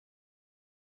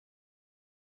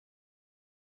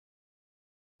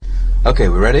Okay,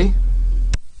 we ready?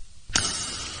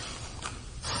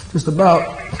 Just about.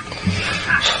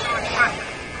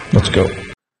 Let's go.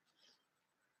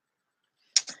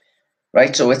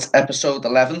 Right, so it's episode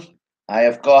 11. I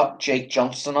have got Jake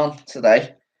Johnston on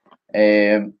today.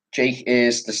 Jake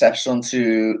is the stepson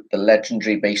to the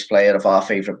legendary bass player of our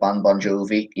favourite band, Bon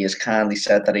Jovi. He has kindly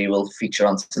said that he will feature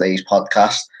on today's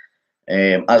podcast.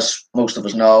 As most of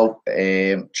us know,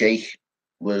 Jake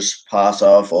was part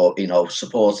of, or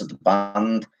supported the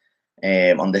band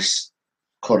on this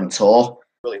current tour.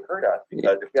 Really hurt us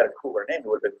because if we had a cooler name,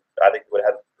 I think we would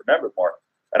have remembered more.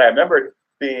 And I remember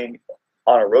being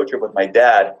on a road trip with my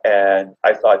dad, and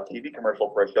I saw a TV commercial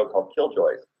for a show called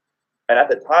Killjoys. And at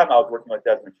the time, I was working with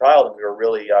Desmond Child, and we were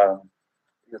really. He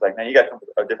was like, "Man, you got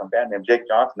a different band named Jake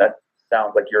Johnson. That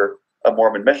sounds like you're a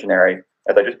Mormon missionary."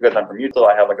 I was like, "Just because I'm from Utah,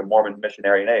 I have like a Mormon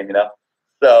missionary name, you know."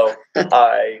 So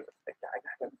I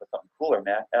got to put something cooler,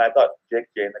 man. And I thought Jake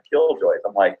J and the Killjoys.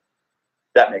 I'm like,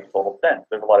 that makes total sense.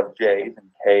 There's a lot of J's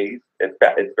and K's. It's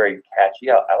very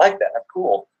catchy. I like that. That's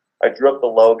cool. I drew up the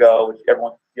logo, which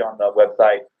everyone can see on the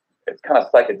website. It's kind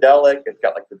of psychedelic. It's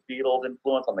got like the Beatles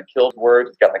influence on the Kills words.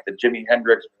 It's got like the Jimi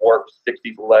Hendrix warped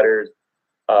 60s letters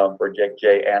for Jake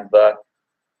J and the.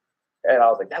 And I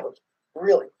was like, that was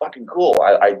really fucking cool.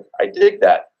 I dig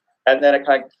that. And then it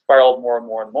kind of spiraled more and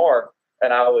more and more.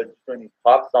 And I was doing these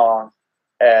pop songs,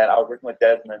 and I was working with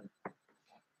Desmond.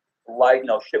 Like,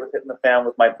 shit was hitting the fan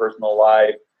with my personal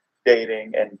life,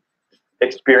 dating and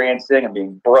experiencing and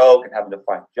being broke and having to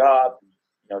find jobs,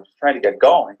 just trying to get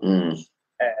going. And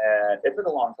it took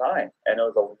a long time, and there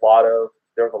was a lot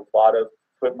of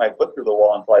putting my foot through the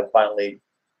wall until I finally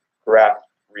grasped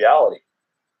reality.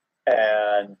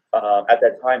 And at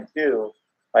that time too,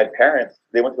 my parents,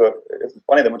 they went to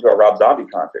a Rob Zombie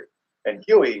concert, and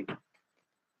Huey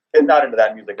is not into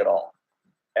that music at all.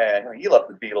 And he loved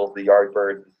the Beatles, the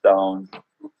Yardbirds, the Stones,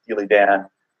 Steely Dan.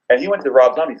 And he went to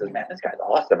Rob Zombie and says, "Man, this guy's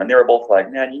awesome." And they were both like,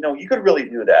 "Man, you could really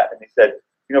do that." And he said,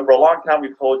 "For a long time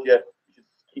we've told you should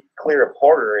keep clear of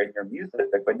horror in your music,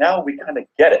 but now we kind of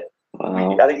get it.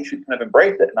 Wow. I think you should kind of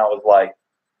embrace it." And I was like,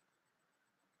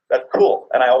 "That's cool."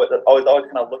 And I always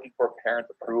kind of looking for parents'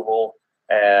 approval.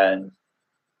 And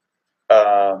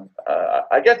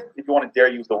I guess if you want to dare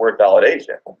use the word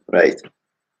validation. Right.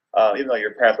 Even though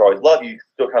your parents will always love you, you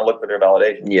still kind of look for their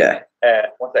validation. Yeah. And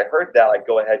once I heard that, like,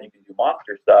 go ahead, you can do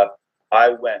monster stuff, I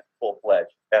went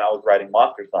full-fledged, and I was writing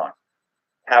monster songs.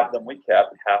 Half of them we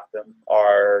kept, half of them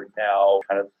are now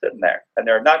kind of sitting there. And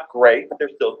they're not great, but they're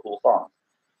still cool songs.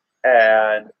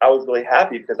 And I was really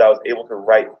happy because I was able to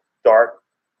write dark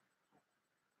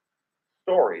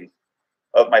stories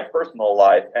of my personal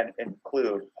life and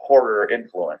include horror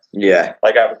influence. Yeah.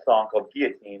 Like, I have a song called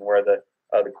Guillotine where the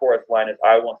chorus line is,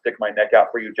 "I won't stick my neck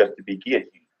out for you just to be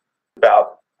guillotined."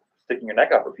 About sticking your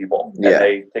neck out for people, and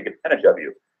they take advantage of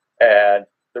you. And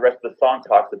the rest of the song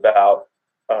talks about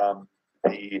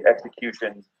the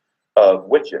executions of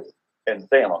witches in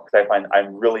Salem, because I find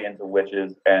I'm really into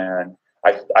witches, and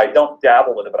I don't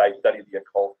dabble with it, but I study the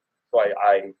occult. So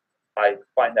I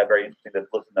find that very interesting to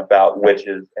listen about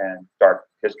witches and dark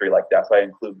history like that. So I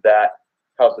include that.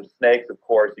 House of Snakes, of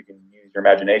course, you can use your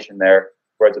imagination there,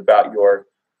 where it's about your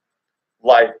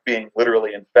life being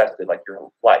literally infested, like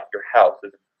your house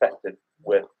is infested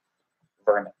with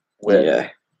vermin,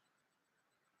 with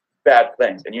bad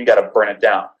things, and you got to burn it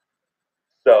down.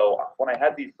 So when I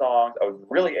had these songs, I was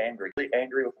really angry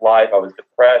with life. I was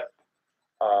depressed.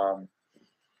 I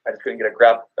just couldn't get a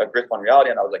grip on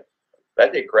reality, and I was like, "Did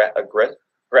I say grasp? I said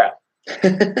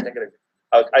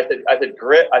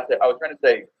grit. I was trying to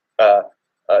say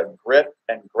grip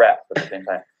and grasp at the same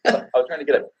time. I was trying to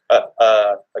get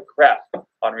a grasp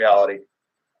on reality.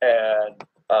 And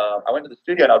I went to the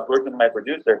studio, and I was working with my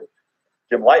producer,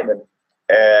 Jim Lightman,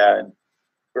 and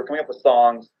we were coming up with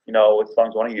songs, what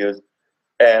songs we want to use.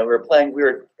 And we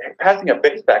were passing a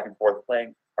bass back and forth,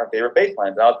 playing our favorite bass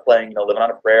lines. And I was playing, Living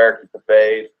on a Prayer, Keep the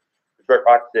Faith, Detroit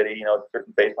Rock City,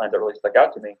 certain bass lines that really stuck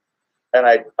out to me. And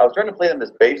I was trying to play them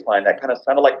this bass line that kind of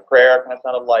sounded like prayer, kind of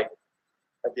sounded like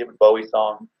a David Bowie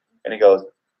song. And he goes,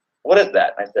 "What is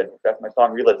that?" And I said, "That's my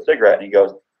song, Relit Cigarette." And he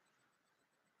goes,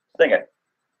 "Sing it."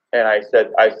 And I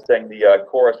sang the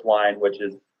chorus line, which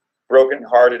is, "Broken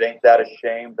hearted, ain't that a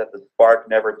shame that the spark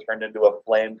never turned into a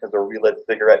flame because a relit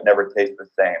cigarette never tastes the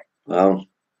same." Wow.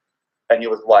 And he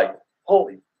was like,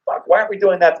 "Holy fuck, why aren't we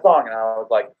doing that song?" And I was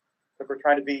like, "Because we're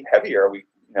trying to be heavier.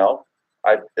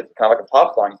 It's kind of like a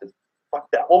pop song." He says, "Fuck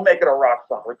that, we'll make it a rock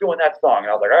song. We're doing that song."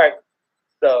 And I was like, "All right."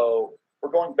 So we're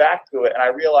going back to it, and I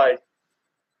realized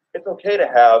it's okay to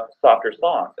have softer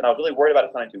songs. And I was really worried about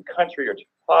it sounding too country or too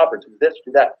pop or too this or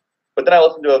too that. But then I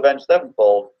listened to Avenged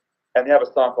Sevenfold, and they have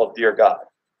a song called Dear God.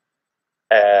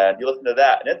 And you listen to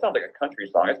that, and it sounds like a country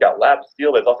song. It's got lap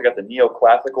steel, but it's also got the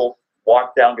neoclassical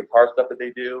walk-down guitar stuff that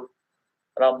they do.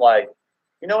 And I'm like,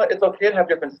 you know what? It's okay to have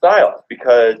different styles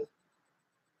because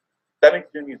that makes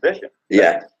you a musician.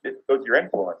 Yeah. It goes your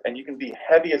influence. And you can be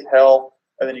heavy as hell,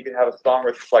 and then you can have a song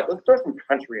where it's just like, let's throw some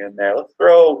country in there. Let's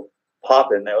throw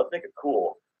pop in there. Let's make it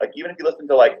cool. Like, even if you listen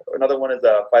to, like, another one is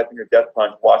a Five Finger Death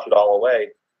Punch, Wash It All Away.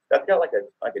 That's got like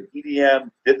an EDM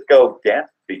disco dance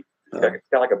beat. It's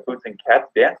got like a Boots and Cats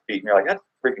dance beat, and you're like, that's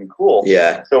freaking cool.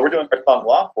 Yeah. So we're doing our song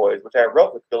Lost Boys, which I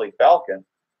wrote with Billy Falcon,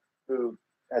 who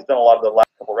has done a lot of the last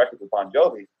couple records with Bon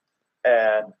Jovi.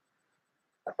 And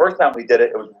the first time we did it,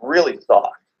 it was really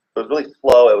soft. It was really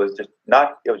slow. It was just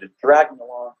dragging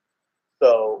along.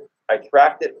 So I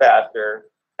tracked it faster,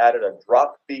 added a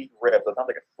drop beat riff. So it sounds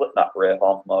like a Slipknot riff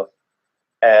almost.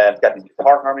 And it's got these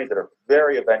guitar harmonies that are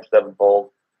very Avenged Sevenfold.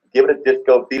 Give it a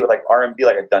disco beat with like R&B,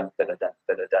 like a dun dun dun dun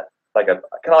dun dun, like a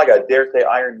kind of like a dare say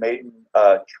Iron Maiden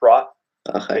trot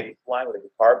bass line with a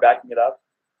guitar backing it up.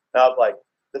 And I was like,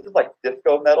 this is like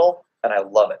disco metal, and I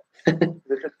love it.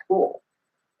 It's just cool,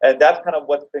 and that's kind of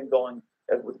what's been going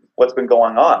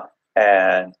on.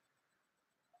 And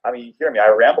I mean, you hear me, I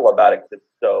ramble about it because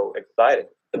it's so exciting.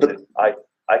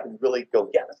 I can really go,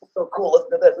 yeah, this is so cool.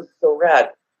 Listen to this. This is so rad.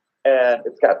 And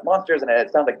it's got monsters in it.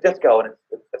 It sounds like disco, and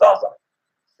it's awesome.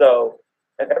 So,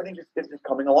 and everything is just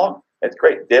coming along. It's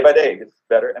great. Day by day, it gets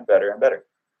better and better and better.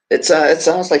 It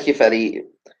sounds like you're very,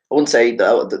 I wouldn't say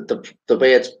the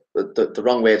way it's, the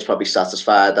wrong way it's probably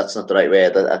satisfied. That's not the right way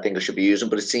that I think I should be using,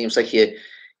 but it seems like you're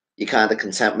kind of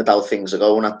content with how things are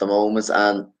going at the moment.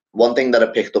 And one thing that I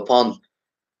picked up on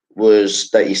was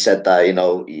that you said that, you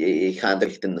know, you kind of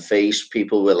looked in the face.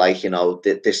 People were like, you know,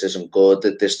 this isn't good,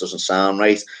 that this doesn't sound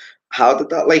right. How did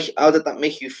that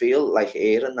make you feel, like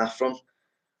hearing that from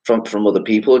other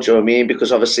people? Do you know what I mean?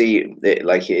 Because obviously,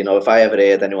 like, you know, if I ever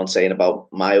heard anyone saying about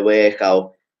my work,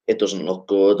 how it doesn't look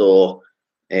good, or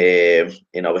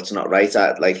you know, it's not right,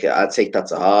 I'd take that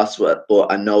to heart. But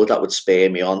I know that would spur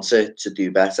me on to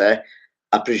do better.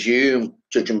 I presume,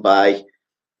 judging by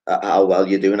how well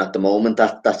you're doing at the moment,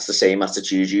 that's the same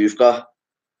attitude you've got.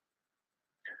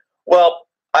 Well,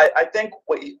 I think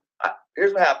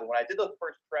here's what happened. When I did those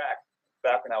first tracks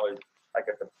back when I was, I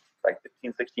guess, like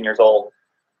 15, 16 years old,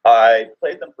 I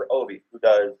played them for Ovi, who's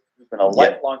been a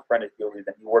lifelong friend of Jovi's,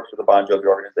 and he works for the Bon Jovi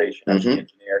organization as an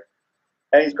engineer.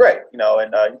 And he's great, you know,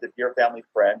 and he's a dear family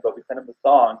friend, but we sent him the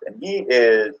songs, and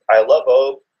I love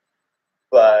Ove,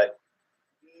 but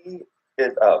he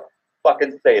is a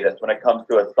fucking sadist when it comes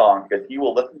to a song, because he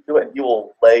will listen to it and he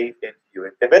will lay into you.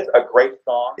 If it's a great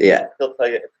song, he'll tell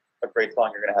you it's a great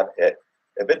song, you're going to have a hit.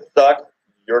 If it sucks,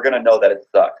 you're going to know that it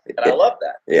sucks. And I love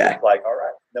that. Yeah. It's like, all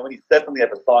right. And then when he says something that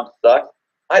the song sucks,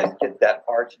 I just get that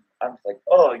arch. I'm just like,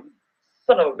 oh, you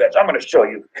son of a bitch, I'm going to show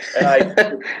you. And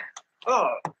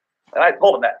I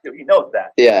told him that too. He knows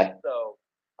that. Yeah. So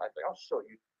I was like, I'll show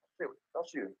you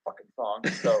a fucking song.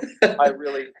 So I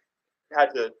really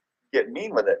had to get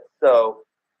mean with it. So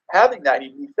having that,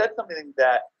 he said something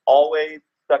that always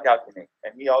stuck out to me.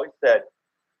 And he always said,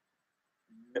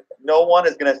 no one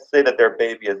is going to say that their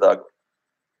baby is ugly.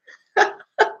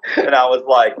 And I was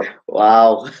like,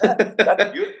 wow,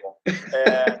 that's beautiful.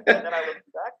 And then I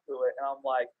listened back to it, and I'm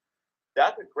like,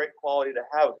 that's a great quality to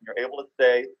have when you're able to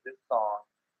say this song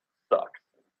sucks.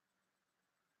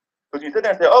 Because you sit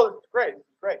there and say, oh, this is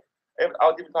great. And I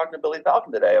was even talking to Billy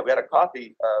Falcon today. We had a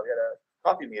coffee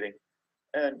meeting,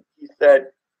 and he said,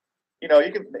 you know,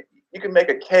 you can make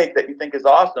a cake that you think is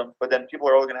awesome, but then people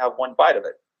are only going to have one bite of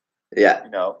it. Yeah. You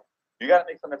know, you got to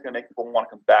make something that's going to make people want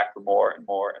to come back for more and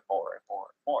more and more and more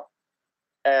and more.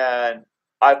 And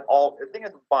the thing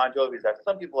is with Bon Jovi is that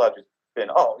some people have just been,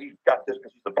 oh, he got this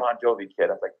because he's a Bon Jovi kid.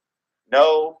 I was like,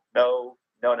 no.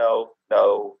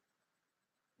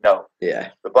 Yeah.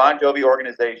 The Bon Jovi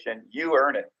organization, you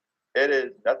earn it. It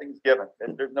is, nothing's given.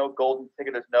 There's no golden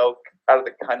ticket. There's no out of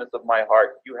the kindness of my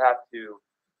heart. You have to.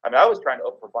 I mean, I was trying to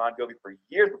open for Bon Jovi for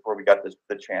years before we got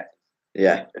the chance.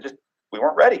 Yeah. We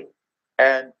weren't ready.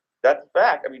 And that's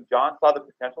fact. I mean, John saw the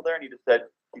potential there, and he just said,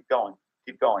 keep going.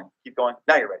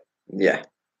 Now you're ready. Yeah.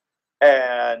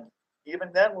 And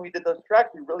even then, when we did those tracks,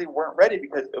 we really weren't ready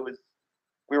because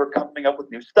we were coming up with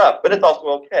new stuff. But it's also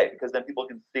okay because then people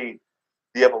can see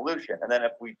the evolution. And then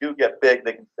if we do get big,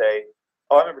 they can say,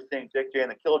 oh, I remember seeing Jake J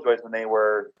and the Killjoys when they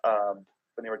were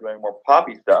doing more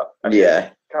poppy stuff. I mean,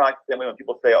 kind of like the same way when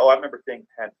people say, oh, I remember seeing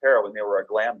Pantera when they were a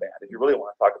glam band. If you really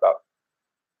want to talk about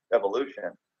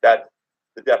evolution, that's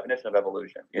the definition of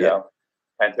evolution, you know,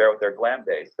 Pantera with their glam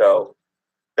days. So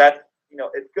that's, you know,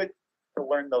 it's good to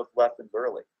learn those lessons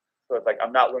early. So it's like,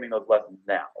 I'm not learning those lessons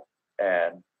now.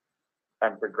 And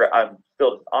I'm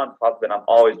still just on top of it. I'm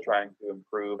always trying to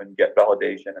improve and get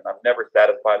validation, and I'm never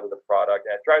satisfied with a product.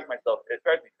 And it drives me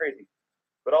crazy.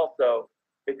 But also,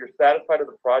 if you're satisfied with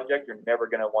a project, you're never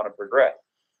going to want to progress.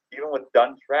 Even with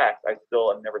done tracks, I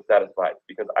still am never satisfied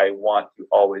because I want to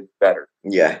always better.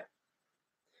 Yeah.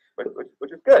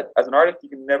 Which is good. As an artist, you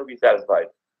can never be satisfied.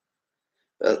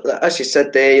 As you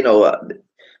said there, you know,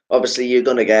 obviously you're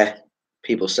going to get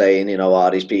people saying, you know,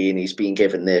 he's been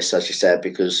given this, as you said,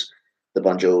 because the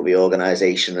Bon Jovi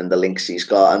organization and the links he's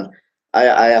got. And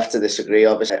I have to disagree.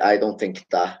 Obviously, I don't think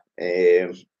that,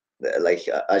 like,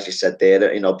 as you said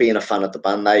there, you know, being a fan of the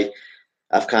band,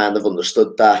 I've kind of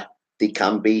understood that they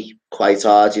can be quite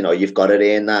hard. You know, you've got it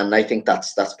in, and I think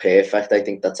that's perfect. I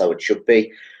think that's how it should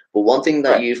be. But one thing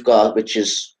that you've got, which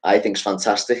is, I think, is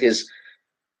fantastic, is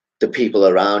the people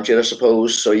around you, I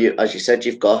suppose. So you, as you said,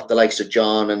 you've got the likes of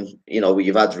Jon, and you know,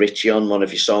 you've had Richie on one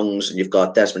of your songs, and you've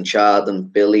got Desmond Child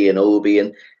and Billy and Obi,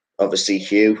 and obviously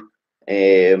Hugh.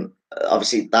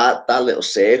 Obviously that little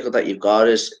circle that you've got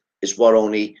is what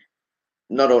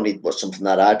not only was something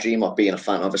that I dream of, being a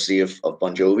fan, obviously, of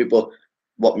Bon Jovi, but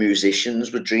what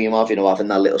musicians would dream of, you know, having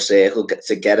that little circle,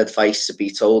 to get advice, to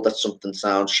be told that something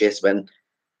sounds shit when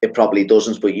it probably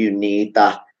doesn't, but you need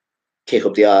that kick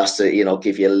up the arse to, you know,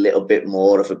 give you a little bit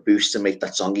more of a boost to make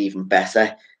that song even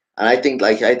better. And I think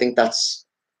that's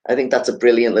a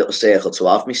brilliant little circle to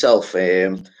have myself.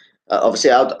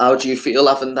 Obviously, how do you feel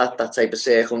having that type of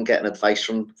circle and getting advice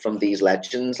from these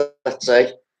legends, let's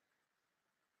say?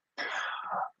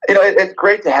 You know, it's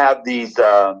great to have these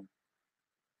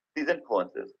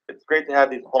influences. It's great to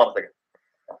have these. Hold on a second.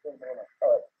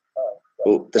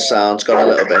 Oh, the sound's gone a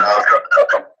little bit.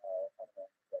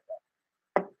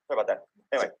 Sorry about that.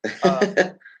 Anyway,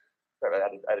 sorry, I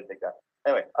had to take that.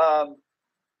 Anyway,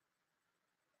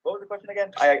 what was the question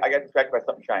again? I got distracted by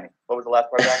something shiny. What was the last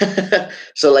part of that?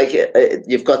 So, like,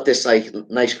 you've got this like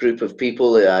nice group of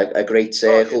people, a great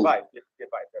circle.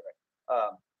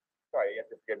 Sorry, you have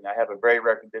to forgive me. I have a very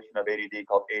rare condition of ADD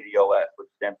called ADOS, which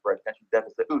stands for attention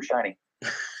deficit. Ooh, shiny.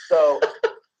 So,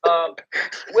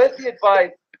 with the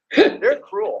advice, they're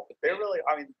cruel. They really,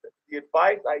 I mean, the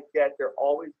advice I get, they're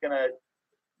always gonna.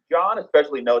 Jon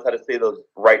especially knows how to say those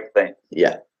right things.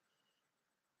 Yeah.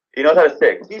 He knows how to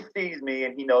say it, because he sees me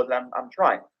and he knows I'm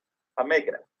trying. I'm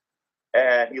making it.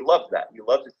 And he loves that. He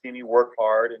loves to see me work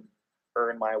hard and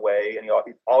earn my way. And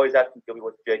he's always asking Gilby,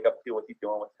 what's Jake up to? What's he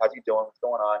doing? How's he doing? What's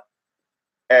going on?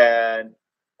 And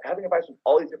having advice from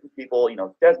all these different people, you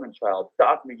know, Desmond Child,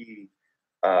 Doc McGee,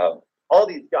 all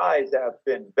these guys that have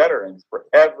been veterans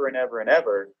forever and ever and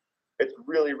ever, it's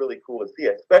really, really cool to see,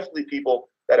 especially people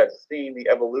that have seen the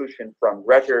evolution from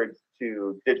records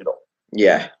to digital.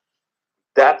 Yeah.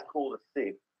 That's cool to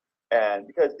see. And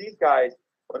because these guys,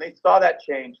 when they saw that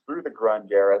change through the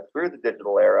grunge era, through the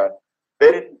digital era,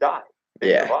 they didn't die.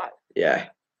 They survived. Yeah.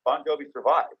 Bon Jovi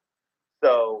survived.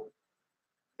 So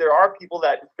there are people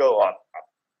that just go,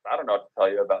 I don't know what to tell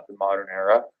you about the modern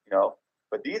era, you know,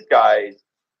 but these guys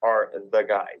are the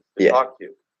guys to talk to.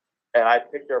 And I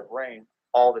pick their brains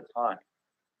all the time.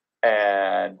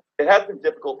 And it has been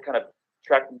difficult to kind of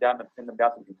track them down and pin them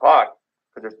down so we can talk,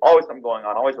 because there's always something going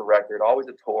on, always a record, always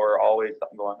a tour, always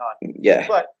something going on. Yeah.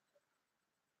 But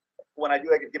when I do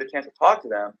get a chance to talk to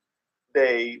them,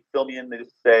 they fill me in. They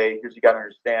just say, here's, you got to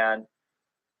understand,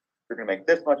 you're going to make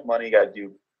this much money. You got to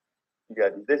do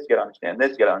this. You got to understand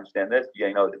this. You got to understand this.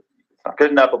 You know, it's not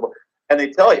good enough. And they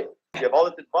tell you, you have all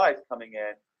this advice coming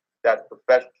in that's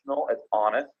professional, it's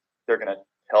honest. They're going to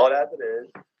tell it as it is.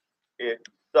 If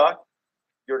you suck,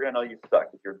 you're going to know you suck.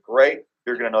 If you're great,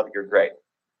 you're going to know that you're great.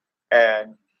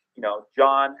 And, you know,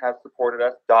 Jon has supported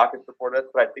us. Doc has supported us.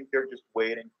 But I think they're just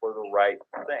waiting for the right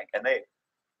thing. And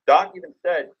Doc even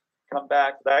said, come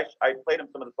back. I played him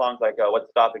some of the songs like What's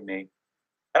Stopping Me.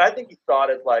 And I think he saw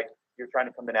it as like, you're trying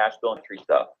to come to Nashville and treat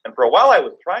stuff. And for a while, I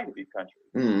was trying to be country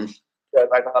because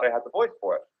I thought I had the voice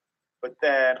for it. But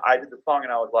then I did the song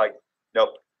and I was like, nope,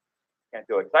 can't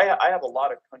do it. I have a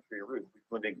lot of country roots,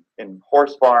 living in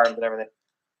horse farms and everything,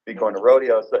 be going to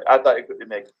rodeos. So I thought it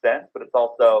makes sense, but it's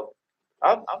also,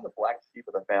 I'm the black sheep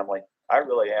of the family. I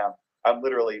really am. I'm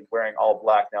literally wearing all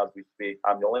black now as we speak.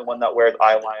 I'm the only one that wears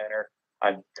eyeliner.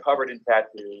 I'm covered in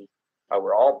tattoos. I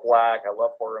wear all black. I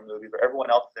love horror movies. But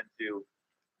everyone else is into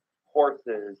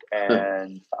horses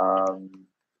and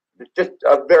it's just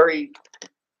a very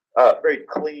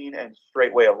clean and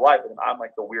straight way of life. And I'm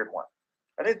like the weird one.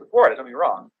 And they support it, don't get me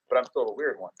wrong, but I'm still the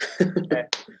weird one. And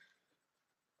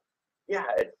yeah,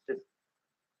 it's just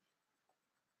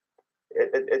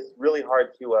it's really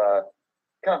hard to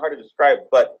kind of hard to describe,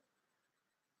 but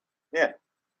yeah.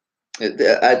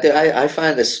 I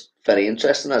find this very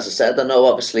interesting. As I said, I know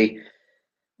obviously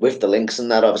with the links and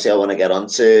that, obviously I want to get on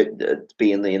to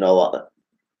being the, you know,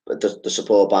 the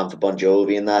support band for Bon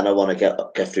Jovi and that, and I want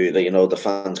to get through the, you know, the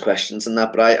fans' questions and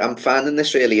that. But I'm finding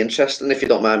this really interesting. If you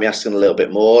don't mind me asking a little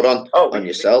bit more on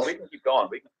yourself. We can keep going.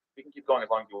 We can keep going as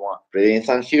long as you want. Brilliant,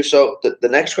 thank you. So the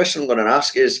next question I'm going to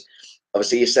ask is,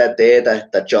 obviously you said there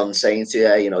that John's saying to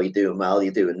you, you know, you're doing well,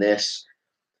 you're doing this.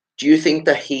 Do you think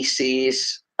that he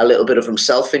sees a little bit of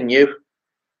himself in you?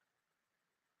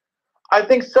 I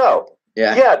think so.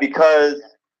 Yeah. Yeah, because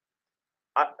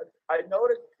I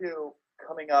noticed too,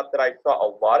 coming up, that I saw a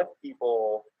lot of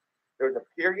people. There was a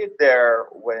period there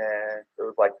when it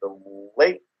was like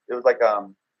late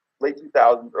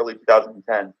 2000s, early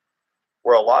 2010s,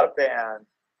 where a lot of bands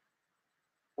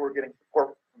were getting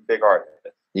support from big artists.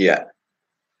 Yeah.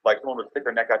 Like someone would stick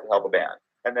their neck out to help a band,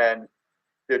 and then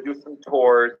they'd do some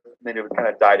tours, and then it would kind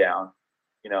of die down,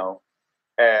 you know.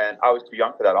 And I was too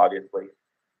young for that, obviously.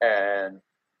 And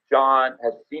Jon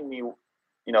has seen me, you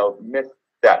know, miss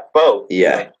that boat.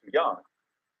 Yeah. When I was too young.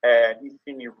 And he's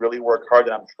seen me really work hard,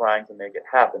 and I'm trying to make it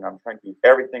happen. I'm trying to do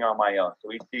everything on my own. So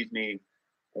he sees me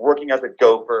working as a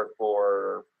gopher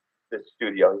for this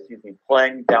studio. He sees me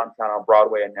playing downtown on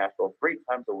Broadway and Nashville 3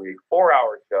 times a week,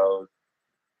 4-hour shows,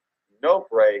 no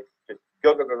breaks, just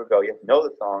go, go, go, go, go. You have to know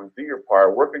the songs, do your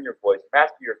part, work on your voice,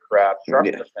 master your craft,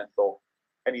 sharpen the pencil.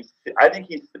 And I think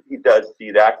he does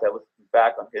see that, because I listened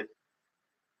back on his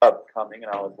upcoming,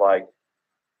 and I was like,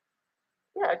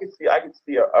 yeah, I could see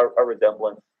a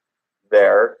resemblance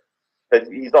there. Because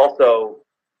he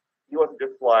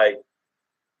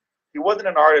wasn't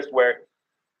an artist where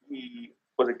he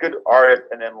was a good artist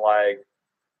and then like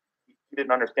he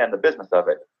didn't understand the business of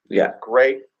it. Yeah.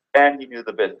 Great, and he knew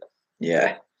the business.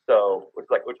 Yeah. So which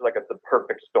is like the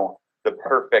perfect storm, the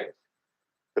perfect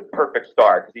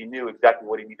star, because he knew exactly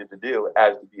what he needed to do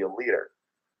as to be a leader,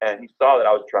 and he saw that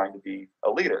I was trying to be a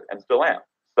leader and still am.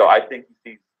 So I think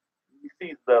he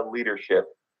sees the leadership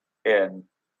in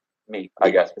me, I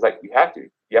guess, because like you have to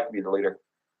be the leader.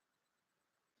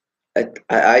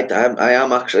 I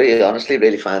am actually honestly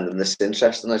really finding this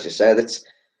interesting. As you said,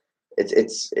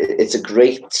 it's a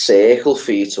great circle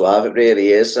for you to have. It really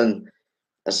is. And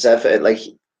as I said, like,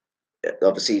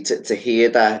 obviously to hear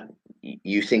that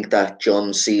you think that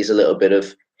Jon sees a little bit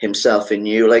of himself in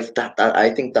you, like that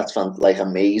I think that's like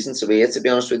amazing to hear, to be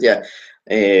honest with you.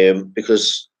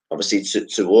 Because obviously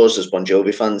to us as Bon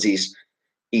Jovi fans,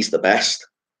 he's the best.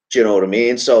 Do you know what I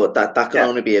mean? So that can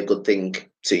only be a good thing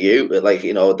to you. Like,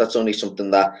 you know, that's only something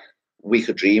that we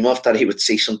could dream of, that he would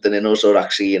see something in us, or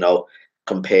actually, you know,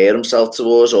 compare himself to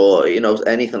us, or, you know,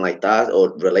 anything like that,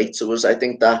 or relate to us. I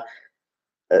think that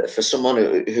for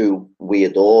someone who we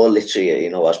adore, literally, you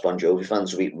know, as Bon Jovi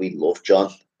fans, we love Jon.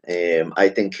 I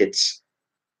think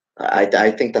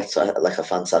I think that's like a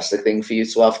fantastic thing for you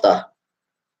to have that.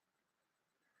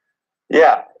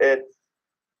 Yeah,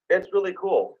 it's really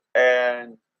cool.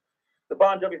 And the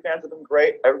Bon Jovi fans have been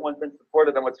great. Everyone's been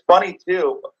supportive. And what's funny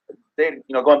too,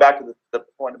 going back to the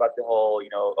point about the whole, you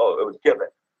know, oh, it was given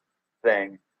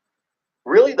thing.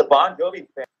 Really, the Bon Jovi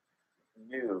fans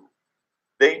knew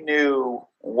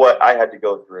what I had to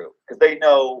go through, because they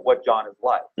know what Jon is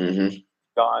like. Mm-hmm.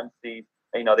 Jon sees,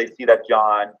 you know, they see that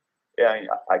Jon,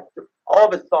 all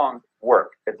of his songs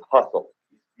work. It's hustle.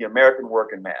 He's the American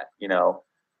working man. You know,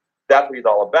 that's what he's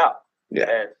all about. Yeah.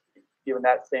 And even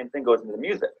that same thing goes into the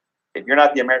music. If you're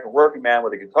not the American working man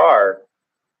with a guitar,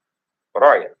 what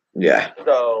are you? Yeah.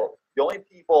 So the only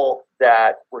people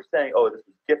that were saying, oh, this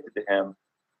was gifted to him,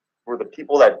 were the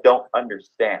people that don't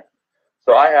understand.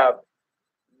 So I have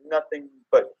nothing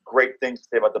but great things to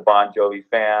say about the Bon Jovi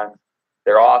fans.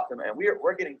 They're awesome. And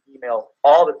we're getting emails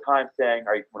all the time saying,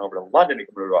 are you coming over to London? Are you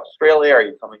coming over to Australia? Are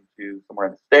you coming to somewhere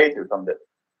in the States? Are you coming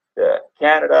to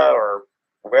Canada or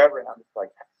wherever? And I'm just like,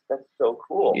 that's so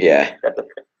cool. Yeah. That the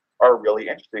are really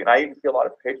interesting. And I even see a lot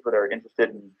of pages where they're interested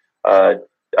in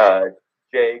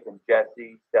Jake and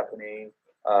Jesse, Stephanie,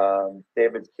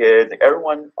 David's kids. Like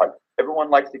everyone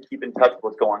likes to keep in touch with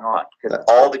what's going on, because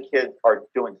all the kids are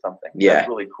doing something. Yeah. That's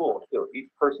really cool too. Each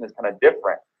person is kind of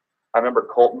different. I remember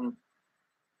Colton,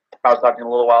 I was talking a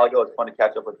little while ago. It's fun to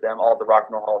catch up with them. All the Rock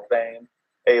and Roll Hall of Fame.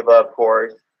 Ava, of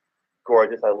course,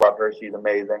 gorgeous. I love her. She's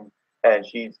amazing. And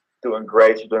she's doing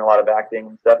great. She's doing a lot of acting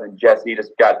and stuff. And Jesse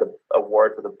just got the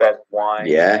award for the best wine.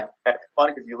 Yeah. And it's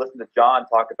funny because you listen to Jon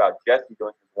talk about Jesse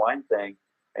doing his wine thing,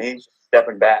 and he's just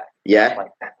stepping back. Yeah. I'm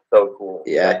like, that's so cool.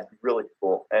 Yeah. That's really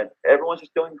cool. And everyone's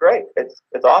just doing great. It's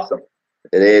awesome.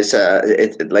 It is.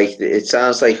 It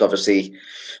sounds like, obviously,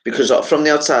 because from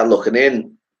the outside looking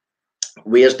in,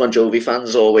 we as Bon Jovi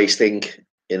fans always think,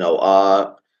 you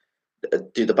know,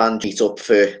 do the band meet up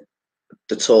for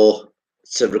the tour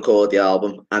to record the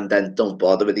album and then don't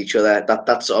bother with each other.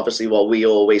 That's obviously what we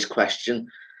always question.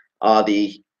 Are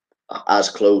they as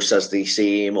close as they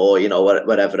seem, or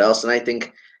whatever else? And I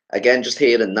think, again, just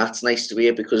hearing that's nice to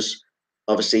hear, because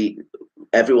obviously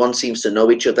everyone seems to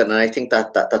know each other, and I think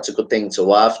that's a good thing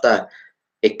to have, that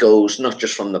it goes not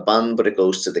just from the band, but it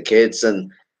goes to the kids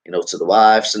and to the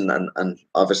wives and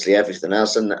obviously everything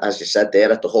else. And as you said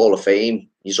there, at the Hall of Fame,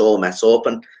 you've all met up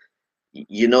and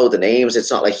you know the names.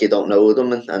 It's not like you don't know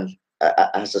them. And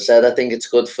as I said, I think it's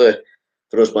good for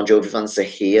us Bon Jovi fans to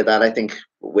hear that. I think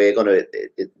we're gonna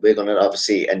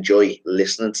obviously enjoy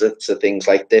listening to things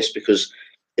like this, because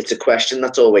it's a question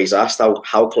that's always asked: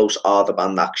 how close are the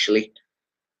band actually?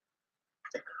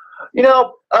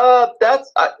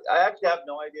 That's I actually have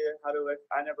no idea how to.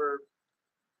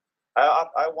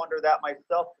 I wonder that myself,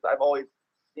 because I've always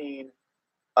seen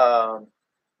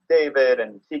David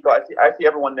and Tico. I see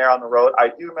everyone there on the road. I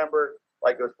do remember,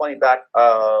 like, it was funny back.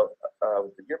 Was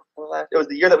the year before last? It was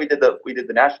the year that we did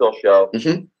the Nashville show.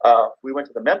 Mm-hmm. We went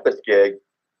to the Memphis gig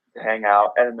to hang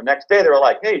out, and the next day they were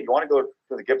like, "Hey, do you want to go to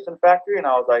the Gibson factory?" And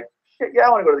I was like, "Shit, yeah, I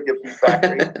want to go to the Gibson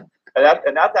factory."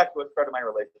 and that's actually what started my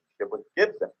relationship with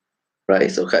Gibson.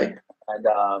 Right. Okay. And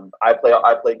I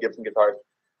play Gibson guitars,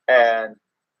 and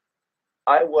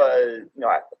I was,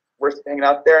 we're hanging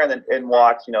out there, and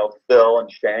watch, Phil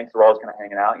and Shanks. We're always kind of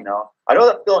hanging out, I know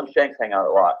that Phil and Shanks hang out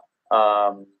a lot.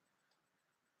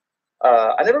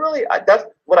 I never really. That's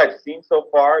what I've seen so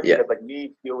far. Yeah. Because like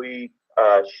me, Huey,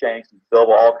 Shanks, and Phil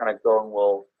will all kind of go, and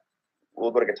we'll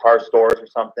go to guitar stores or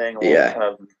something. We'll just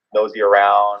kind of nosy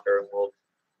around, or we'll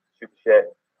shoot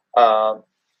shit.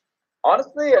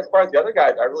 Honestly, as far as the other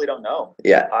guys, I really don't know.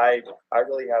 Yeah. I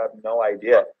really have no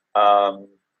idea. Because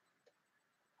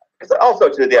also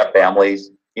too, they have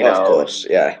families, Of course,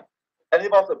 yeah. And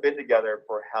they've also been together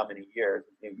for how many years?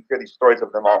 You hear these stories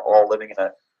of them all living in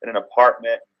an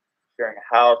apartment, sharing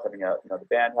a house, having the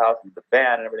band house and the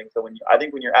band and everything. So I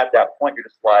think when you're at that point, you're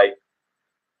just like,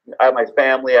 I have my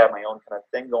family, I have my own kind of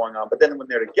thing going on. But then when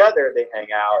they're together, they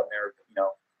hang out, and they're,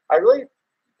 I really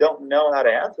don't know how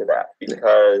to answer that,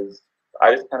 because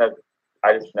I just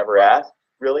never asked,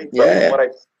 really. But from what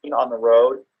I've seen on the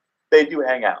road, they do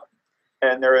hang out,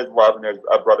 and there is love, and there's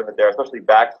a brotherhood there, especially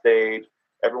backstage.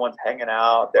 Everyone's hanging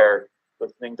out. They're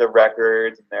listening to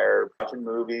records, and they're watching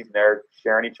movies, and they're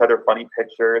sharing each other funny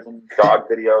pictures and dog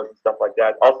videos and stuff like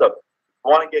that. Also, if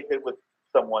you want to get good with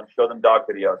someone, show them dog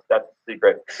videos. That's the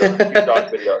secret. Show them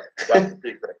dog videos. That's the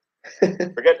secret.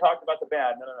 Forget talking about the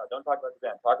band. No. Don't talk about the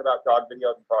band. Talk about dog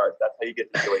videos and cars. That's how you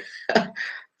get to do it.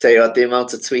 Tell you what, the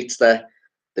amount of tweets that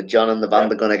John and the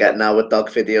band are going to get now with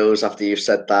dog videos after you've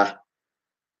said that.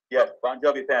 Yes, Bon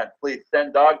Jovi fans, please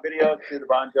send dog videos to the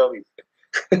Bon Jovis.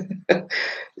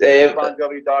 Bon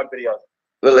Jovi dog videos.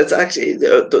 Well, it's actually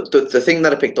the thing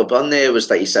that I picked up on there was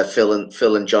that you said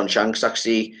Phil and John Shanks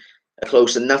actually are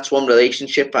close, and that's one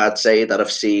relationship I'd say that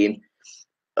I've seen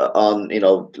on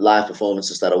live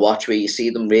performances that I watch, where you see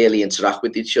them really interact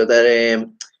with each other.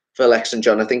 Phil X and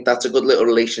John, I think that's a good little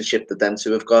relationship that them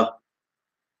two have got.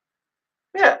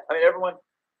 Yeah, I mean, everyone.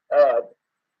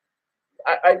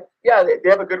 They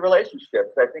have a good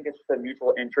relationship. I think it's just a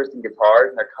mutual interest in guitars,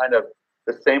 and they're kind of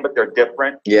the same, but they're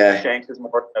different. Yeah. Shanks is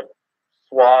more kind of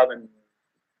suave and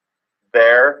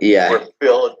there. Yeah. Where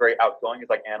Phil is very outgoing. He's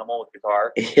like Animal with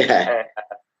guitar. Yeah.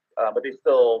 And, but they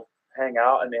still hang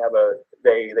out, and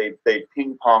they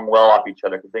ping pong well off each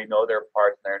other, because they know their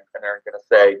parts, and they're going to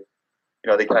say,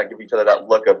 they kind of give each other that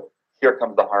look of, here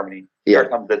comes the harmony, here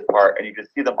comes this part, and you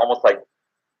just see them almost like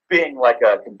being like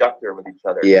a conductor with each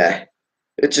other. Yeah.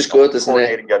 It's just good, isn't it?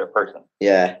 Coordinating the other person.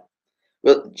 Yeah.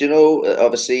 Well, do you know,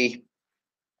 obviously,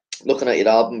 looking at your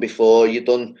album before, you've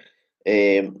done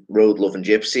Road Loving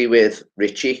Gypsy with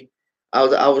Richie.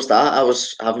 How was that? I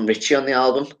was having Richie on the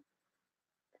album.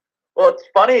 Well, what's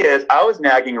funny is I was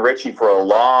nagging Richie for a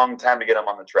long time to get him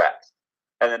on the tracks.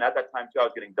 And then at that time, too, I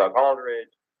was getting Doug Aldridge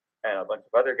and a bunch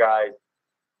of other guys.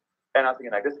 And I was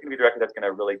thinking, like, this is going to be the record that's going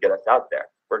to really get us out there.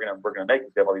 We're gonna make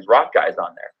it. We have all these rock guys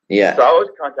on there. Yeah. So I was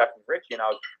contacting Richie, and I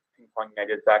was ping-ponging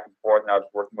ideas back and forth, and I was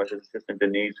working with his assistant,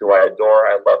 Denise, who I adore.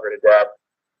 I love her to death.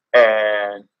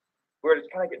 And we were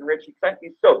just kind of getting Richie, because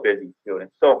he's so busy, too, and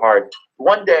it's so hard.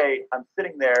 One day, I'm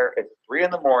sitting there, it's 3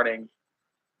 in the morning,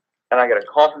 and I get a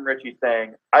call from Richie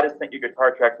saying, I just sent you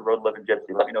guitar track for Road Living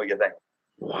Gypsy. Let me know what you think.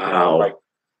 Wow. Like,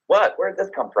 what? Where did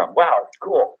this come from? Wow, it's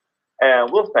cool. And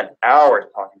we'll spend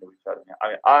hours talking to each other. I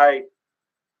mean, I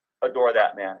adore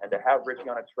that man. And to have Richie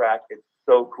on a track, it's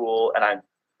so cool. And I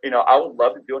would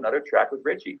love to do another track with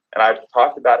Richie. And I've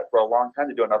talked about it for a long time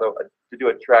to do a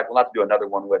track. Well, not to do another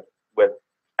one with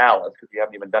Alice, because we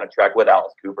haven't even done a track with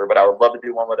Alice Cooper. But I would love to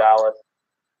do one with Alice.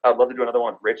 I'd love to do another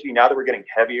one with Richie. Now that we're getting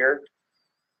heavier,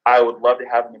 I would love to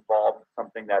have him involved in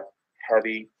something that's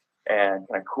heavy and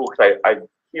kind of cool, because I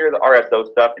hear the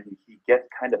RSO stuff and he gets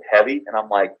kind of heavy, and I'm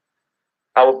like,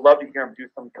 I would love to hear him do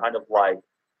some kind of like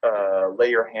Lay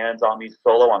Your Hands on Me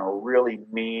solo on a really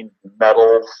mean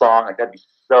metal song. Like, that'd be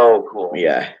so cool.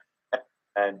 Yeah.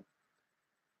 And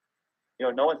you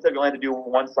know, no one said we only had to do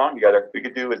one song together. We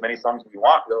could do as many songs as we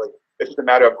want, really. It's just a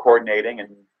matter of coordinating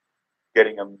and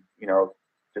getting him, you know,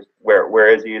 just where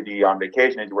is he? Is he on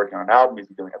vacation? Is he working on an album? Is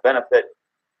he doing a benefit?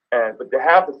 But to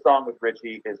have the song with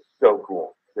Richie is so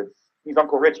cool. He's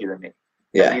Uncle Richie to me.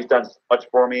 Yeah. And he's done so much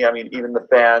for me. I mean, even the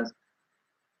fans,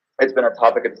 it's been a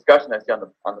topic of discussion I see on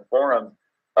the forums.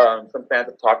 Some fans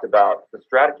have talked about the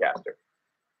Stratocaster.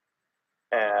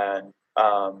 And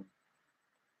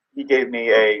he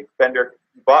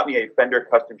bought me a Fender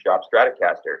Custom Shop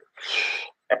Stratocaster.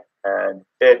 And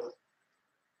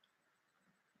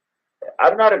I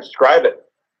don't know how to describe it,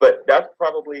 but that's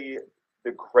probably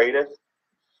the greatest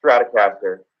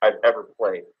Stratocaster I've ever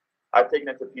played. I've taken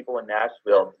it to people in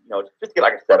Nashville, you know, just to get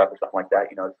like a setup or something like that,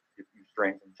 you know, a few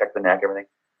strings and check the neck, everything.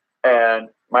 And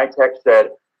my tech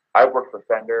said, I've worked for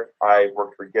Fender, I've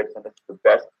worked for Gibson. This is the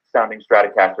best sounding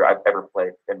Stratocaster I've ever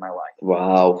played in my life.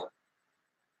 Wow.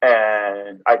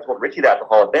 And I told Richie that at the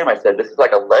Hall of Fame. I said, this is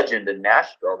like a legend in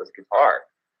Nashville, this guitar.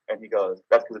 And he goes,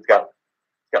 that's because it's got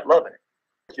love in it.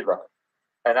 Richie Love.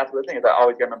 And that's the thing is I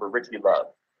always got to remember Richie Love.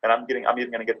 And I'm even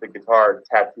going to get the guitar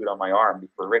tattooed on my arm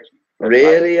for Richie.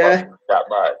 Really? Yeah. That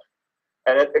much.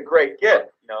 And it's a great gift,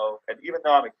 you know. And even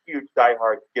though I'm a huge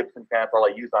diehard Gibson fan, that's all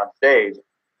I use on stage,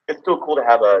 it's still cool to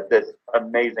have this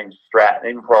amazing Strat. And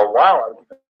even for a while, I was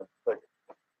going to put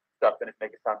stuff in it,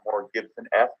 make it sound more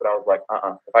Gibson-esque, but I was like,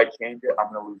 if I change it,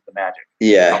 I'm going to lose the magic.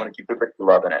 Yeah. I'm going to keep the Richie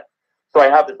Love in it. So I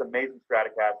have this amazing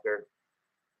Stratocaster,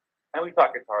 and we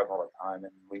talk guitars all the time,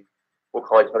 and we'll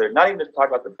call each other, not even just talk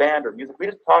about the band or music, we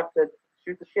just talk to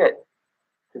shoot the shit,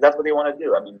 because that's what they want to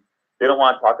do. I mean, they don't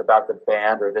want to talk about the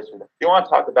band or this or that. They want to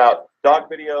talk about dog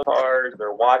videos, cars,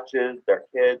 their watches, their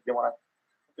kids. They want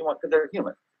because they're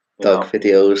human. Dog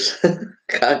videos.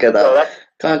 Can't get that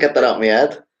out of my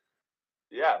head.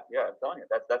 Yeah, I'm telling you,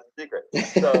 that's the secret.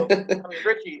 So, I mean,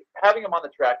 Richie, having him on the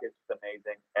track is just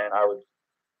amazing, and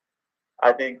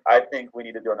I think we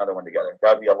need to do another one together.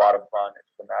 That would be a lot of fun. It's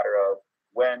just a matter of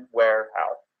when, where, how.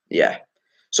 Yeah.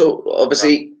 So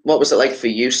obviously, what was it like for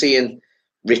you seeing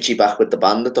Richie back with the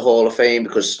band at the Hall of Fame?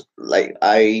 Because like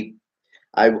I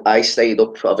stayed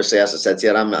up, obviously, as I said to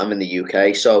you, I'm in the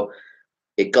UK, so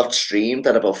it got streamed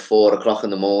at about 4 o'clock in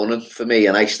the morning for me,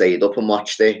 and I stayed up and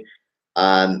watched it,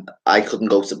 and I couldn't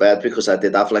go to bed because I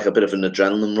did have like a bit of an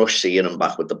adrenaline rush seeing him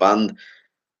back with the band.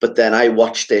 But then I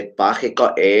watched it back. It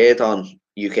got aired on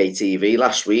UK TV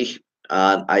last week,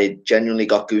 and I genuinely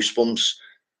got goosebumps.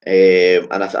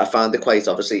 And I found it quite,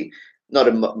 obviously, not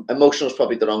emotional is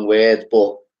probably the wrong word,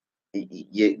 but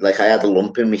like I had a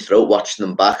lump in my throat watching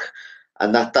them back,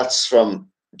 and that's from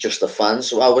just a fan.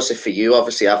 So how was it for you?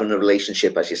 Obviously, having a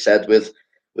relationship, as you said, with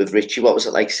Richie, what was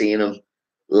it like seeing him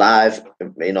live,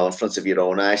 you know, in front of your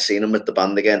own eyes, seeing him with the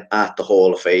band again at the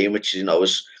Hall of Fame, which, you know,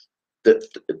 was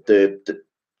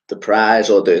the prize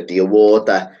or the award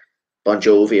that Bon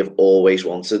Jovi have always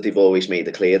wanted. They've always made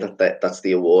it clear that that's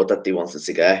the award that they wanted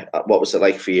to get. What was it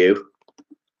like for you?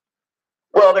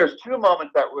 Well, there's two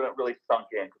moments that really sunk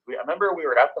in. I remember we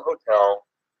were at the hotel,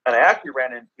 and I actually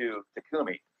ran into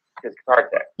Takumi, his guitar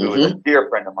tech, who was a dear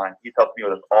friend of mine. He's helped me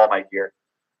with all my gear.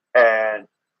 And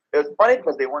it was funny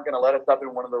because they weren't going to let us up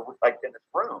in one of the, like, in this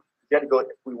room. You had to go,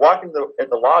 we walked in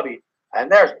the lobby, and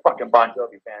there's fucking Bon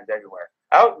Jovi fans everywhere.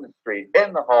 Out in the street,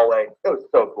 in the hallway. It was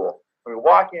so cool. When we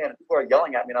walk in, and people are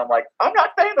yelling at me, and I'm like, I'm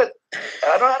not famous.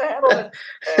 I don't know how to handle this.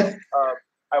 And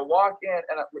I walk in,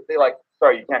 and they're like,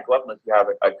 sorry, you can't go up unless you have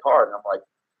a card. And I'm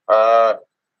like,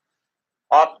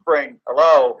 Offspring,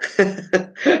 hello.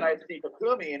 And I see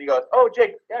Takumi, and he goes, oh,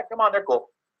 Jake, yeah, come on, they're cool.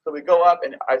 So we go up,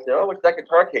 and I said, oh, what's that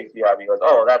guitar case you have? And he goes,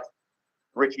 oh, that's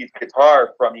Richie's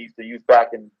guitar from he used to use back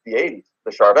in the 80s,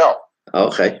 the Charvel.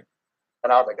 Okay.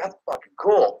 And I was like, that's fucking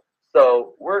cool.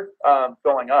 So we're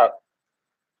going up.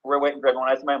 We're waiting for everyone.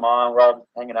 I see my mom. We're all just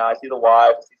hanging out. I see the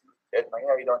wife. I see the kids. I'm like, hey,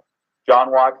 how you doing?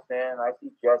 John walks in. I see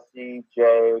Jesse,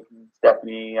 Jake,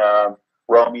 Stephanie,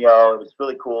 Romeo. It was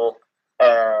really cool.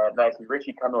 And then I see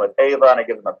Richie come in with Ava, and I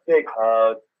give him a big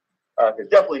hug. Because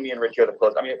definitely me and Richie are the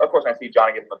closest. I mean, of course, when I see John,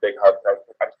 I give him a big hug.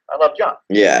 I love John.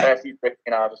 Yeah. And I see Rick,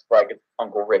 and I was just like, it's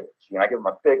Uncle Richie. And I give him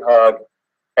a big hug.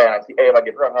 And I see Ava. I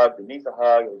give her a hug. Denise a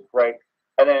hug. It was great.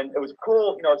 And then it was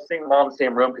cool, you know, seeing them all in the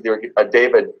same room because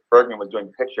David Bergman was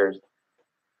doing pictures.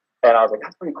 And I was like,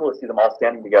 that's pretty cool to see them all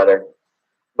standing together.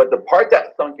 But the part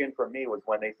that sunk in for me was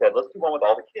when they said, let's do one with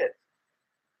all the kids.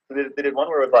 So they did one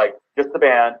where it was like just the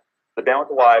band with the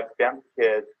wives, band with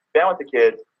the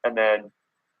kids, and then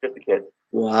just the kids.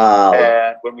 Wow.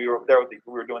 And when we were there, we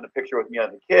were doing the picture with me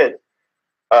and the kids.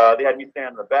 They had me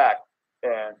stand in the back,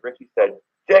 and Richie said,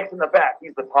 Jake's in the back.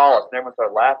 He's the tallest. And everyone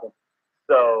started laughing.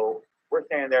 So we're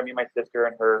standing there, me and my sister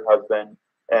and her husband,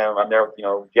 and I'm there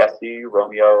with, Jesse,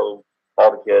 Romeo,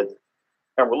 all the kids.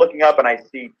 And we're looking up, and I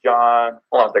see John.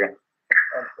 Hold on a second.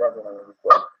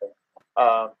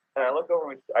 And I look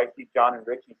over, and I see Jon and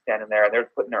Richie standing there, and they're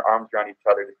putting their arms around each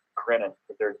other, just grinning.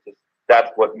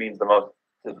 That's what means the most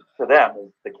to them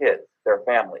is the kids, their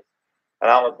families. And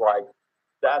I was like,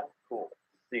 that's cool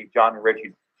to see Jon and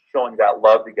Richie showing that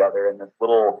love together in this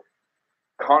little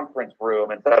conference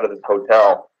room inside of this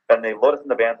hotel. And they load us in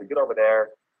the van, so we get over there.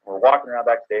 We're walking around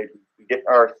backstage. We get in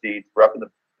our seats. We're up in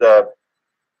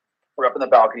the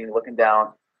balcony, looking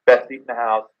down. Best seat in the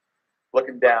house.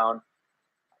 Looking down,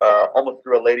 almost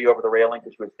threw a lady over the railing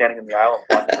because she was standing in the aisle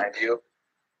and blocking my view.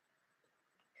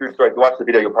 True story. If you watch the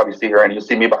video, you'll probably see her, and you'll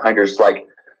see me behind her. Just like,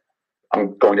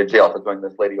 I'm going to jail for throwing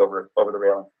this lady over the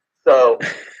railing. So,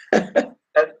 and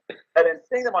then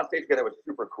seeing them on stage together was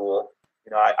super cool.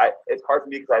 It's hard for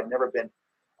me because I've never been.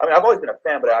 I mean, I've always been a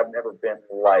fan, but I've never been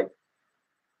like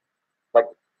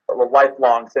a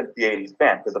lifelong since the '80s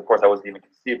fan, because of course I wasn't even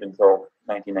conceived until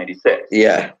 1996.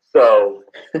 Yeah. So,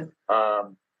 it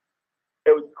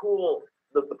was cool.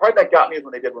 The part that got me is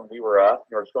when they did When We Were Us.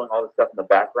 They were showing all this stuff in the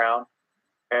background,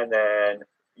 and then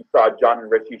you saw Jon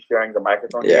and Richie sharing the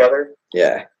microphone together.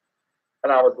 Yeah.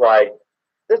 And I was like,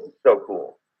 this is so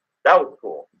cool. That was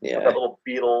cool. Yeah. That little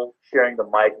Beatle sharing the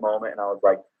mic moment, and I was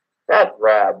like, that's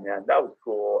rad, man. That was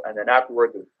cool. And then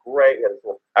afterwards, it was great. We had this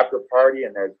little after party,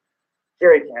 and there's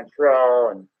Jerry Cantrell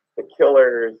and the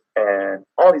Killers, and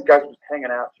all these guys were just hanging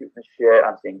out, shooting the shit.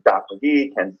 I'm seeing Doc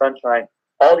McGee, Ken Sunshine,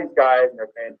 all these guys, and they're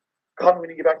saying, come when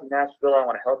you get back to Nashville, I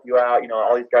want to help you out.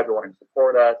 All these guys are wanting to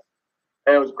support us.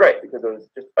 And it was great because it was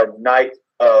just a night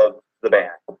of the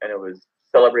band, and it was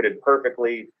celebrated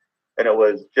perfectly, and it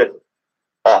was just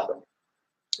awesome.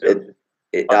 It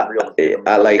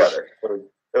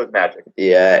was magic.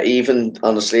 Yeah, even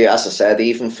honestly, as I said,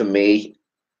 even for me,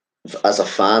 as a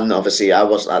fan, obviously I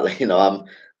was, I'm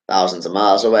thousands of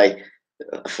miles away.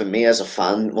 For me as a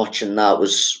fan, watching that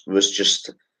was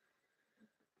just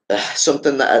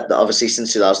something that obviously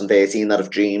since 2018 that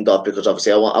I've dreamed of, because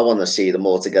obviously I want to see them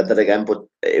all together again. But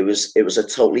it was a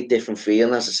totally different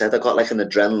feeling. As I said, I got like an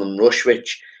adrenaline rush,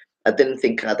 which I didn't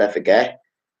think I'd ever get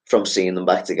from seeing them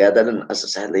back together. And as I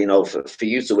said, for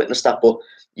you to witness that, but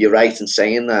you're right in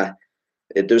saying that.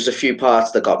 There was a few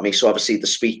parts that got me. So obviously the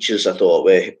speeches, I thought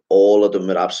all of them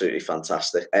were absolutely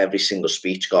fantastic. Every single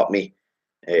speech got me.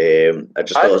 I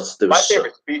thought there was my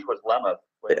favorite speech was Lemma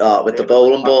with the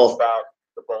bowling ball. About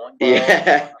the bowling ball Yeah.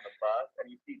 on the bus,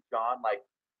 and you see Jon, like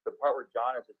the part where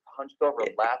Jon is just hunched over,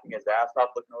 laughing his ass off,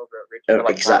 looking over at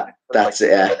Richie. That's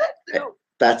it. Yeah.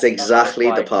 That's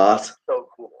exactly the part. So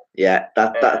cool. Yeah,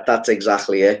 that's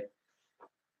exactly it.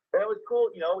 And it was cool,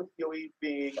 with Huey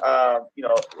being,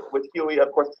 with Huey,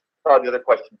 of course, saw the other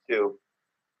question too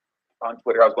on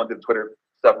Twitter. I was going through the Twitter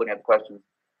stuff, looking at the questions.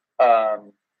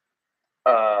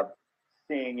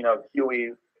 Seeing,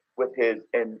 Huey with his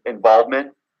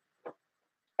involvement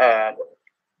and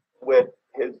with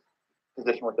his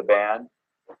position with the band.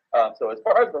 So as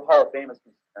far as the Hall of Fame is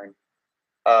concerned,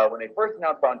 when they first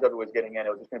announced Bon Jovi was getting in, it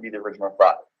was just going to be the original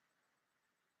 5.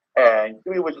 And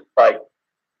Huey was just like,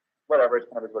 whatever, it's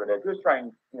kind of what it is. He was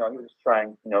trying,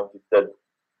 just to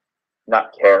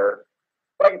not care.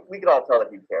 But we could all tell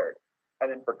that he cared. And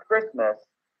then for Christmas,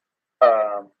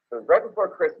 it was right before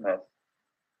Christmas,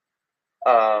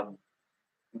 Mom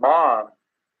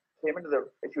came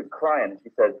she was crying, and she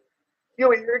said,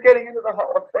 Huey, you're getting into the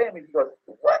Hall of Fame. And he goes,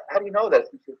 what? How do you know this?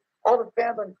 And she goes, all the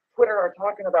fans on Twitter are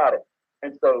talking about it.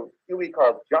 And so Huey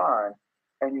calls Jon,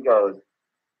 and he goes,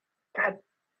 God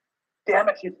damn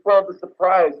it, she spoiled the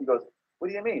surprise. He goes, what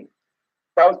do you mean?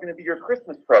 That was going to be your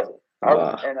Christmas present.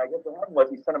 And I guess what happened was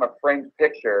he sent him a framed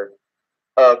picture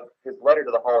of his letter to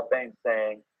the Hall of Fame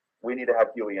saying, we need to have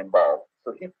Huey involved.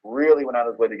 So he really went out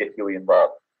of his way to get Huey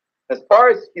involved. As far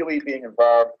as Huey being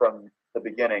involved from the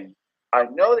beginning, I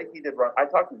know that he did run. I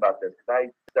talked about this because I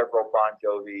did several Bon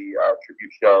Jovi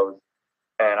tribute shows,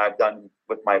 and I've done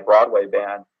with my Broadway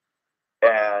band.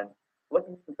 And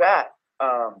looking back,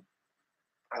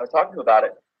 I was talking about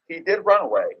it. He did run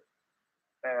away,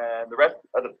 and the rest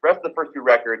of the first 2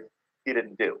 records he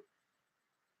didn't do.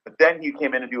 But then he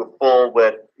came in and do a full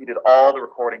he did all the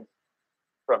recordings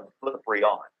from Slippery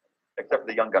on, except for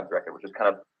the Young Guns record, which is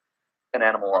kind of an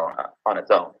animal on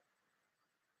its own.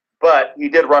 But he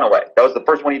did Runaway. That was the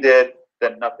first one he did,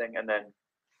 then Nothing, and then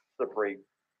Slippery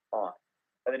On.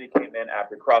 And then he came in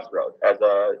after Crossroads as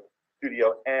a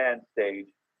studio and stage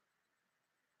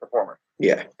performer.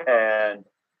 Yeah. And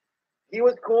he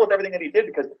was cool with everything that he did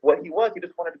because what he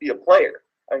just wanted to be a player.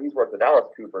 He's worked with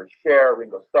Alice Cooper, Cher,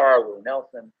 Ringo Starr, Willie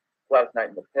Nelson, Gladys Knight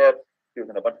and the Pips. He was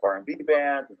in a bunch of R&B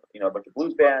bands, a bunch of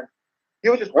blues bands. He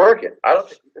was just working.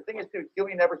 The thing is, too,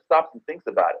 Huey never stops and thinks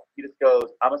about it. He just goes,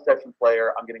 I'm a session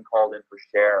player. I'm getting called in for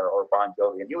Cher or Bon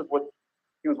Jovi. And he was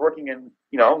working in,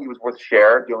 he was with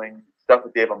Cher doing stuff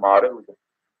with Dave Amato, who's,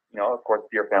 of course,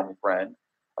 dear family friend.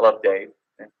 I love Dave.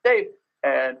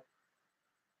 And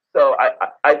so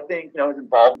I think, his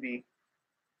involvement would be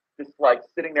just like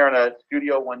sitting there in a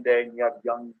studio one day and you have a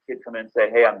young kid come in and say,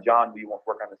 hey, I'm John. Do you want to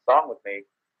work on this song with me?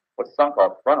 What's the song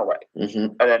called? Runaway.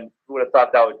 Mm-hmm. And then who would have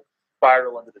thought that would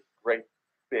spiral into this great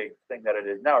big thing that it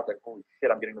is now? It's like, holy shit,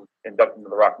 I'm getting inducted into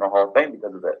the Rock and Roll Hall of Fame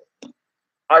because of this.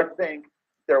 I think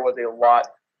there was a lot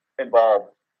involved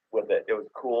with it. It was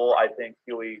cool. I think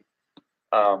Huey,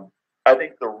 I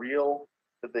think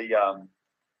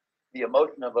the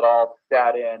emotion of it all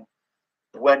sat in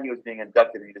when he was being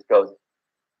inducted, and he just goes,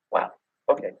 wow,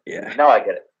 okay, yeah, now I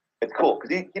get it. It's cool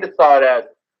because he just saw it as,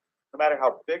 no matter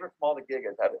how big or small the gig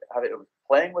is, how it was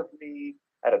playing with me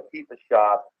at a pizza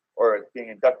shop or it's being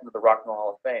inducted into the Rock and Roll Hall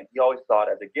of Fame, he always saw it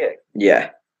as a gig.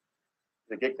 Yeah.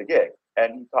 The gig's a gig.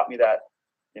 And he taught me that,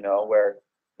 where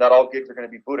not all gigs are going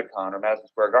to be Budokan or Madison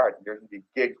Square Garden. There's going to be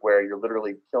gigs where you're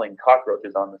literally killing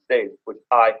cockroaches on the stage, which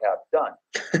I have done.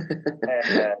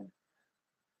 And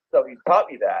so he taught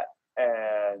me that.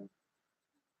 And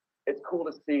it's cool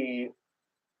to see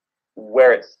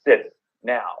where it sits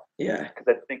now. Yeah. Because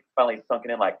I think finally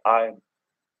sunken in, like, I'm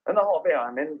in the Hall of Fame,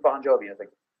 I'm in Bon Jovi. And it's like,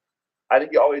 I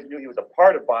think he always knew he was a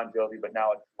part of Bon Jovi, but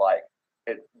now it's like,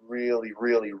 it really,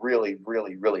 really, really,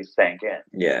 really, really sank in.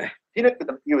 Yeah. He knew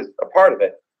he was a part of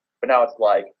it, but now it's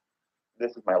like,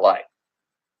 this is my life.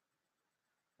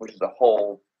 Which is a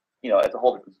whole, it's a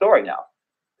whole different story now.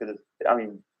 Because I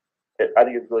think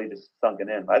it's really just sunken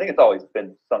in. I think it's always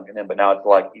been sunken in, but now it's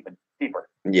like even deeper.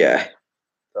 Yeah.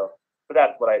 So, but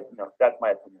that's what that's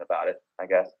my opinion about it, I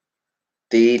guess.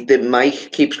 The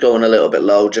mic keeps going a little bit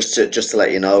low, just to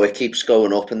let you know. It keeps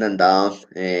going up and then down.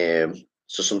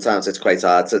 So sometimes it's quite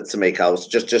hard to make out.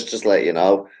 Just to let you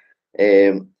know.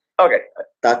 Okay.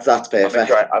 That's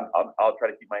perfect. I'll try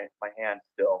to keep my hand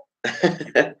still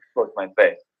close to my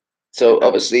face. So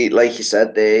obviously, like you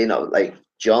said there, like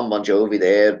Jon Bon Jovi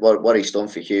there, what he's done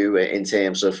for Hugh in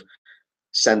terms of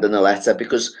sending a letter,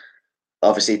 because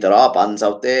obviously there are bands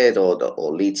out there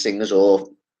or lead singers or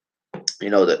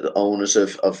the owners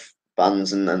of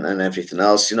bands and everything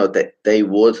else,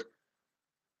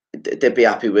 they'd be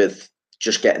happy with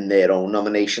just getting their own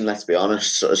nomination, let's be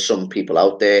honest. So some people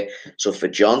out there, so for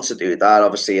Jon to do that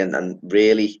obviously and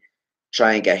really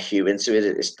try and get Hugh into it,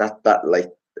 is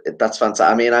that's fantastic.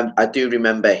 I mean, I do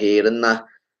remember hearing that,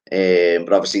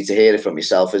 but obviously to hear it from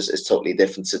yourself is totally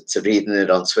different to reading it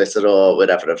on Twitter or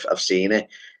wherever I've seen it.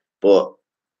 But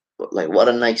like, what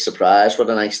a nice surprise, what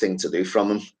a nice thing to do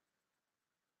from him.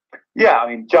 Yeah, I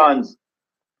mean,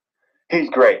 he's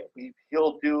great.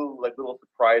 He'll do like little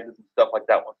surprises and stuff like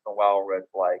that once in a while where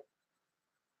it's like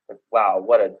wow,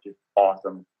 what a just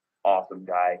awesome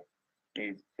guy.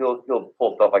 He'll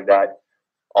pull stuff like that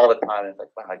all the time, and it's like,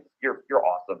 wow, you're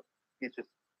awesome.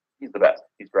 He's the best.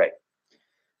 He's great.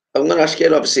 I'm going to ask you,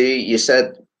 obviously, you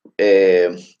said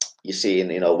you seen,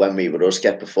 When We Were Us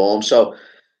get performed. So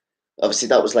obviously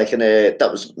that was like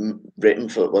that was written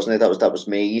for it, wasn't it? That was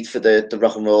made for the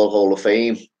Rock and Roll Hall of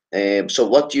Fame. So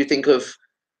what do you think of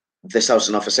This House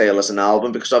is Not for Sale as an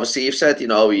album? Because obviously you've said,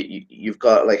 you've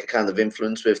got like a kind of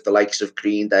influence with the likes of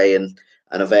Green Day and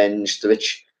Avenged,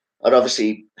 which are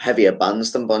obviously heavier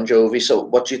bands than Bon Jovi. So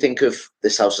what do you think of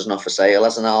This House is Not for Sale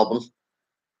as an album?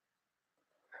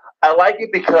 I like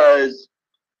it because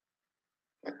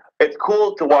it's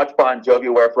cool to watch Bon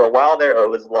Jovi, where for a while there it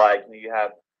was like you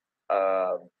have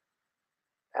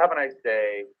Have a Nice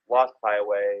Day, Lost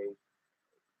Highway,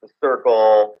 The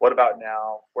Circle, What About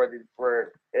Now, where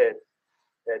it's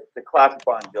the classic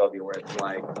Bon Jovi, where it's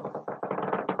like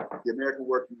the American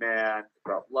working man, it's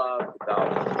about love, it's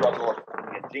about struggle of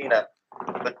and Gina.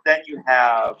 But then you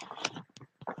have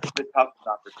This House is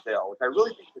Not for Sale, which I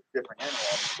really think is a different animal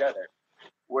altogether,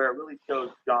 where it really shows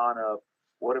John of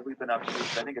what have we been up to.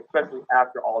 I think especially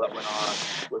after all that went on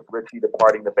with Richie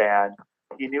departing the band,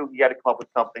 he knew he had to come up with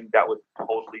something that was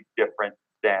totally different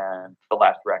than the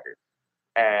last record.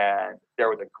 And there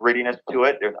was a grittiness to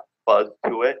it. There's a buzz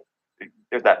to it.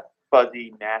 There's that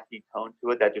fuzzy, nasty tone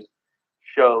to it that just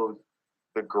shows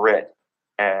the grit.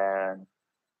 And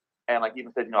like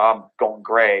even said, I'm going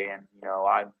gray, and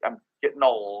I'm getting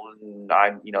old, and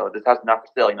this has not for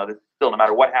sale. This is still, no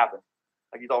matter what happens.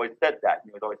 Like, he's always said that.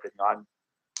 He's always said,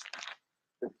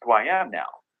 this is who I am now,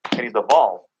 and he's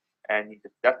evolved. And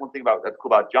that's one thing that's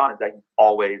cool about Jon, is that he's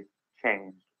always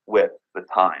changed with the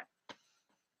time.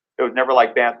 It was never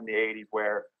like bands in the '80s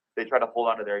where they try to hold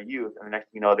on to their youth, and the next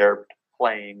thing you know, they're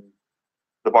playing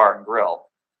the bar and grill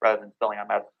rather than selling on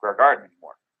Madison Square Garden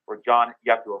anymore. Where Jon,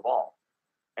 you have to evolve.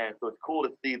 And so it's cool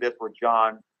to see this where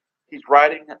Jon, he's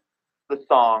writing the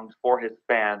songs for his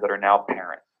fans that are now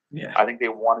parents. Yeah. I think they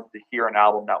wanted to hear an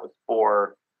album that was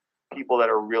for people that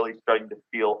are really starting to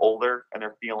feel older, and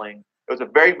it was a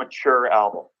very mature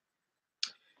album.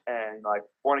 And like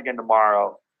Born Again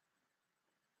Tomorrow,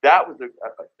 that's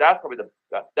probably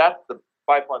that's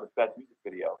by far the best music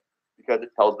video, because it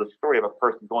tells the story of a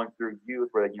person going through youth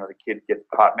where the kid gets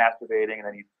caught masturbating, and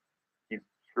then he's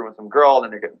screwing some girl, and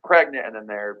then they're getting pregnant, and then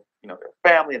their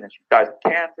family, and then she dies of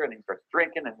cancer, and then he starts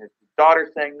drinking, and his daughter's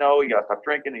saying, no, you gotta stop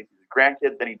drinking, and he sees his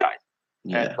grandkids, then he dies.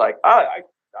 Yeah. And it's like, I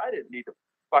didn't need to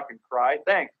fucking cry.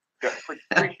 Thanks.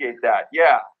 Appreciate that.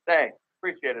 Yeah, thanks.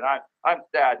 Appreciate it. I'm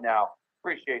sad now.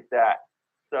 Appreciate that.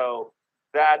 So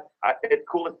it's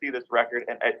cool to see this record,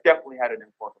 and it definitely had an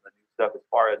influence on the new stuff as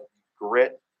far as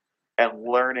grit and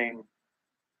learning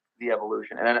the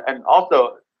evolution. And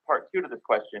also, part two to this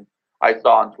question, I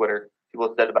saw on Twitter,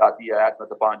 people said about asked about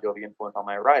the Bon Jovi influence on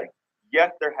my writing.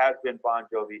 Yes, there has been Bon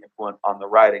Jovi influence on the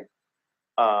writing.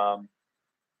 I've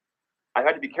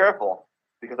had to be careful,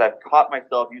 because I've caught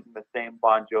myself using the same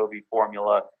Bon Jovi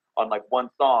formula on like one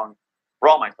song for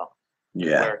all my songs.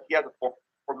 Yeah. Where he has a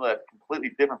formula that's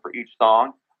completely different for each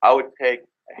song. I would take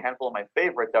a handful of my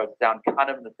favorites that would sound kind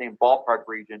of in the same ballpark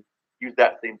region, use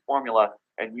that same formula,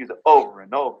 and use it over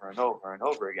and over and over and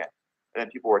over again. And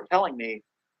then people were telling me, you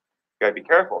gotta be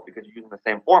careful, because you're using the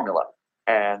same formula,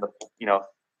 and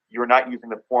you're not using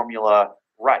the formula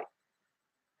right.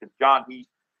 Because Jon, he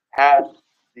has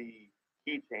the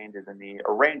key changes and the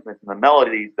arrangements and the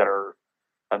melodies that are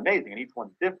amazing, and each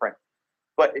one's different.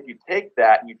 But if you take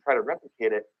that and you try to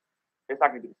replicate it, it's not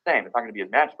going to be the same. It's not going to be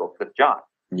as magical, because it's Jon.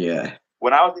 Yeah.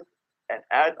 When and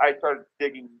as I started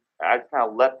digging, I just kind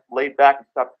of laid back and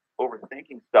stopped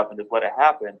overthinking stuff and just let it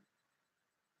happen.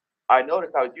 I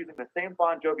noticed I was using the same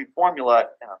Bon Jovi formula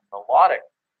in a melodic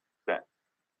sense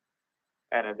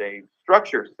and in a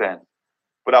structure sense,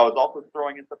 but I was also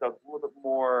throwing in stuff that was a little bit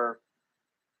more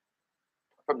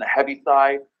from the heavy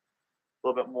side, a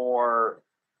little bit more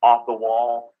off the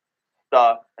wall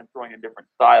stuff, and throwing in different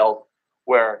styles.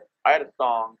 Where I had a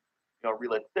song,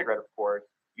 Relit Cigarette, of course.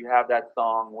 You have that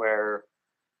song where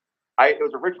it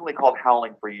was originally called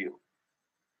Howling for You.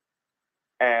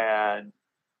 And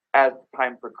as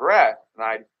time progressed,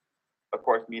 and of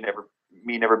course, me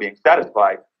never being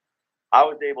satisfied, I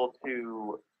was able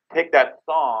to take that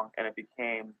song, and it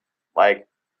became like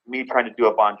me trying to do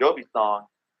a Bon Jovi song.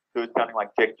 So it's sounding like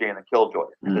Jake J and the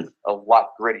Killjoys. It's a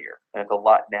lot grittier, and it's a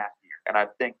lot nastier. And I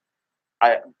think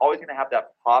I'm always going to have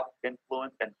that pop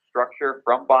influence and structure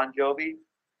from Bon Jovi,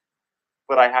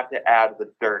 but I have to add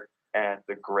the dirt and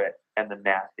the grit and the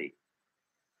nasty.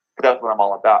 That's what I'm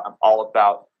all about. I'm all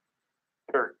about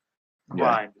dirt,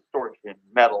 grime, distortion,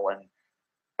 metal, and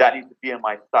that needs to be in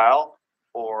my style,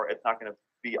 or it's not going to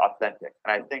be authentic.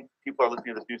 And I think people are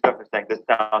listening to this new stuff and saying, this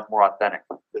sounds more authentic.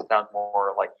 This sounds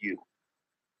more like you.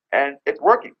 And it's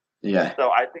working. Yeah.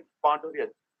 So I think Bon Jovi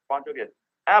has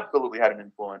absolutely had an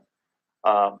influence.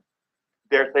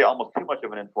 Dare say almost too much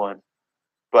of an influence.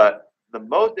 But the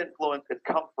most influence it's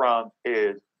come from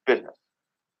is business.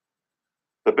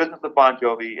 The business of Bon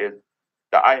Jovi is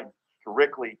that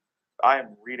I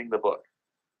am reading the book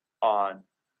on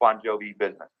Bon Jovi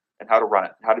business and how to run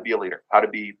it, how to be a leader, how to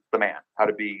be the man, how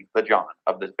to be the Jon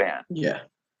of this band. Yeah.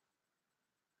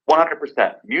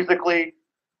 100%. Musically,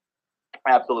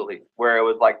 absolutely. Where it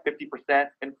was like 50%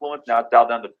 influence, now it's dialed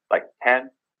down to like 10,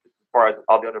 as far as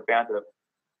all the other bands that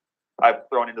I've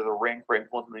thrown into the ring for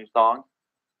influencing these songs.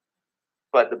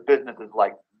 But the business is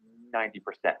like 90%.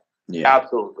 Yeah.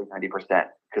 Absolutely 90%.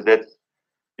 Because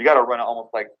you got to run it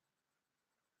almost like,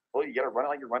 you got to run it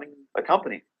like you're running a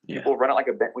company. Yeah. People run it like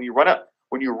a band. When you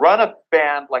run a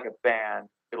band like a band,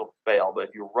 it'll fail. But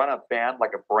if you run a band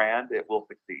like a brand, it will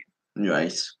succeed.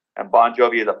 Nice. And Bon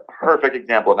Jovi is a perfect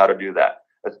example of how to do that,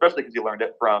 especially because he learned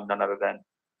it from none other than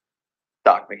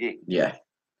Doc McGee. Yeah.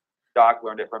 Doc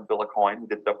learned it from Bill Coyne, who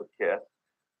did stuff with Kiss.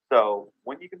 So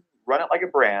when you can run it like a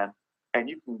brand, and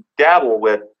you can dabble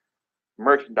with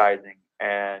merchandising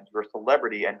and your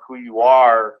celebrity and who you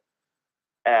are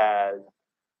as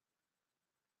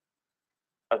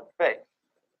a face,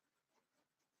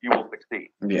 you will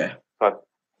succeed. Yeah. But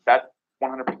that's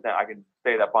 100%, I can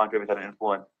say that Bon Jovi's had an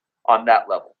influence on that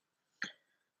level.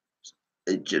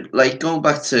 Like going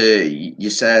back to, you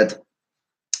said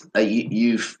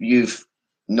you've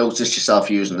noticed yourself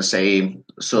using the same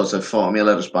sort of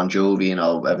formula as Bon Jovi, you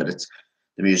know, whether it's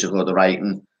the music or the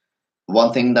writing.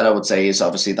 One thing that I would say is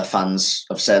obviously the fans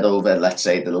have said over, let's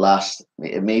say, the last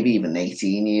maybe even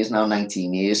 18 years now,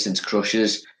 19 years since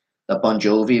Crushes, that Bon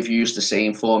Jovi have used the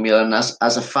same formula. And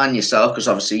as a fan yourself, because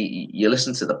obviously you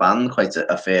listen to the band quite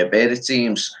a fair bit, it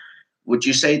seems, would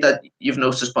you say that you've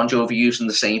noticed Bon Jovi using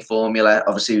the same formula?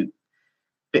 Obviously,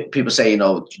 people say, you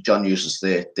know, John uses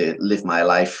the "Live My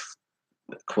Life"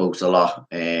 quote a lot,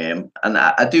 and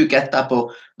I do get that, but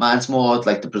mine's more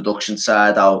like the production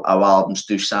side. Our albums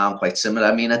do sound quite similar.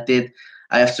 I mean,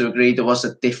 I have to agree, there was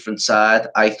a different side,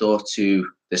 I thought, to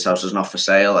This House Is Not For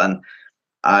Sale, and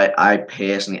I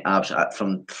personally,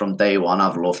 from day one,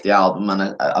 I've loved the album,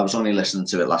 and I was only listening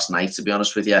to it last night, to be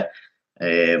honest with you.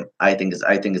 I think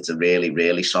it's a really,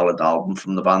 really solid album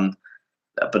from the band.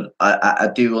 But I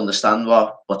do understand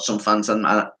what some fans, and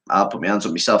I'll put my hands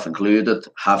up, myself included,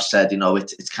 have said. You know,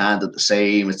 it's kind of the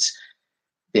same. It's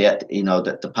you know,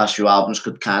 the past few albums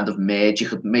could kind of merge. You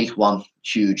could make one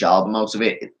huge album out of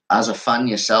it. As a fan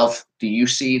yourself, do you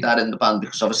see that in the band?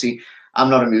 Because obviously, I'm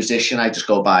not a musician. I just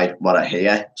go by what I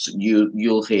hear. So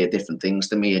you'll hear different things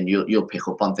to me, and you'll pick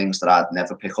up on things that I'd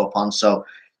never pick up on. So,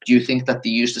 do you think that they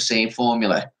use the same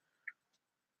formula?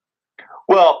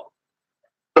 Well,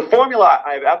 the formula,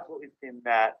 I've absolutely seen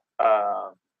that,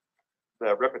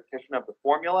 the repetition of the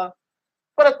formula,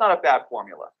 but it's not a bad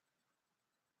formula.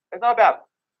 It's not bad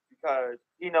because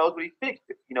he knows what he speaks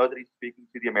to. He knows that he's speaking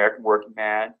to the American working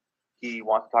man. He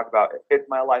wants to talk about, it's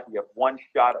my life. You have one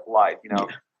shot at life, you know.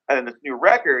 Yeah. And then this new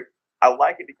record, I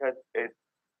like it because it's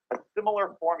a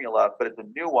similar formula, but it's a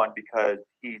new one because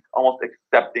he's almost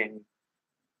accepting.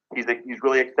 He's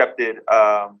really accepted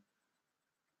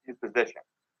his position.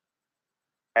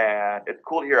 And it's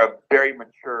cool to hear a very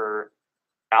mature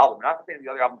album. Not saying the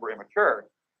other albums were immature.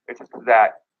 It's just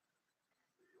that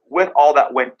with all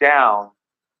that went down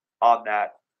on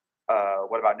that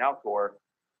What About Now tour,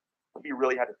 he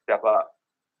really had to step up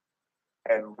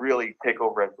and really take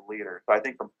over as the leader. So I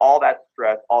think from all that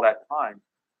stress, all that time,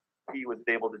 he was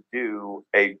able to do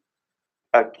a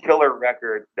killer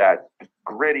record that's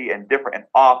gritty and different and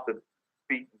off the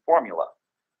beat formula.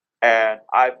 And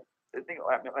I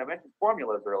mentioned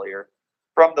formulas earlier.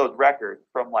 From those records,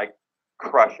 from like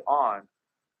Crush on,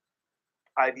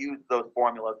 I've used those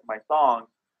formulas in my songs,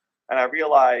 and I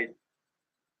realized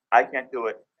I can't do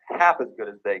it half as good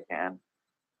as they can.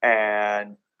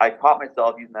 And I caught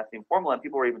myself using that same formula, and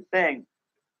people were even saying,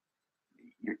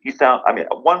 you sound, I mean,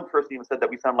 one person even said that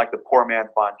we sound like the poor man's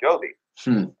Bon Jovi.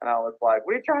 And I was like,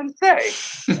 what are you trying to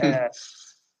say? And I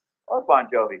love Bon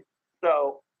Jovi.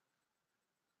 So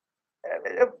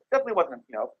it definitely wasn't,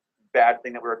 you know, bad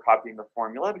thing that we were copying the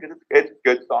formula because it's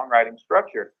good songwriting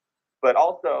structure. But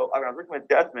also, I was working with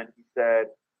Desmond, he said,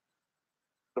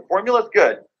 the formula is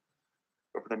good,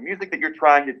 but for the music that you're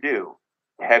trying to do,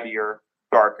 heavier,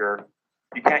 darker,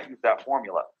 you can't use that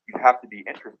formula. You have to be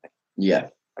interesting. Yeah.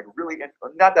 Like really,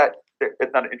 not that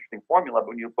it's not an interesting formula, but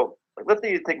when you both, like, let's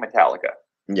say you take Metallica.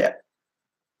 Yeah.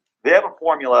 They have a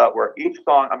formula where each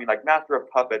song, I mean, like Master of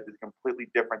Puppets is completely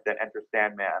different than Enter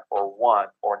Sandman or One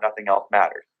or Nothing Else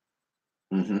Matters.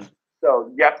 Mm-hmm.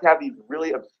 So you have to have these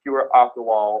really obscure off the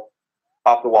wall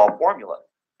formulas.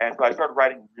 And so I started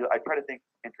writing. I try to think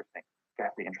interesting.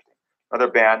 Gotta be interesting.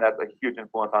 Another band that's a huge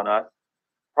influence on us.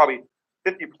 Probably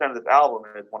 50% of this album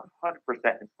is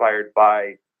 100% inspired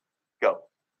by Ghost.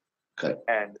 Okay.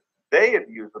 And they have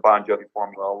used the Bon Jovi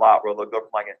formula a lot, where they'll go from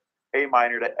like an A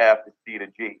minor to F to C to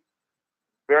G.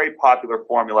 Very popular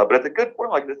formula, but it's a good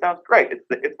formula. Like, it sounds great.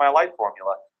 It's my life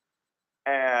formula.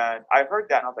 And I heard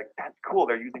that, and I was like, that's cool.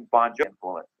 They're using Bon Jovi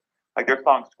influence. Like their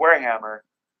song Square Hammer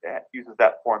uses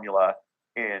that formula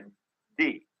in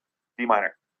D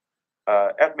minor,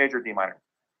 F major, D minor.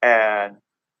 And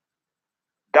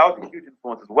that was a huge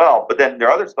influence as well. But then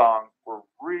their other songs were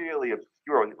really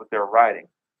obscure with their writing.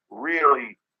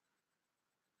 Really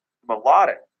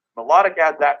melodic. Melodic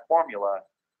adds that formula,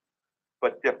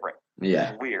 but different.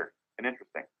 Yeah. Weird and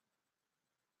interesting.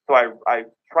 So I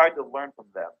tried to learn from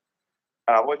them.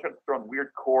 And I always tried to throw in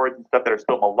weird chords and stuff that are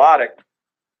still melodic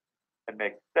and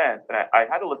make sense. And I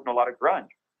had to listen to a lot of grunge.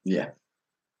 Yeah.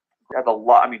 It has a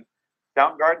lot. I mean,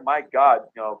 Soundgarden, my God,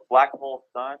 you know, Black Hole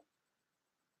Sun.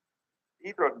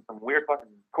 He throws in some weird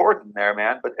fucking chords in there,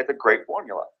 man. But it's a great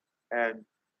formula. And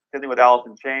same thing with Alice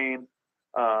in Chains,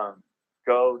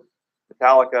 Ghost,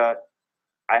 Metallica.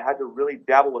 I had to really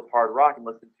dabble with hard rock and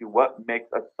listen to what makes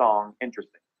a song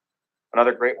interesting.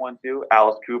 Another great one too,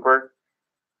 Alice Cooper.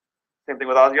 Same thing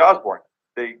with Ozzy Osbourne.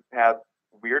 They have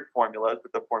weird formulas,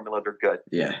 but the formulas are good.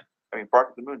 Yeah. I mean, Bark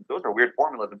at the Moon, those are weird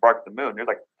formulas in Bark at the Moon. There's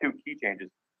like 2 key changes.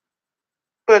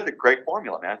 But it's a great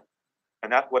formula, man.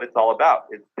 And that's what it's all about,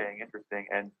 is staying interesting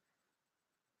and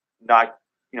not,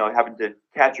 having to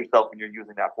catch yourself when you're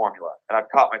using that formula. And I've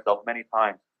caught myself many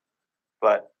times.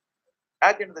 But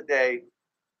at the end of the day,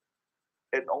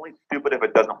 it's only stupid if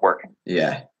it doesn't work.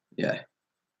 Yeah.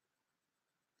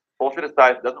 Bullshit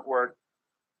aside, if it doesn't work,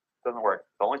 it doesn't work.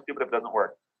 It's only stupid if it doesn't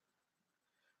work.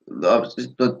 But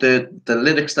the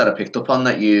lyrics that I picked up on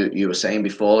that you were saying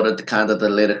before are the kind of the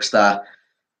lyrics that,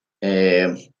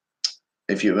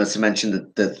 if you were to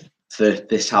mention the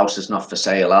This House Is Not For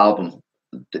Sale album,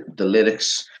 the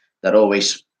lyrics that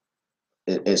always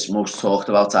is most talked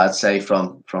about, I'd say,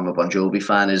 from a Bon Jovi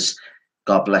fan is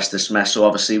God Bless This Mess. So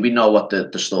obviously we know what the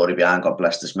story behind God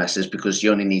Bless This Mess is, because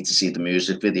you only need to see the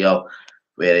music video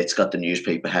where it's got the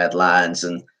newspaper headlines,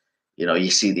 and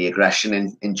you see the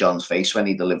aggression in Jon's face when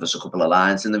he delivers a couple of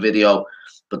lines in the video.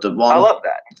 But the one, I love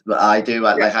that. But I do,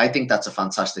 I think that's a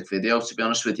fantastic video, to be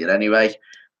honest with you anyway.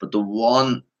 But the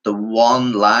one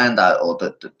line or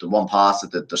the one part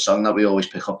of the song that we always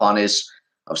pick up on is,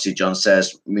 obviously Jon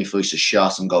says, "My voice is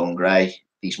shot, I'm going grey,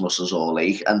 these muscles all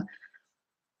ache." And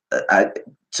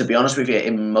to be honest with you,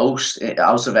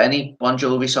 out of any Bon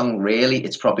Jovi song, really,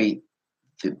 it's probably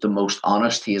the most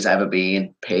honest he has ever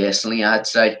been, personally, I'd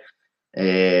say.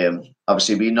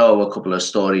 Obviously we know a couple of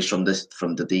stories from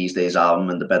the These Days album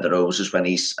and the Bed of Roses, when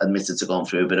he's admitted to going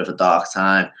through a bit of a dark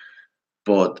time,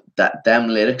 but them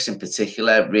lyrics in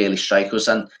particular really strike us.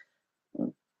 And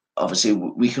obviously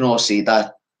we can all see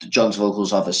that Jon's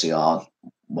vocals obviously aren't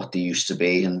what they used to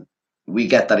be, and we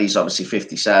get that he's obviously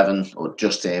 57 or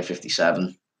just turned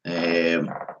 57.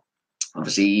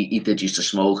 Obviously he did used to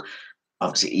smoke.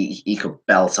 Obviously he could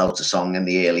belt out a song in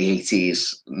the early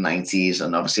 80s, 90s,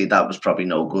 and obviously that was probably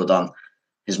no good on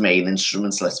his main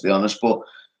instruments, let's be honest. But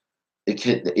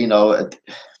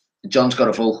Jon's got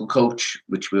a vocal coach,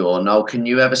 which we all know. Can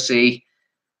you ever see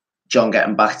Jon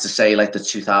getting back to, say, like the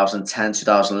 2010,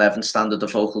 2011 standard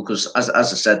of vocal? Because as I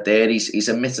said there, he's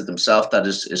admitted himself that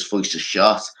his voice is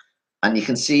shot, and you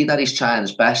can see that he's trying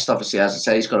his best. Obviously, as I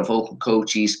say, he's got a vocal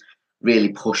coach. He's really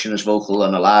pushing his vocal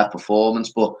on a live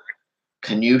performance. But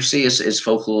can you see his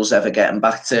vocals ever getting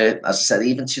back to, as I said,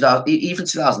 even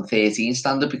 2013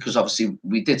 standard? Because obviously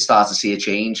we did start to see a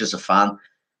change as a fan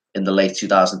in the late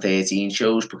 2013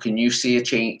 shows. But can you see a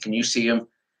change? Can you see him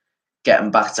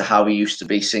getting back to how he used to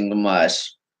be singing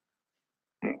wise?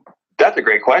 That's a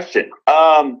great question.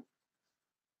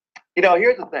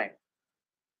 Here's the thing.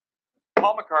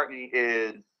 Paul McCartney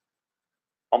is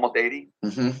almost 80.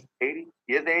 80?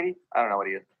 He is 80? I don't know what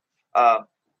he is.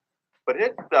 But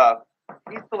his stuff,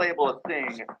 he's still able to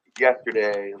sing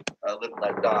Yesterday, Live and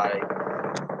Let Die,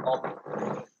 all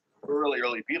the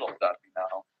early Beatles stuff,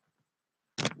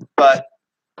 But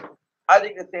I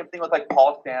think the same thing with like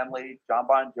Paul Stanley, John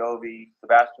Bon Jovi,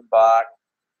 Sebastian Bach.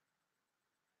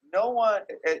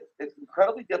 It's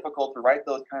incredibly difficult to write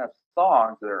those kind of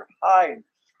songs that are high and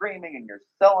screaming and you're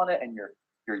selling it and you're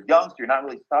young, so you're not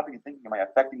really stopping and thinking, am I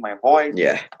affecting my voice?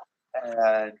 Yeah.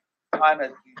 And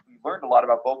we learned a lot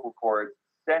about vocal cords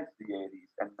since the 80s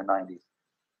and the 90s.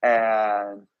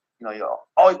 And, you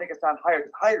always make it sound higher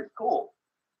because higher is cool.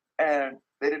 And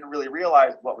they didn't really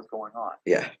realize what was going on.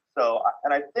 Yeah. So,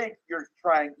 and I think you're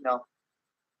trying,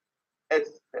 that's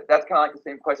kind of like the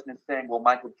same question as saying, will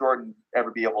Michael Jordan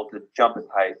ever be able to jump as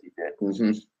high as he did?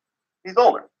 Mm-hmm. He's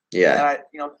older. Yeah.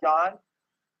 And Jon,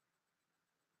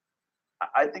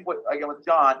 I think with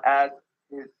Jon, as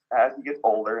he gets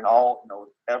older and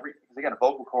because again, a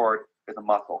vocal cord is a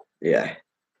muscle. Yeah.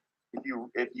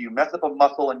 If you mess up a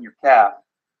muscle in your calf,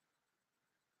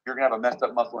 you're gonna have a messed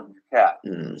up muscle in your calf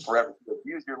forever. If you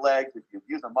abuse your legs, if you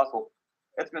abuse a muscle,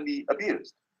 it's gonna be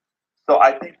abused. So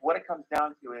I think what it comes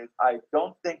down to is I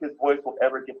don't think his voice will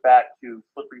ever get back to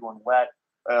Slippery When Wet.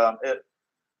 Of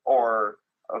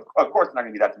course, it's not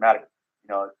gonna be that dramatic.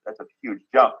 That's a huge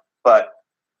jump, but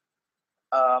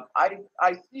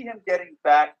I see him getting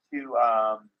back to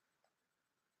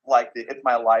like the "It's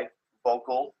My Life"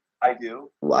 vocals. I do.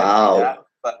 Wow. I see that,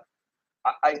 but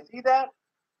I see that,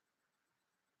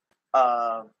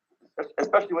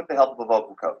 especially with the help of a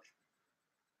vocal coach,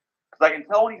 because I can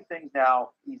tell when he sings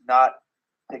now, he's not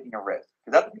taking a risk.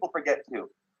 Because that's what people forget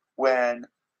too. When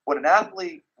an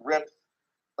athlete rips,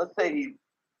 let's say he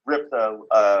rips a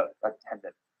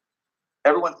tendon,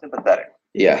 everyone's sympathetic.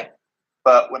 Yeah.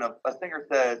 But when a singer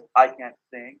says, "I can't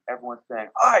sing," everyone's saying,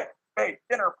 "I made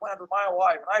dinner plans with my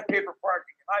wife, and I paid for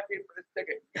parking, and I paid for this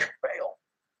ticket, and you fail."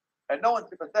 And no one's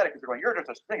sympathetic because they're going, "You're just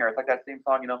a singer." It's like that same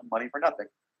song, "Money for Nothing."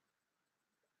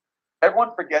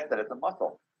 everyone forgets that it's a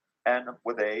muscle, and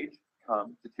with age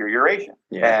comes deterioration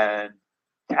and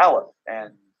callus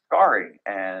and scarring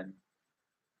and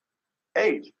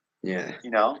age. Yeah.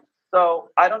 You know, so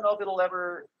I don't know if it'll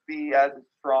ever be as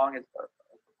strong as.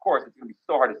 Of course, it's going to be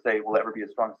so hard to say will ever be as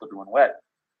strong as Slippery When Wet,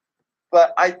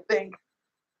 but I think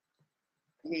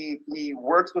he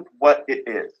works with what it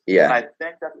is. Yeah. And I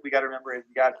think that's what we got to remember is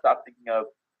you got to stop thinking of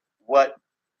what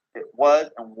it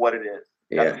was and what it is.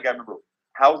 That's what you got to remember.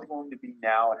 How is it going to be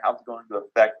now, and how is it going to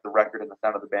affect the record and the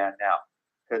sound of the band now?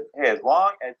 Because hey, as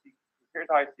long as here's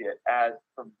how I see it: as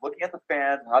from looking at the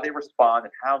fans, how they respond,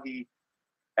 and how he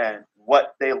and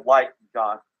what they like from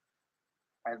Jon.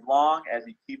 As long as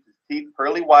he keeps his teeth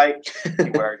pearly white, he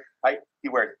wears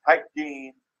tight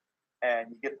jeans, and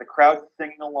he gets the crowd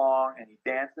singing along, and he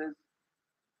dances,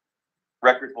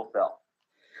 records will sell.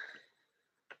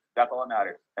 That's all that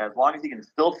matters. And as long as he can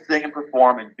still sing and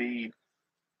perform and be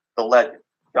the legend,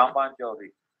 Jon Bon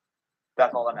Jovi,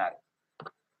 that's all that matters.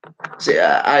 See, we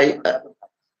just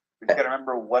got to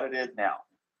remember what it is now.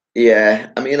 Yeah,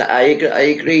 I mean, I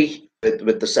agree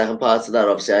with the second part of that.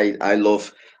 Obviously,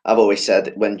 I've always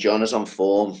said when Jon is on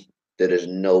form, there is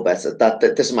no better.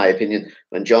 This is my opinion.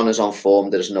 When Jon is on form,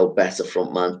 there is no better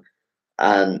frontman.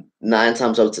 And 9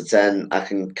 times out of 10, I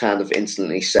can kind of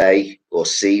instantly say or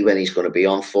see when he's going to be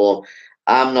on form.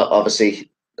 I'm not,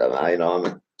 obviously, I'm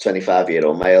a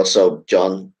 25-year-old male, so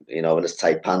Jon, in his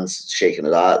tight pants, shaking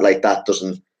it out, like that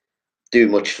doesn't do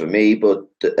much for me. But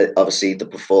obviously, the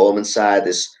performance side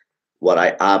is what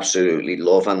I absolutely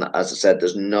love. And as I said,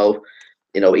 there's no,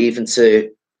 even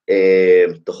to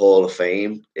the Hall of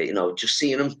Fame, just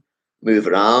seeing him move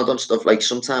around and stuff, like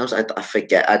sometimes I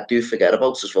do forget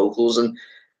about his vocals. And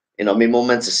my mum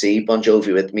went to see Bon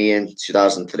Jovi with me in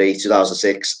 2003,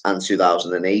 2006 and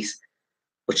 2008,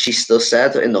 but she still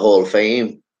said in the Hall of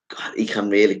Fame, God, he can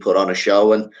really put on a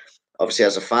show. And obviously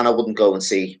as a fan, I wouldn't go and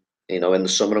see, in the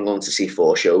summer I'm going to see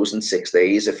 4 shows in 6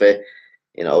 days. If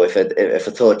I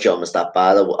thought Jon was that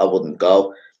bad, I wouldn't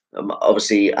go.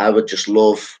 Obviously I would just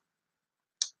love,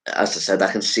 as I said,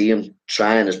 I can see him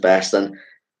trying his best, and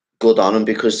good on him,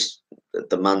 because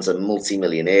the man's a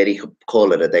multi-millionaire. He could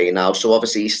call it a day now. So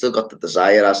obviously he's still got the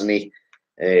desire, hasn't he,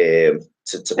 to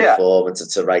perform and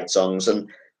to write songs. And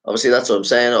obviously that's what I'm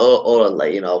saying. Or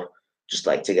like, just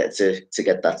like to get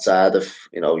that side of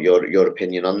your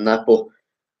opinion on that. But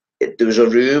there was a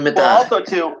rumor that also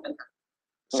too.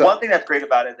 One thing that's great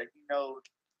about it is that he knows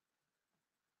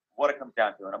what it comes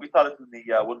down to, and we saw this in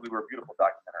the When We Were Beautiful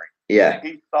documentary. Yeah.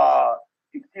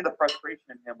 You can see the frustration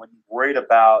in him when he's worried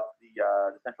about the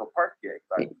Central Park gig.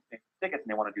 Like, he's taking tickets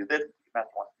and they want to do this, and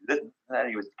Ticketmaster wants to do this, and then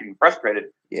he was getting frustrated.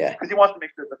 Yeah. Because he wants to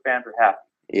make sure that the fans are happy.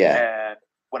 Yeah. And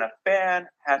when a fan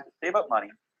has to save up money,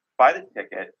 buy the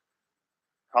ticket,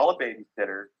 call a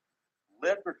babysitter,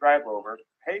 lift or drive over,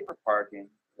 pay for parking,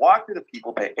 walk through the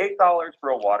people, pay $8 for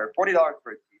a water, $40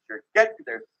 for a t-shirt, get to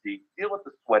their seat, deal with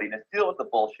the sweatiness, deal with the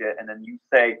bullshit, and then you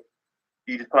say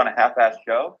you just put on a half-assed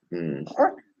show, of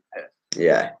course you're pissed.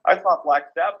 Yeah. I saw Black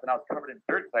Sabbath and I was covered in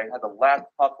dirt because I had the last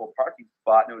possible parking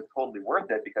spot, and it was totally worth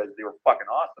it because they were fucking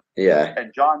awesome. Yeah.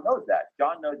 And Jon knows that.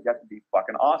 Jon knows you have to be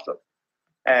fucking awesome.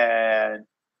 And,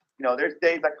 there's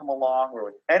days that come along where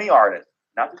with any artist,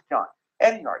 not just Jon,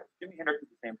 any artist, Jimi Hendrix did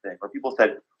the same thing, where people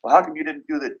said, well, how come you didn't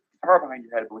do the guitar behind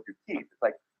your head but with your teeth? It's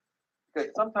like, because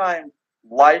sometimes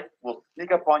life will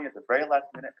sneak up on you at the very last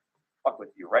minute and fuck with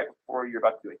you right before you're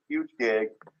about to do a huge gig,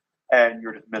 and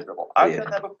you're just miserable. I've done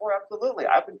that before, absolutely.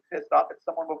 I've been pissed off at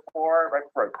someone before, right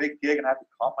before a big gig, and I have to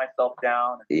calm myself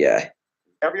down. Yeah.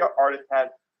 Every artist has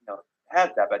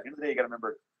that, but at the end of the day, you got to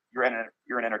remember you're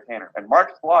an entertainer. And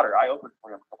Mark Slaughter, I opened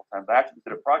for him a couple times. I actually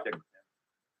did a project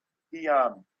with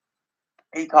him.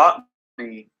 He taught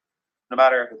me, no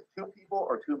matter if it's 2 people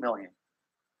or 2 million,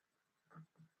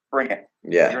 bring it.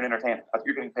 Yeah. You're an entertainer. That's what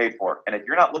you're getting paid for. And if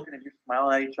you're not looking and you're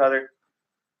smiling at each other,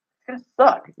 it's gonna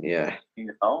suck. Yeah.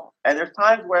 And there's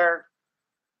times where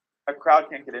a crowd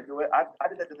can't get into it. I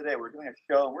did that the other day. We're doing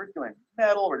a show and we're doing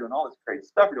metal, we're doing all this great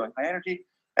stuff, we're doing high energy,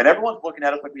 and everyone's looking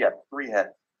at us like we have 3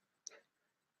 heads.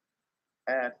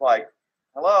 And it's like,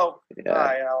 hello,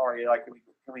 hi, how are you? Like, can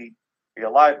we be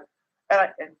alive?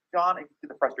 And Jon, you can see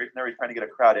the frustration there. He's trying to get a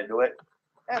crowd into it.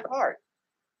 And it's hard.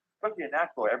 Especially in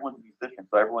Nashville, everyone's a musician,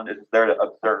 so everyone is there to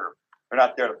observe. They're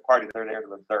not there to party, they're there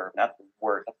to observe. And that's the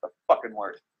worst. That's the fucking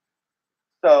worst.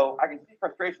 So I can see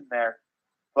frustration there,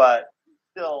 but he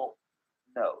still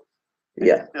knows.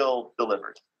 Yeah. He still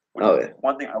delivers.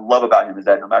 One thing I love about him is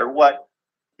that no matter what,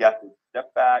 you have to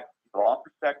step back, keep it all in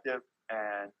perspective,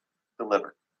 and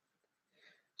deliver.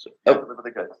 So deliver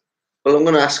the goods. Well, I'm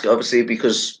going to ask, obviously,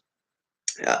 because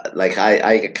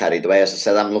I get carried away. As I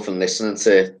said, I'm loving listening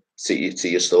to to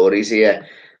your stories here.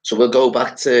 So we'll go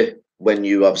back to when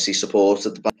you obviously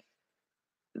supported the band.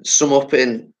 Sum up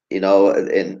in,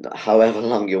 in however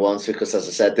long you want, because as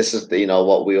I said, this is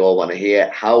what we all want to hear.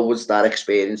 How was that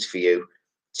experience for you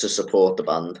to support the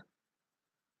band?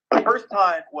 The first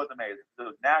time was amazing. It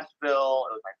was Nashville.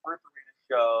 It was my first arena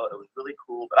show. It was really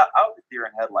cool. But I was a deer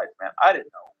in headlights, man. I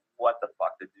didn't know what the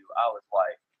fuck to do. I was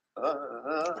like,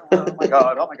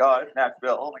 oh my God, it's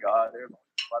Nashville. Oh my God, there's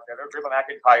Reba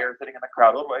McEntire sitting in the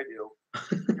crowd. What do I do?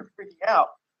 You're freaking out.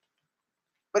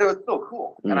 But it was so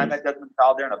cool. And I met Desmond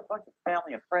Child there, and a bunch of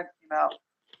family and friends came out.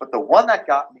 But the one that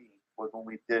got me was when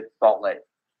we did Salt Lake,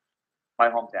 my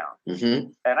hometown.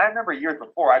 And I remember years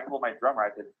before, I told my drummer, I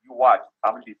said, you watch,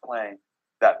 I'm going to be playing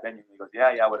that venue. And he goes,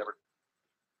 yeah, whatever.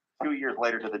 2 years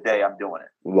later to the day, I'm doing it.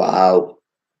 Wow.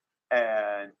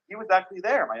 And he was actually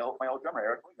there. My old drummer,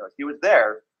 Eric Wingoes, he was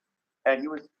there, and he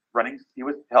was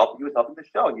helping the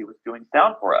show. He was doing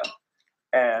sound for us.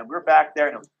 And we were back there,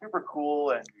 and it was super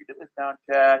cool. And we did the sound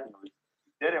check, and we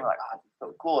did it. And we're like, this is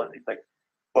so cool. And he's like,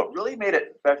 what really made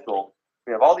it special,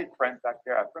 we have all these friends back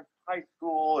there. I have friends from high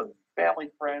school and family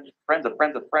friends, friends of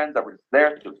friends of friends that were just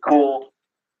there. It was cool.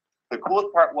 The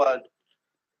coolest part was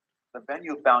the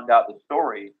venue found out the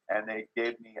story, and they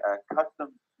gave me a custom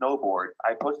snowboard.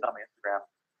 I posted on my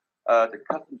Instagram the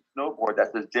custom snowboard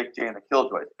that says Jake J and the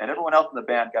Killjoys. And everyone else in the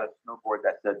band got a snowboard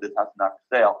that said this house is not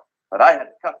for sale. But I had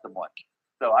a custom one.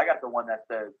 So I got the one that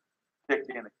says Jake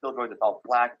J and the Killjoys. It's all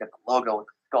black. It's got the logo with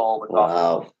the skull. It's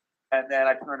awesome. And then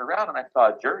I turned around and I saw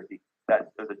a jersey.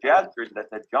 There's a Jazz jersey that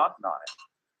said Johnson on it.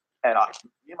 And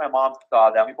me and my mom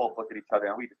saw that. We both looked at each other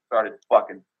and we just started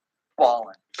fucking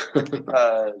bawling.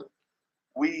 Because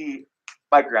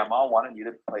my grandma wanted me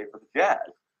to play for the Jazz.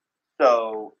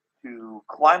 So to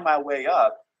climb my way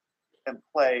up and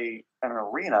play an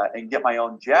arena and get my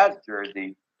own Jazz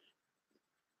jersey,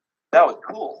 that was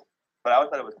cool. But I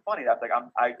always thought it was funny. That's like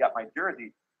I got my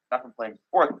jersey not from playing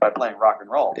sports, but playing rock and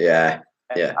roll. Yeah.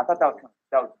 And I thought that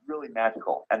was really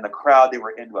magical. And the crowd, they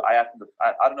were into it. I asked them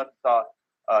I don't know if you saw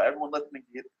everyone listening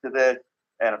to this,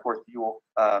 and of course you will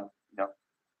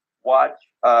watch,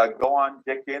 go on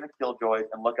Jake J and the Killjoys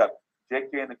and look up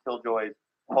Jake J and the Killjoys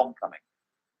Homecoming.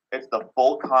 It's the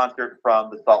full concert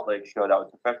from the Salt Lake show that was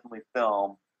professionally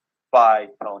filmed by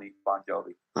Tony Bon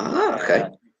Jovi. Okay.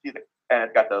 And you see and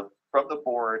it's got the from the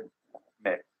board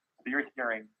mix. So you're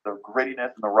hearing the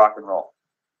grittiness and the rock and roll.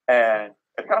 And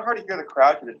it's kind of hard to hear the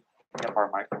crowd because it's up our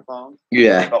microphones.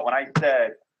 Yeah. But when I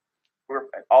said,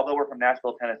 although we're from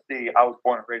Nashville, Tennessee, I was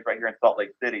born and raised right here in Salt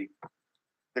Lake City,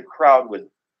 the crowd was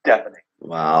deafening.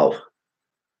 Wow.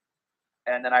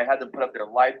 And then I had them put up their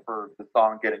lights for the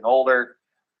song Getting Older,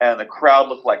 and the crowd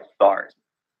looked like stars.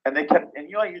 And they kept, and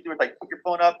I usually was like, put your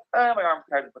phone up, my arm's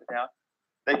tired to put it down.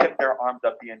 They kept their arms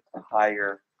up the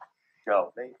entire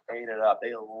show. They ate it up.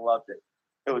 They loved it.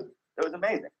 It was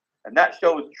amazing. And that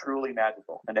show was truly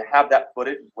magical. And to have that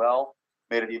footage as well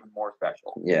made it even more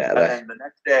special. Yeah. And then the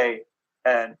next day,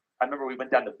 and I remember we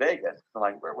went down to Vegas. I'm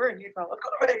like, we're in Utah. Let's go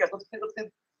to Vegas. Let's see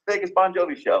Vegas Bon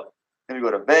Jovi show. And we go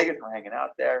to Vegas. We're hanging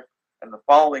out there. And the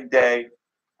following day,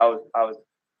 I was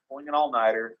pulling an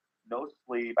all-nighter, no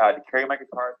sleep. I had to carry my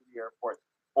guitar to the airport.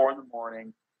 4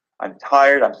 a.m. I'm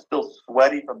tired. I'm still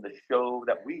sweaty from the show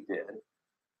that we did.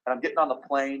 And I'm getting on the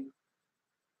plane.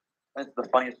 And it's the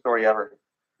funniest story ever.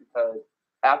 Because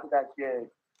after that gig,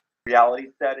 reality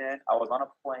set in. I was on a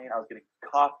plane. I was getting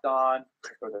coughed on.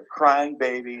 There was a crying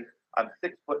baby. I'm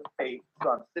 6'8",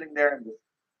 so I'm sitting there, and this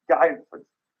guy,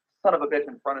 son of a bitch,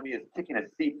 in front of me is kicking his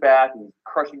seat back, and he's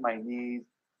crushing my knees.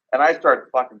 And I start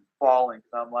fucking falling.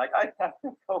 So I'm like, I have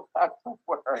to go back to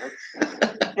work.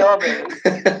 Kill me.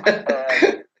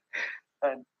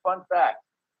 And fun fact.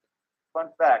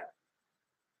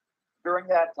 During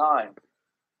that time,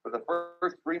 for the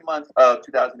first 3 months of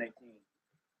 2018,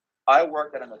 I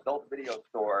worked at an adult video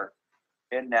store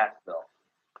in Nashville.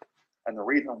 And the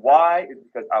reason why is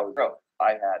because I was broke.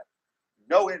 I had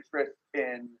no interest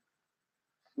in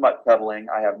smut peddling.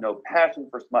 I have no passion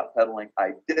for smut peddling.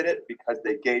 I did it because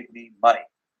they gave me money.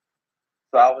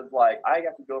 So I was like, I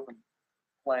have to go from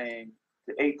playing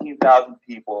to 18,000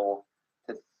 people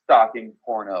to stocking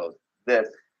pornos. This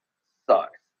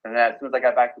sucks. And then as soon as I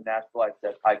got back to Nashville, I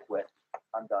said, I quit.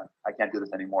 I'm done. I can't do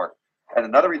this anymore. And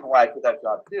another reason why I quit that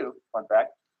job too, fun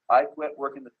fact, I quit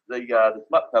working the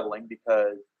smut peddling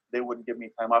because they wouldn't give me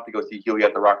time off to go see Huey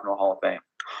at the Rock and Roll Hall of Fame.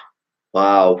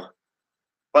 Wow.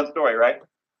 Fun story, right?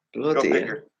 Bloody Go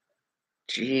figure.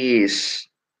 Jeez.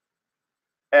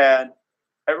 And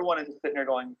everyone is just sitting there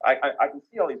going, I can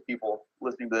see all these people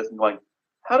listening to this and going,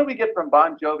 how do we get from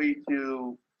Bon Jovi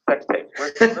to sex tapes? Where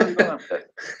are we going with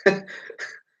this?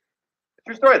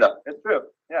 True story, though. It's true.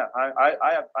 Yeah, I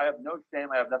have no shame.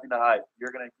 I have nothing to hide.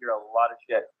 You're gonna hear a lot of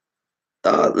shit.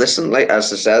 Listen, like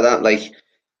as I said, that like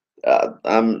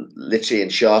I'm literally in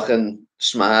shock and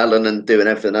smiling and doing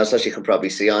everything else, as you can probably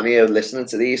see on here, listening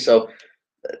to these. So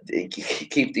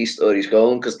keep these stories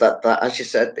going, because that as you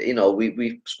said, you know,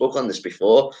 we spoke on this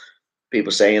before.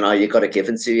 People saying, "Oh, you got it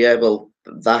given to you." Well,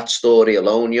 that story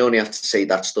alone, you only have to say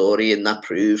that story, and that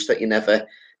proves that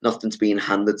nothing's being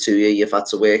handed to you. You've had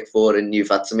to work for it, and you've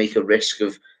had to make a risk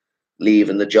of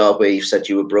leaving the job where you said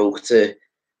you were broke to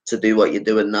do what you're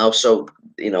doing now. So,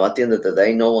 you know, at the end of the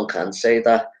day, no one can say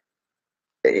that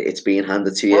it's being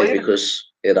handed to you,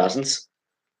 because it hasn't.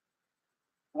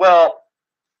 Well,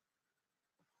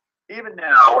 even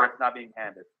now, where it's not being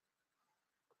handed.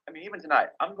 I mean, even tonight,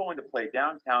 I'm going to play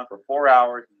downtown for 4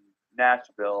 hours in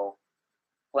Nashville,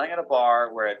 playing at a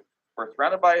bar where we're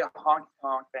surrounded by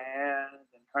honky-tonk bands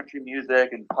and country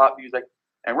music and pop music,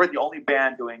 and we're the only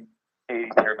band doing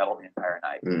 80s hair metal the entire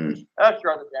night.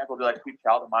 Sure, other bands will be like Sweet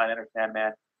Child of Mine, Enter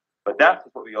Sandman, but that's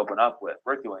just what we open up with.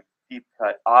 We're doing deep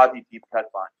cut Ozzy, deep cut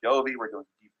Bon Jovi, we're doing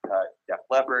deep cut Def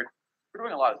Leppard. We're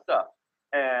doing a lot of stuff.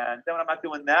 And then when I'm not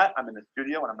doing that, I'm in the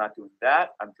studio. When I'm not doing that,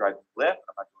 I'm driving Lyft.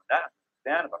 When I'm not doing that, I'm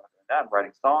stand. If I'm not doing that, I'm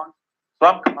writing songs. So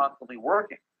I'm constantly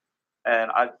working.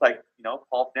 And it's like, you know,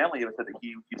 Paul Stanley even said that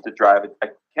he used to drive a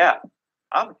cab.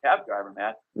 I'm a cab driver,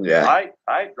 man. Yeah.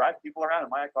 I drive people around in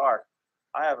my car.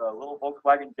 I have a little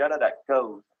Volkswagen Jetta that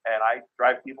goes, and I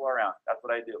drive people around. That's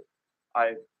what I do.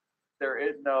 There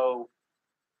is no,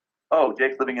 oh,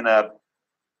 Jake's living in a,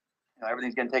 you know,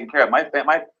 everything's getting taken care of. My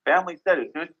family said, as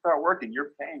soon as you start working,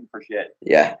 you're paying for shit.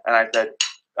 Yeah. And I said,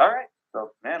 all right.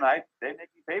 So, man, they make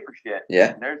me pay for shit.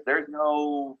 Yeah. And there's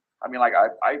no, I mean, like,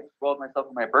 I spoiled myself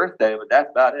for my birthday, but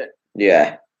that's about it.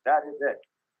 Yeah. That is it.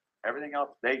 Everything else,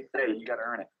 they say you got to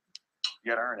earn it.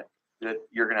 You got to earn it.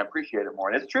 You're going to appreciate it more.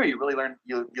 And it's true. You really learn,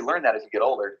 you learn that as you get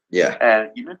older. Yeah.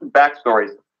 And you mentioned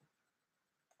backstories.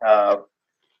 We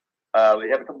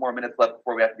have a couple more minutes left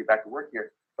before we have to get back to work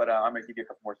here, but I'm going to give you a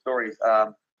couple more stories.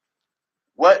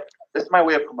 This is my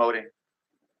way of promoting,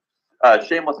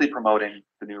 shamelessly promoting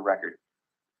the new record.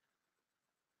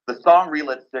 The song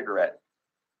Relit Cigarette.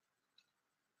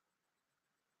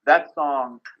 That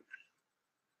song,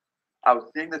 I was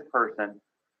seeing this person,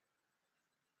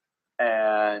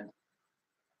 and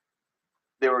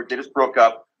they just broke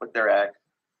up with their ex.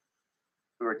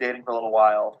 We were dating for a little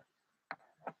while,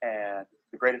 and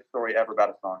it's the greatest story ever about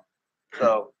a song.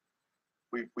 So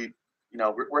we're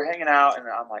hanging out, and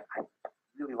I'm like, I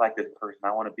really like this person.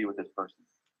 I want to be with this person.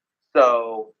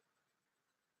 So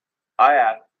I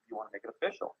asked, "You want to make it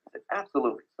official?" He said,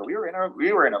 "Absolutely." So we were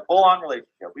in a full-on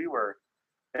relationship. We were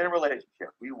in a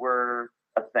relationship. We were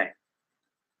a thing.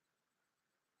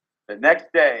 The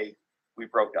next day, we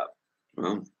broke up.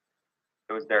 Mm-hmm.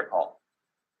 It was their call.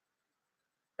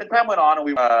 As time went on, and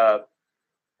we it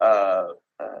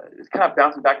was kind of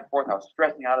bouncing back and forth. I was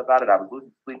stressing out about it. I was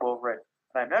losing sleep over it.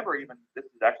 And I remember this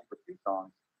is actually for 2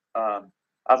 songs. I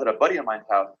was at a buddy of mine's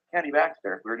house, Kenny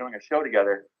Baxter. We were doing a show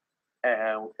together,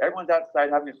 and everyone's outside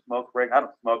having a smoke break. I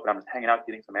don't smoke, but I'm just hanging out,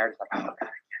 getting some air. Just like, oh, God,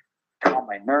 I can't calm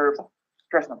my nerves. I'm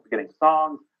stressing, I'm forgetting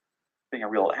songs, being a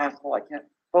real asshole. I can't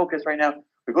focus right now.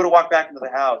 We go to walk back into the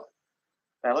house,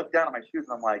 and I look down at my shoes,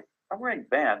 and I'm like, I'm wearing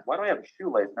Vans. Why do I have a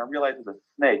shoelace? And I realize there's a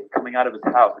snake coming out of his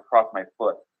house across my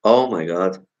foot. Oh my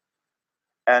God.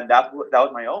 And that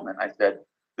was my omen. I said,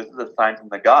 this is a sign from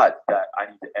the gods that I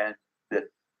need to end this,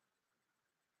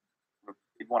 if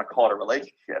you want to call it a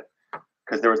relationship,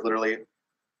 because there was literally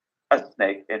a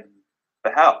snake in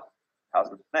the House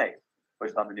of Snakes,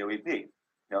 which is on the new EP. You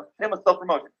know, shameless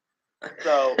self-promotion.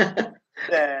 So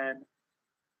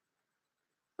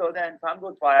then time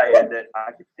goes by, I end it.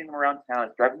 I keep seeing them around town.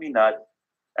 It's driving me nuts.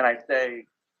 And I say,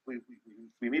 we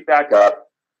meet back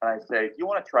up, and I say, do you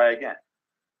want to try again?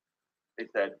 They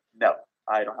said, no,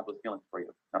 I don't have those feelings for you.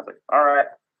 And I was like, all right.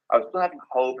 I was still having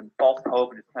hope and false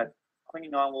hope and just kind of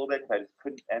clinging on a little bit because I just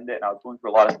couldn't end it. And I was going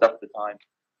through a lot of stuff at the time.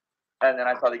 And then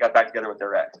I saw they got back together with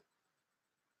their ex.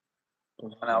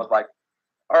 And I was like,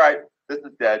 all right, this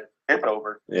is dead. It's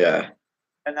over. Yeah.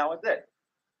 And that was it.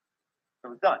 It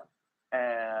was done.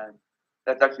 And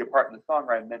that's actually a part in the song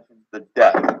where I mentioned the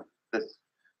death. There's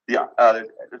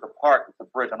a part, it's a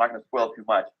bridge. I'm not going to spoil too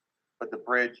much, but the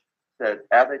bridge says,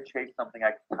 as I chase something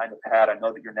I kind of had, I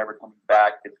know that you're never coming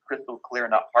back. It's crystal clear,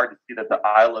 not hard to see that the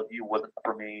I love you wasn't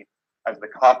for me. As the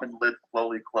coffin lid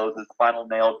slowly closes, final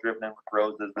nail driven in with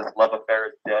roses, this love affair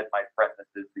is dead, my friend,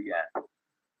 this is the end.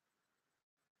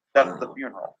 That's the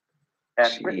funeral.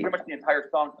 And pretty much the entire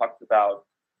song talks about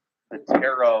the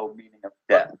tarot meaning of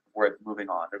death, where it's moving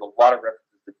on. There's a lot of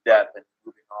references to death and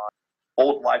moving on,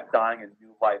 old life dying and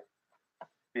new life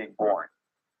being born.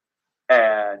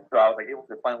 And so I was like able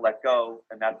to finally let go,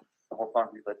 and that's the whole song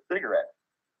 "Relit Cigarette"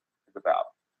 is about.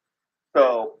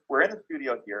 So we're in the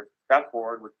studio here. Fast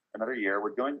forward with another year.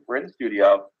 We're in the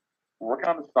studio. We're working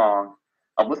on the song.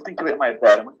 I'm listening to it in my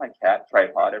bed. I'm with my cat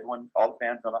tripod. All the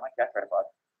fans know about my cat tripod.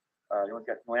 He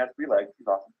only has 3 legs. He's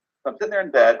awesome. So I'm sitting there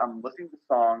in bed. I'm listening to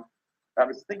the song. I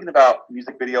was thinking about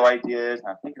music video ideas. And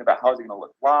I'm thinking about how is it going to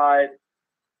look live?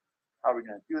 How are we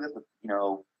going to do this with,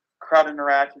 crowd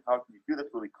interaction? How can we do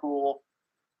this really cool?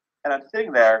 And I'm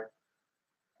sitting there,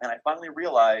 and I finally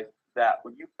realized that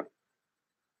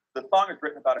the song is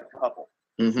written about a couple.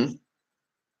 Mm-hmm.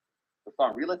 The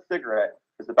song "Relit Cigarette"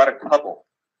 is about a couple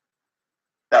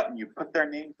that when you put their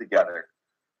names together,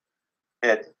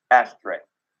 it's ashtray.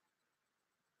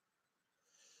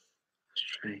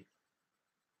 Ashtray.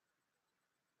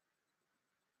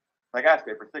 Like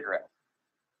ashtray for cigarettes.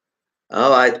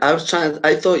 Oh,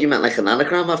 I thought you meant like an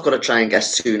anagram. I've got to try and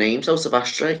guess 2 names out of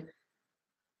ashtray.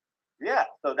 Yeah,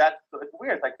 so it's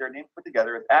weird. It's like their names put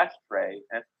together is ashtray,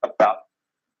 and it's about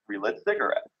relit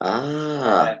cigarettes.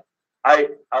 Ah. And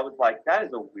I was like, that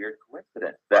is a weird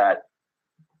coincidence. That's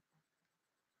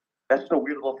just a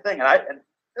weird little thing. And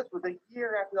this was a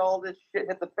year after all this shit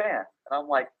hit the fan. And I'm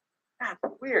like, that's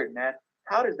weird, man.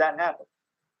 How does that happen?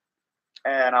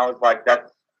 And I was like,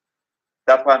 that's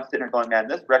why I'm sitting here going, man,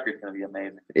 this record's going to be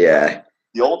amazing. Yeah.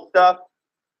 The old stuff,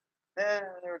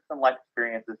 there were some life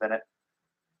experiences in it.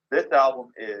 This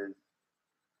album is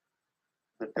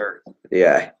the dirt.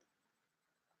 Yeah.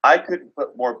 I couldn't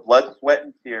put more blood, sweat,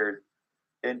 and tears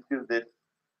into this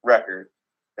record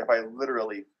if I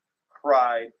literally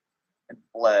cried and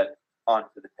bled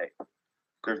onto the tape.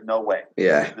 There's no way.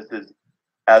 Yeah. This is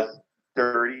as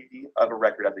dirty of a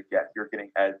record as it gets. You're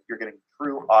getting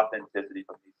true authenticity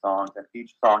from these songs, and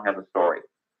each song has a story.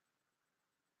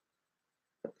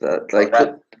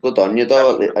 Good on you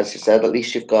though. As you said, at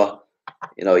least you've got,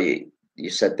 you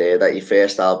said there that your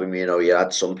first album, you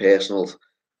had some personal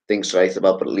things to write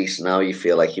about, but at least now you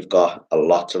feel like you've got a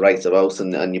lot to write about,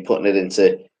 and you're putting it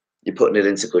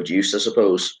into good use, I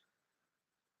suppose.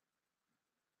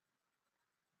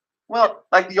 Well,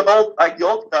 like the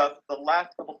old stuff, the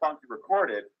last couple songs we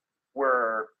recorded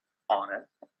were honest.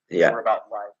 Yeah. They were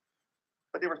about life,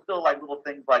 but they were still like little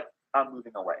things like "I'm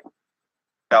moving away."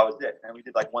 That was it, and we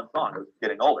did like one song. It was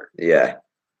 "Getting Older." Yeah.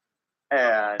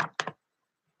 And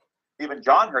even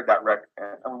John heard that record,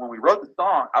 and when we wrote the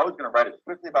song, I was going to write it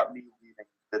strictly about me leaving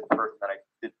this person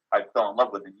that I fell in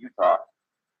love with in Utah.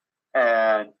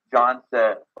 And John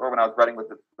said, or when I was writing with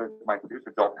my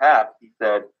producer Joel Papp, he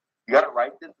said, "You got to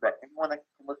write this so that anyone that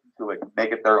can listen to it can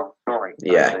make it their own story."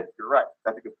 Yeah. I said, "You're right.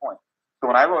 That's a good point." So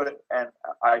when I wrote it, and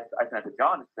I sent it to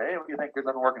John to say, "Hey, what do you think? Here's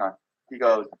what I'm working on." He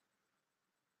goes,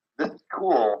 "This is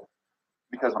cool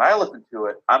because when I listen to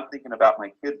it, I'm thinking about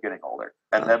my kids getting older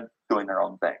and them doing their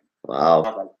own thing." Wow.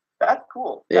 I'm like, that's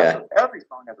cool. Yeah. Every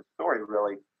song has a story,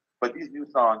 really, but these new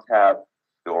songs have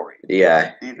stories.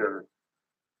 Yeah. These are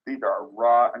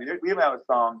raw. I mean, we even have a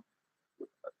song.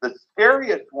 The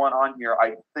scariest one on here,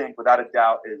 I think, without a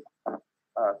doubt, is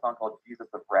a song called "Jesus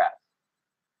of Rats,"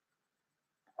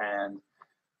 and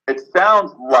it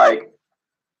sounds like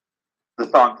the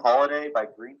song "Holiday" by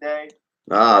Green Day.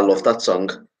 Ah, I love that song.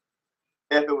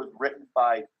 If it was written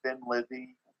by Thin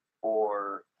Lizzy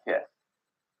or Kiss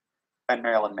and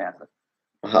Marilyn Manson.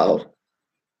 Wow.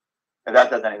 If that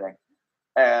says anything.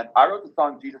 And I wrote the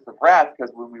song "Jesus of Rats"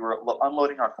 because when we were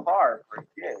unloading our car for a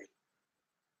gig,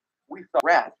 we saw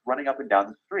rats running up and down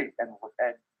the street. And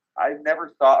I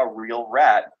never saw a real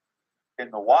rat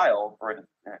in the wild, or in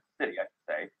a city, I should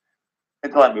say,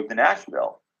 until I moved to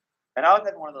Nashville. And I was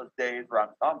having one of those days where I'm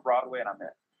on Broadway and I'm in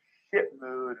a shit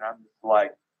mood, and I'm just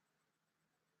like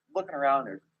looking around.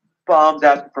 There's bums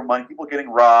asking for money, people getting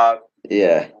robbed,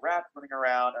 Yeah. rats running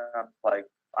around, and I'm like,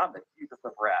 I'm the Jesus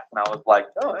of Rats. And I was like,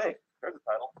 oh, hey, there's a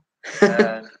title.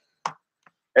 And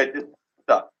it just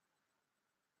stuck.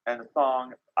 And the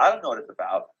song, I don't know what it's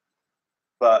about,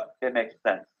 but it makes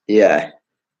sense. Yeah.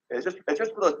 It's just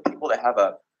for those people that have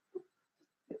a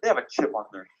chip on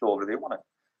their shoulder. They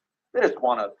just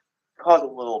want to cause a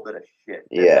little bit of shit.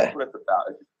 Yeah. That's what it's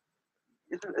about.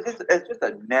 It's just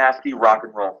a nasty rock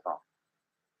and roll song.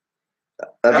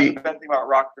 That's the best thing about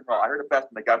rock and roll. I heard it best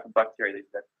when they got from Buck Cherry. They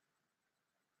said,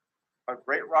 a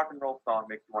great rock and roll song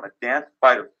makes you want to dance,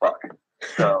 fight, or fuck.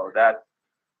 So that's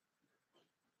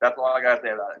all I gotta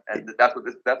say about it. And that's what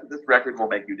this record will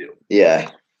make you do. Yeah.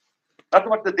 Not so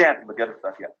much the dancing, but the other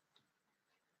stuff, yeah.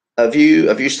 Have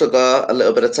you still got a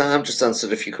little bit of time? Just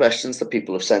answered a few questions that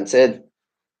people have sent in.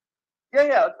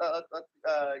 Yeah.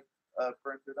 Let's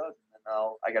burn through those, and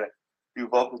then I gotta do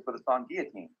vocals for the song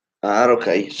 "Guillotine."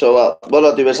 Okay. So what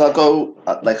I'll do is I'll go,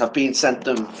 like I've been sent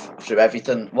them through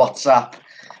everything, WhatsApp,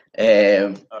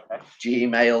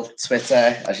 Gmail,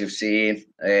 Twitter, as you've seen.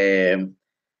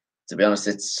 To be honest,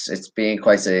 it's been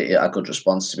quite a good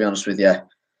response, to be honest with you.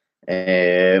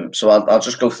 So I'll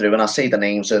just go through and I'll say the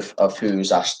names of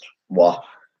who's asked what,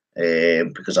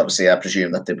 because obviously I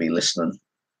presume that they'll be listening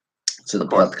to the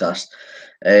podcast.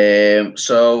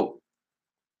 So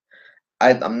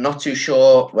I'm not too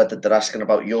sure whether they're asking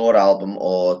about your album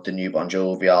or the new Bon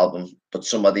Jovi album, but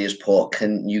somebody has put,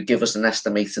 can you give us an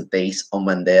estimated date on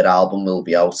when their album will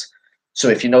be out? So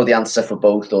if you know the answer for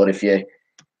both, or if you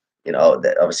know,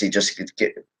 obviously just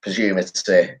presume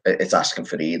it's asking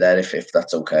for either, if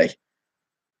that's okay.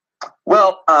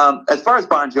 Well, as far as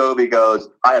Bon Jovi goes,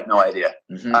 I have no idea.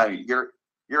 You're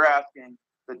asking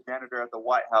the janitor at the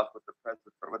White House what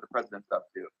the president's up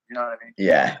to. You know what I mean?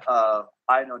 Yeah.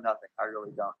 I know nothing. I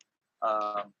really don't.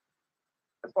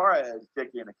 As far as Jake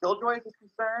and the Killjoys is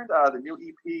concerned, the new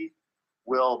EP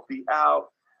will be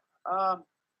out.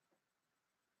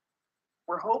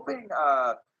 We're hoping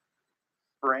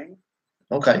spring.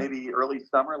 Okay. Maybe early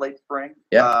summer, late spring.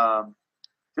 Yeah.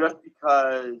 Just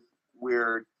because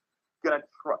we're gonna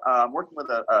I'm working with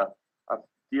a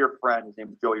dear friend. His name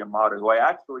is Joey Amato, who I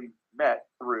actually met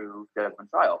through Desmond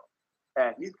Child,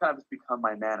 and he's kind of just become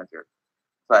my manager.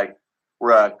 It's like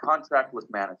we're a contractless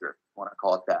manager, if you want to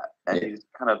call it that. And he just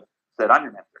kind of said, "I'm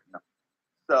your manager." You know?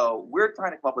 So we're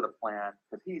trying to come up with a plan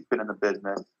because he's been in the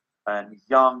business and he's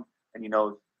young and he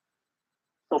knows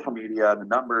social media and the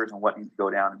numbers and what needs to go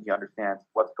down, and he understands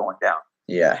what's going down.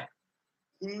 Yeah.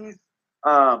 He's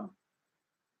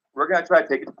we're gonna try to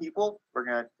take it to people. We're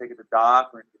gonna take it to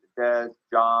Doc. We're gonna take it to Des,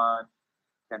 John,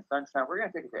 Ken Sunshine. We're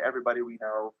gonna take it to everybody we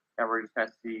know, and we're just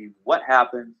gonna see what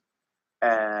happens.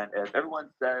 And if everyone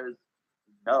says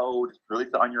no, just release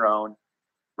it on your own,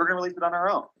 we're gonna release it on our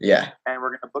own. Yeah. And we're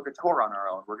gonna book a tour on our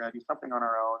own. We're gonna do something on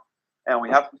our own. And we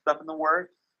have some stuff in the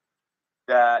works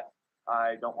that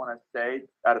I don't want to say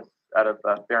out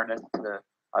of fairness to,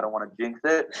 I don't want to jinx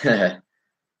it.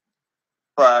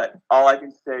 But all I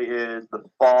can say is the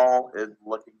fall is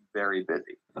looking very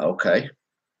busy. Okay.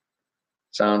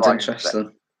 Sounds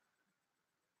interesting.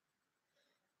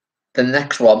 The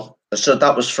next one, so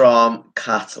that was from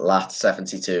Cat Lat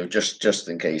 72, just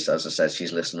in case, as I said,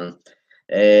 she's listening.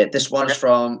 This one's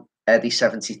from Eddie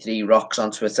 73 Rocks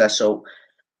on Twitter. So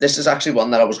this is actually one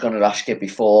that I was going to ask you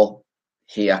before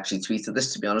he actually tweeted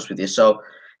this, to be honest with you. So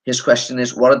his question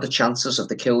is, what are the chances of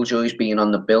the Killjoys being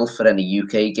on the bill for any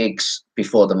UK gigs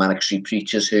before the Manic Street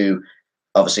Preachers, who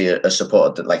obviously are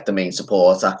supported, like the main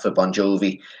support act for Bon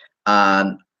Jovi?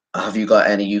 And have you got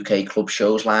any UK club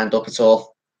shows lined up at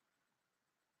all?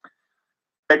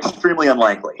 Extremely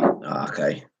unlikely.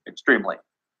 Okay. Extremely.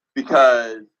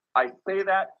 Because I say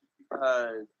that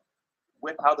because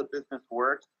with how the business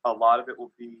works, a lot of it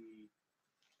will be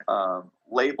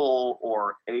label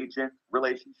or agent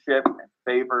relationship and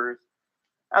favors.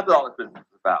 That's what all this business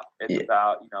is about. It's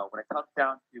about, when it comes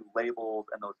down to labels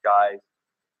and those guys,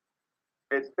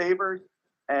 it's favors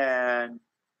and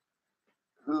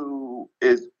who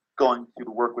is going to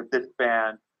work with this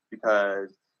band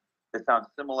because it sounds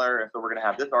similar, and so we're going to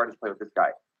have this artist play with this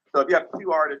guy. So if you have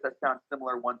two artists that sound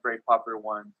similar, one's very popular,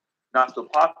 one's not so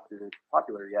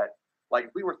popular yet, like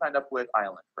if we were signed up with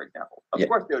Island, for example, of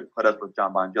course they would put us with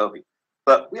Jon Bon Jovi,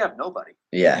 but we have nobody.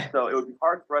 Yeah. So it would be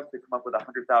hard for us to come up with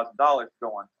 $100,000 to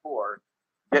go on tour,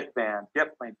 get bands,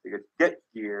 get plane tickets, get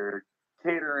gear,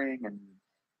 catering, and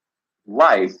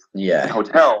life, and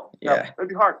hotel. Yeah. It would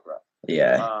be hard for us.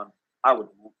 Yeah. I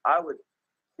would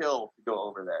kill to go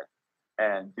over there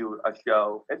and do a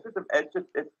show. It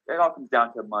all comes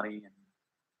down to money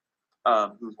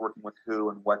and who's working with who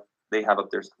and what they have up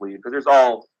their sleeve, because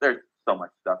there's so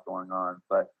much stuff going on.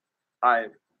 But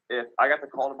if I got the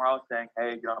call tomorrow saying,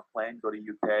 hey, get on a plane, go to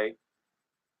UK,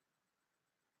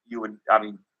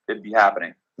 it'd be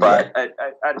happening. But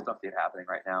I just don't see it happening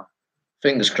right now.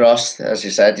 Fingers crossed, as you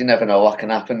said, you never know what can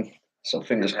happen. So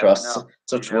fingers crossed.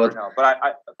 Touch wood. But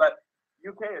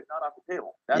UK is not off the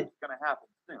table. That's going to happen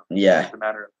soon. Yeah. It's just a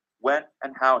matter of when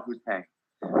and how and who's paying.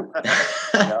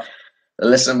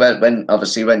 Listen,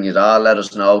 when you are, let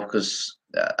us know, because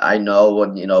I know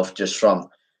when just from,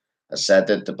 I said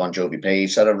that the Bon Jovi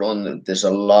page that I run, there's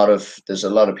a lot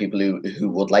of people who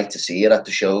would like to see it at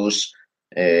the shows.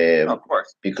 Of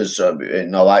course. Because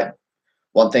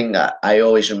one thing that I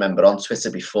always remember on Twitter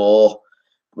before,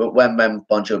 when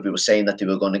Bon Jovi was saying that they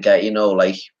were going to get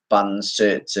like bands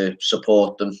to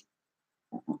support them,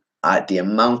 the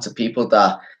amount of people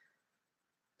that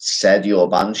said your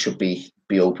band should be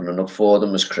be opening up for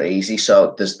them was crazy.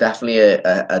 So there's definitely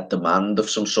a demand of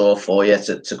some sort for you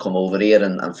to come over here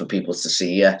and for people to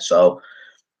see you. So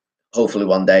hopefully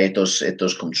one day it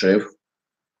does come true.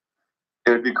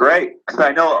 It would be great, because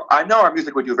I know our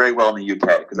music would do very well in the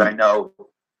UK, because I know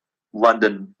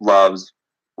London loves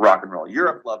rock and roll.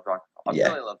 Europe loves rock and roll.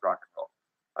 Australia loves rock and roll.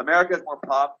 America is more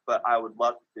pop, but I would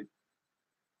love to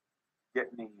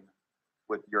get mean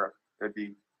with Europe. It would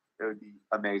be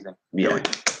amazing. Yeah.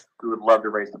 We would love to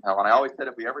raise some hell. And I always said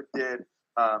if we ever did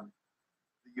the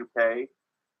UK,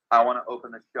 I want to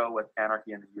open the show with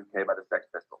Anarchy in the UK by the Sex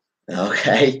Pistols.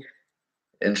 Okay.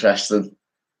 Interesting.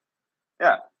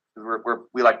 Yeah.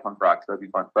 We like punk rock, so it'd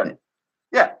be fun. But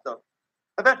yeah, so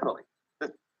eventually.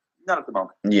 Just not at the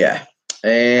moment. Yeah.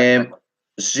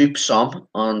 Stepson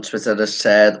on Twitter has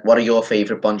said, what are your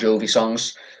favourite Bon Jovi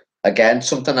songs? Again,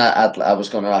 something I was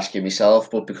going to ask you myself,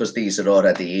 but because these are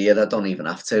already here, I don't even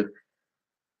have to.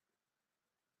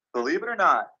 Believe it or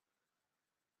not,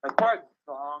 as far as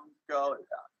songs go,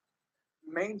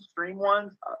 mainstream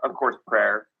ones, of course,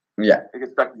 Prayer. Yeah. It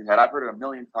gets stuck in your head. I've heard it a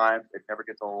million times. It never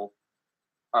gets old.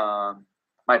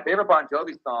 My favorite Bon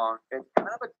Jovi song is kind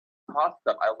of a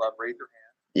toss-up. I love Raise Your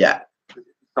Hand. Yeah. It's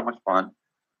so much fun.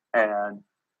 And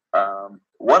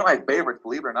one of my favorites,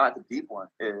 believe it or not, it's a deep one,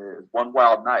 is One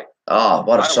Wild Night. Oh,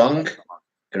 what a song.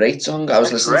 Great song. I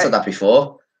was listening to that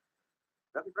before.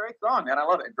 That's a great song, man. I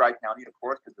love it. And Dry County, of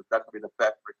course, because that's going to be the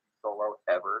best Richie solo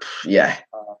ever. Yeah.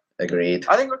 Agreed.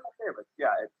 I think it's my favorite.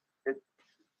 Yeah.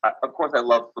 Of course, I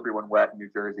love Slippery When Wet in New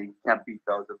Jersey. Can't beat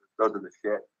those. Those are the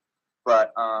shit.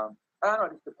 But I don't know.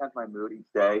 It just depends on my mood each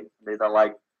day. Some days I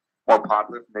like more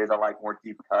popular. Some days I like more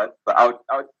deep cuts. But I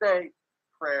would say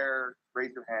Prayer,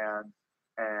 Raise Your Hand,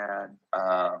 and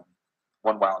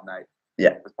One Wild Night.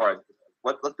 Yeah. As far as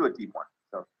let's do a deep one.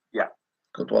 So yeah.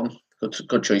 Good one.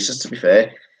 Good choices, to be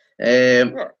fair.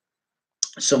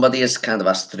 Somebody has kind of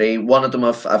asked three. One of them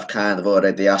I've kind of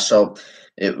already asked. So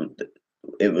it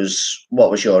was, what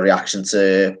was your reaction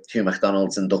to Hugh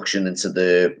McDonald's induction into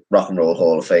the Rock and Roll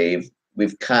Hall of Fame?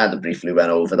 We've kind of briefly went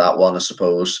over that one, I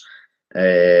suppose.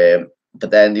 But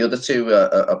then the other two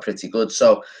are pretty good.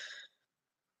 So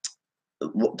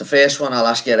the first one I'll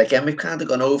ask you again. We've kind of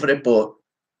gone over it, but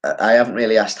I haven't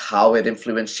really asked how it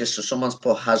influenced you. So someone's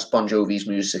put, has Bon Jovi's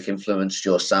music influenced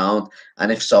your sound?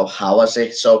 And if so, how has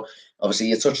it? So obviously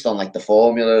you touched on like the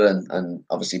formula and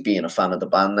obviously being a fan of the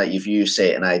band, that you've used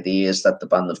certain ideas that the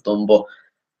band have done, but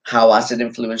how has it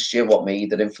influenced you? What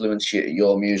made it influence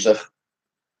your music?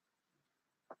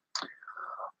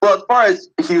 Well, as far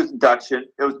as Hugh's induction,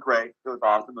 it was great. It was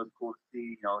awesome. It was cool to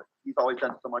see. He's always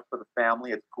done so much for the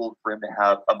family. It's cool for him to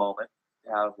have a moment,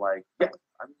 to have like, yeah,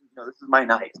 this is my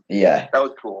night. Yeah. That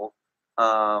was cool.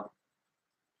 As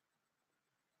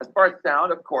far as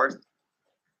sound, of course,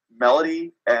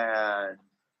 melody and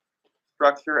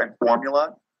structure and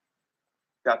formula.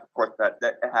 That's, of course, that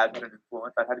has an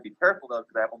influence. I had to be careful, though,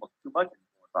 because I have almost too much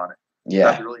influence on it. Yeah.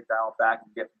 I have to really dial back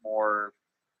and get more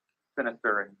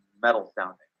sinister and metal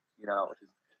sounding, which is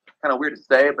kind of weird to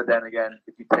say, but then again,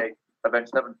 if you take Avenged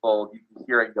Sevenfold, you can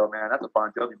hear it and go, man, that's a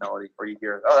Bon Jovi melody, or you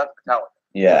hear, oh, that's Metallica.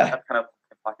 Yeah. That's kind of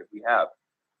the pocket we have.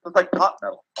 So it's like pop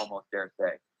metal, almost, dare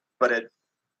say. But it's,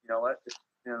 a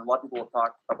lot of people will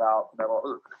talk about metal,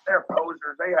 oh, they're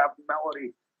posers, they have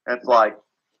melody. And it's like,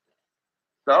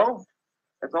 so?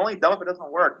 It's only dumb if it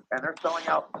doesn't work. And they're selling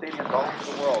out stadiums all over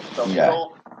the world. So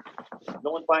until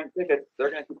no one's buying tickets,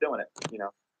 they're going to keep doing it,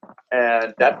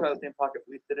 And that's kind of the same pocket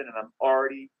we sit in, and I'm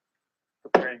already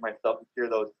preparing myself to hear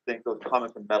those things, those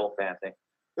comments from metal fans saying,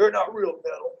 they're not real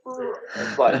metal.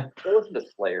 It's like, go listen to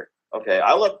Slayer. Okay,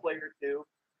 I love Slayer too,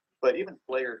 but even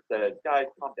Slayer said, guys,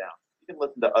 calm down. You can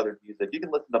listen to other music. You can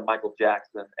listen to Michael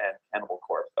Jackson and Cannibal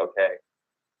Corpse, okay?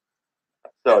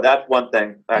 So that's one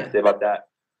thing I have to say about that.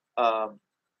 Was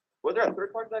there a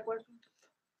third part to that question?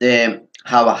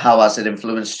 How has it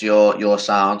influenced your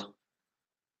sound?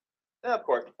 Yeah, of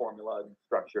course, formula and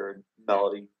structure and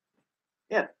melody.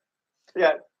 Yeah,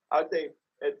 I would say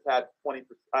it's had 20%.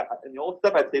 In the old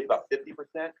stuff, I'd say it's about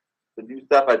 50%. The new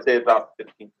stuff, I'd say about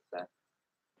 15%.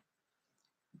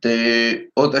 The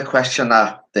other question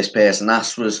that this person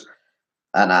asked was,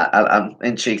 and I'm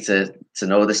intrigued to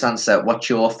know this answer, what's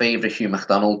your favourite Hugh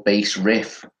McDonald bass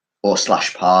riff or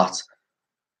 / part?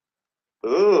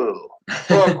 Ooh.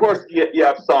 Well, of course, you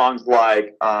have songs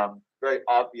like very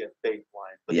obvious bass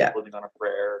lines, like Living on a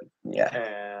Prayer.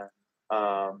 Yeah.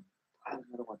 And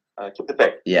another one, Keep the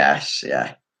Faith. Yes,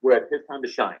 yeah. With His Time to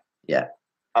Shine. Yeah.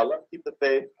 I love Keep the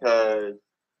Faith because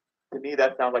to me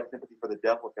that sounds like Sympathy for the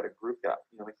Devil. It's got a groove got.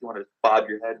 Makes you want to just bob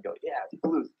your head and go, yeah, it's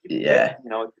blues. Keep the faith.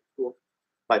 It's cool.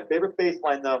 My favorite bass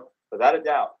line, though, without a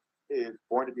doubt, is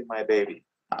 "Born to Be My Baby."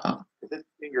 Oh, Because his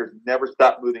fingers never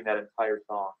stop moving that entire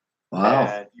song. wow.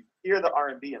 And you hear the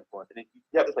R&B influence, and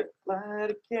you have this like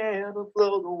 "Light a candle,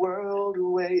 blow the world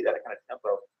away," that kind of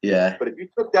tempo. Yeah. But if you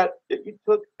took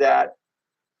that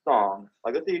song,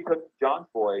 like let's say you took John's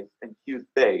voice and Hugh's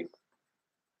bass,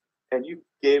 and you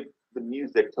gave the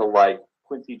music to like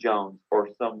Quincy Jones or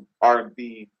some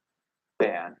R&B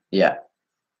band. Yeah.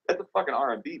 That's a fucking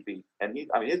R&B beat, and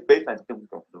his bass line's if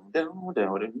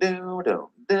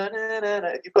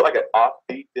you put like an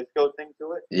offbeat disco thing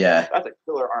to it, Yeah. that's a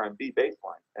killer R&B bass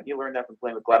line, and he learned that from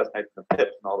playing with Gladys Knight and the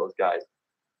Pips and all those guys.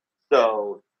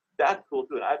 So that's cool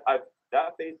too, and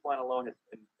that bass line alone has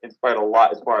inspired a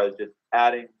lot as far as just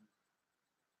adding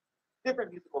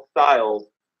different musical styles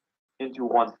into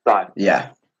one style.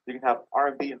 Yeah. You can have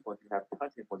R&B influence, you can have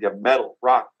country influence, you have metal,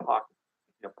 rock, pop,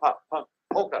 pop, punk,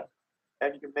 polka,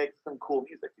 and you can make some cool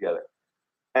music together.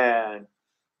 And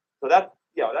so that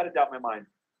is out in my mind.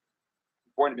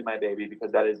 Born to Be My Baby,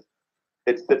 because it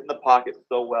sits in the pocket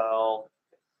so well,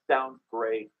 it sounds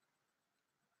great,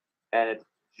 and it's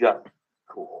just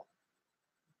cool.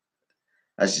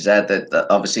 As you said, that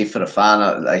obviously for a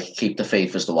fan, like Keep the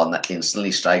Faith is the one that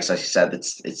instantly strikes. As you said,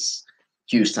 it's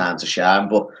Hugh's time to shine.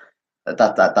 But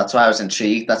that's why I was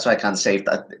intrigued. That's why I can't save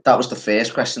that. That was the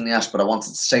first question they asked, but I wanted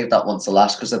to save that one to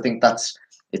last because I think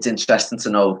it's interesting to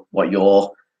know what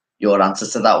your answer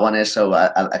to that one is. So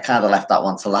I kind of left that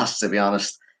one to last, to be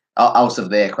honest, out of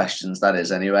their questions, that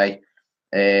is anyway.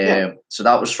 So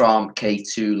that was from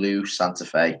K2 Lou Santa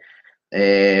Fe.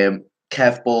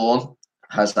 Kev Bourne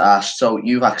has asked, so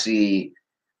you've actually,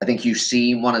 I think you've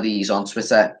seen one of these on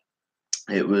Twitter.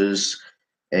 It was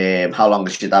how long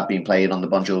has your dad been playing on the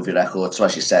Bon Jovi record? So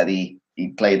as you said, he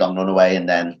played on Runaway and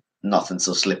then Nothing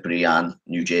Till Slippery and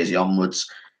New Jersey onwards.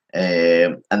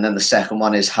 And then the second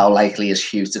one is, how likely is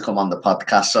Hugh to come on the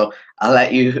podcast? So I'll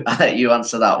let you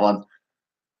answer that one.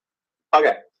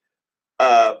 Okay.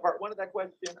 Part one of that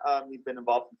question, he's been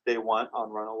involved since day one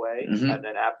on Runaway, and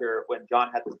then after when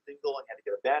John had the single and had to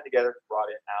get a band together, brought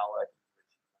in Alex.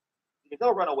 You can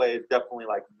tell Runaway is definitely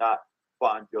like not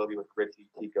Bon Jovi with Richie,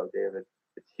 Tico, David.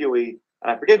 It's Huey,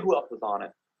 and I forget who else was on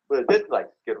it, but this like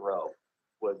Skid Row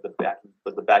was the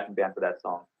backing band for that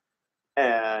song.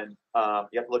 And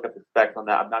you have to look up the specs on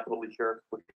that. I'm not totally sure.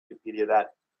 Wikipedia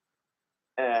that.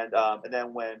 And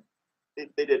then when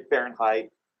they did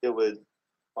Fahrenheit, it was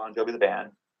Bon Jovi the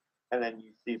band, and then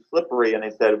you see Slippery, and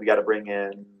they said we got to bring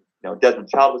in, Desmond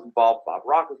Child was involved, Bob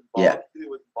Rock was involved, Huey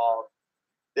was involved.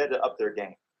 They had to up their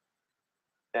game,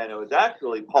 and it was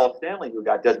actually Paul Stanley who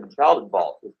got Desmond Child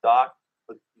involved. His doc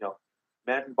was,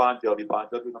 managing Bon Jovi. Bon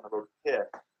Jovi was on the road to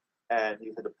hit, and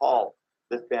he said to Paul,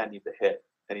 "This band needs a hit,"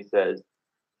 and he says,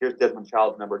 "Here's Desmond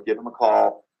Child's number. Give him a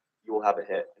call. You will have a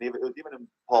hit." And it was even in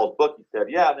Paul's book. He said,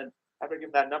 "Yeah." And then after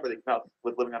giving that number, they came out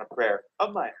with "Living on a Prayer,"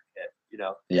 a minor hit.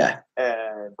 Yeah.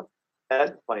 And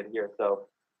that's funny to hear. So,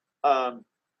 so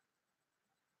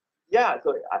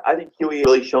I think Huey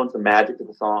really shown some magic to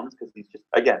the songs because he's just,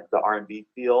 again, the R&B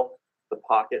feel, the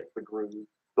pocket, the groove,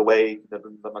 the way the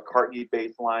McCartney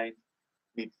bass line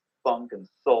meets funk and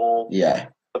soul. Yeah.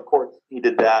 Of course, he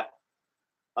did that.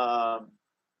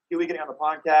 Huey getting on the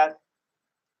podcast,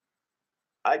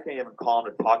 I can't even call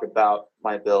him to talk about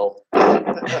my bill.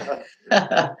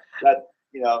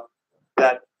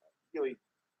 That Huey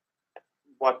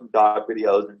watching dog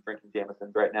videos and drinking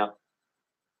Jamesons right now.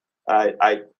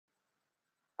 I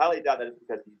highly doubt that it's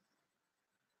because he's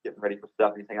getting ready for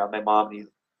stuff. He's hanging out with my mom. And he's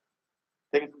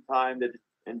taking some time to just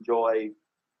enjoy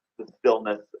the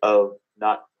stillness of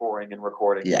not touring and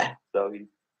recording. Yeah. So he's,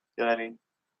 you know what I mean?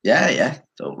 Yeah,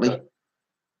 totally. So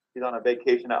he's on a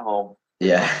vacation at home.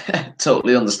 Yeah,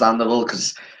 totally understandable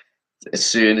because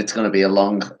soon it's going to be a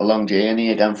long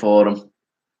journey again for him.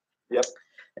 Yep.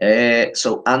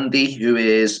 So Andy, who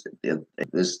is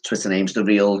his Twitter name's The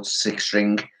Real Six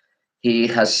String, he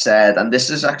has said, and this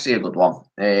is actually a good one.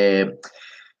 Again,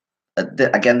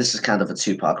 this is kind of a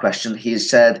two-part question. He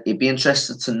said he'd be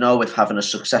interested to know if having a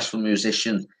successful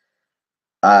musician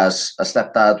as a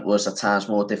stepdad was at times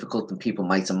more difficult than people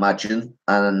might imagine,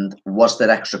 and was there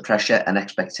extra pressure and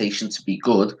expectation to be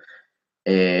good,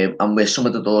 and were some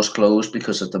of the doors closed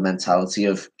because of the mentality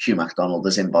of Hugh McDonald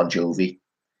as in Bon Jovi?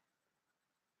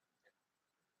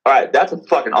 All right, that's a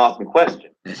fucking awesome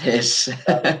question. It is.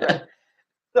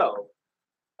 So,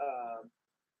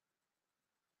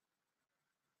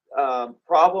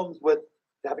 problems with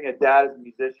having a dad as a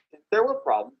musician, there were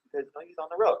problems because he's on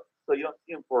the road, so you don't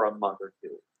see him for a month or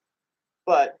two.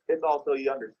 But it's also,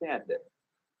 you understand it.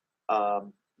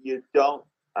 You don't,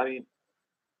 and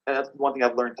that's one thing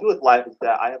I've learned too with life is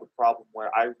that I have a problem where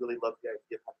I really love the idea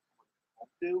of having someone to home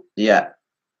to. Yeah.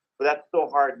 But that's so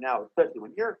hard now, especially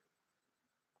when you're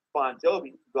Bon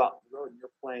Jovi. You go out on the road and you're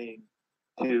playing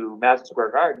to Madison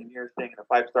Square Garden and you're staying in a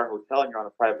 5-star hotel and you're on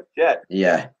a private jet.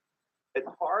 Yeah. It's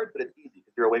hard, but it's easy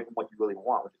because you're away from what you really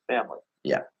want, which is family.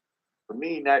 Yeah. For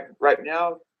me, right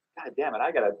now, God damn it,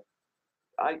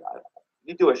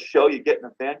 you do a show, you get in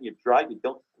a van, you drive, you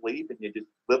don't sleep, and you just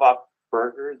live off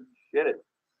burgers and shit. It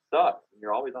sucks. And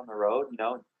you're always on the road, you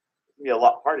know. It's gonna be a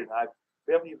lot harder.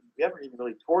 And we haven't even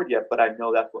really toured yet, but I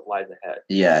know that's what lies ahead.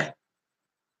 Yeah.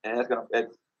 And it's gonna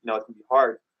be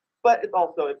hard, but it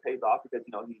pays off because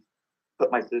he's put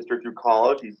my sister through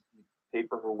college. He's paid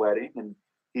for her wedding, and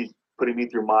he's putting me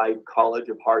through my college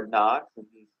of hard knocks, and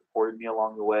he's supported me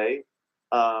along the way.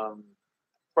 As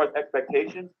far as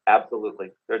expectations,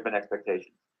 absolutely, there's been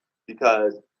expectations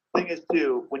because the thing is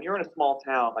too, when you're in a small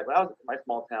town, like when I was in my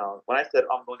small town, when I said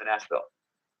I'm going to Nashville,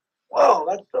 whoa,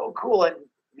 that's so cool, and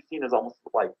you're seen as almost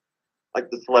like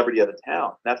the celebrity of the town.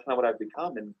 And that's kind of what I've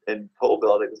become in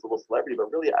Colville, like this little celebrity. But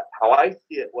really, how I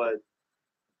see it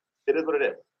is what it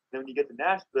is. Then when you get to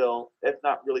Nashville, it's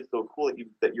not really so cool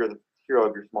that you're the hero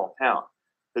of your small town.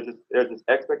 There's this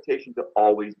expectation to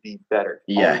always be better.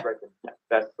 Yeah. Always write the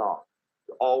best song.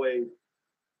 To always,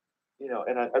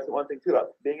 and that's the one thing too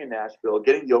about being in Nashville,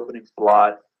 getting the opening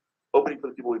slots, opening for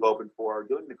the people we've opened for,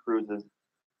 doing the cruises.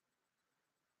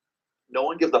 No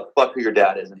one gives a fuck who your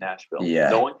dad is in Nashville. Yeah.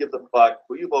 No one gives a fuck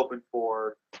who you've opened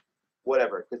for,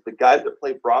 whatever. Because the guys that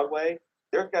play Broadway,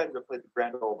 there's guys that played the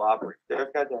Grand Ole Opry. There's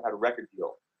guys that had a record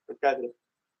deal. There's guys that have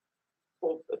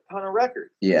sold a ton of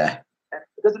records. Yeah. And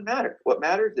it doesn't matter. What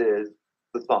matters is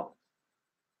the songs.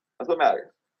 That's what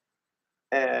matters.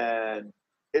 And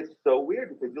it's so weird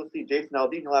because you'll see Jason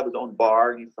Aldean, he'll have his own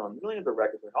bar, and he's selling millions of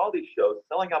records and all these shows,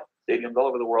 selling out stadiums all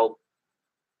over the world.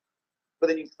 But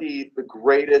then you see the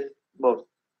greatest, most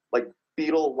like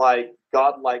Beatle-like,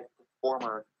 God-like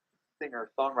performer,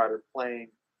 singer, songwriter playing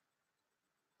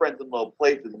Friends in Low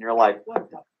Places, and you're like, what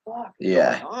the fuck is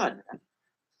going on?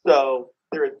 So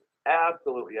there is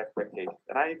absolutely expectation.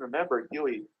 And I even remember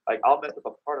Huey, like I'll mess up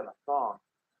a part on a song,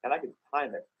 and I can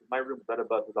time it. My room was right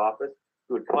above his office.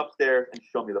 He would come upstairs and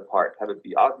show me the part. Have it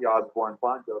be Ozzy Osbourne,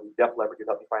 Bon Jovi, Def Leppard to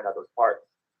help me find out those parts.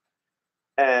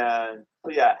 And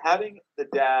so yeah, having the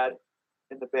dad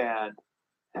in the band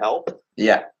helps.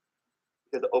 Yeah.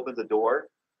 Because it opens a door.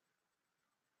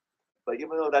 But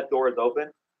even though that door is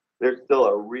open, there's still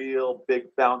a real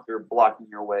big bouncer blocking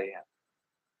your way in.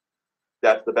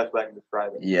 That's the best way I can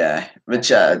describe it. Yeah,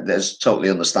 which is totally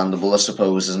understandable, I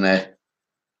suppose, isn't it?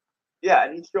 Yeah,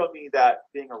 and he showed me that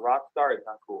being a rock star is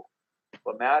not cool.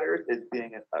 What matters is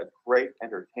being a great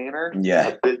entertainer,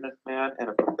 a businessman, and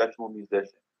a professional musician.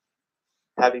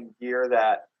 Having gear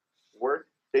that works,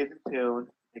 stays in tune,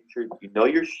 make sure you know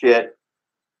your shit,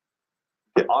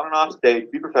 get on and off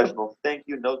stage, be professional, thank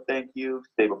you, no thank you,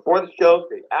 stay before the show,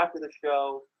 stay after the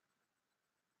show,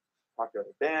 talk to other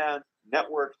bands,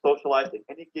 network, socialize, take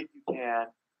any gig you can,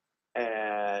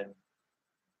 and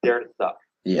dare to suck.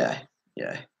 Yeah.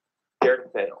 Dare to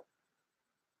fail.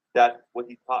 That's what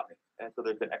he taught me. And so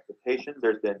there's been expectations,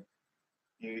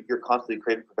 you're constantly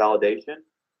craving for validation,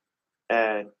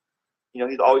 and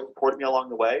he's always supported me along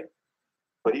the way,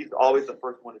 but he's always the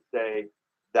first one to say,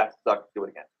 that sucks, do it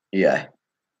again. Yeah.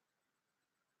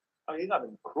 I mean, he's not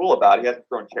been cruel about it. He hasn't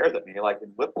thrown chairs at me like in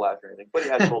Whiplash or anything, but he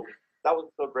has told me, that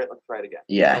was so great, let's try it again.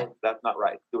 Yeah. That's not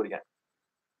right, do it again.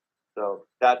 So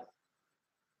that's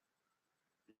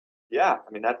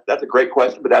a great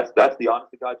question, but that's the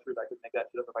honest to God truth. I could make that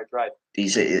shit up if I tried.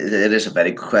 It is a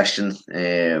very good question.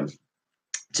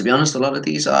 To be honest, a lot of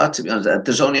these are. To be honest,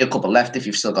 there's only a couple left. If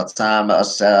you've still got time, as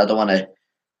I said, I don't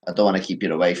want to keep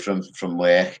you away from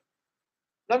work.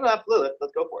 No, absolutely.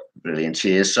 Let's go for it. Brilliant.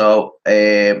 Cheers. So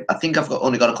I think I've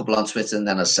only got a couple on Twitter, and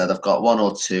then as I said, I've got one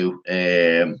or two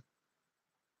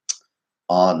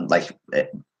on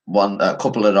a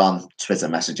couple are on Twitter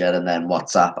Messenger, and then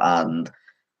WhatsApp and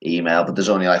email. But there's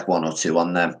only like one or two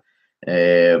on them.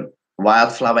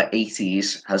 Wildflower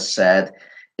 80s has said,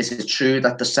 is it true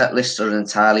that the set lists are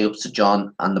entirely up to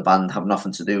Jon and the band have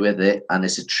nothing to do with it? And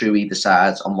is it true he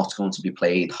decides on what's going to be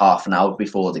played half an hour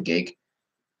before the gig?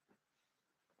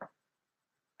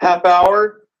 Half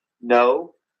hour?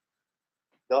 No.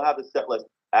 They'll have the set list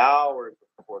hours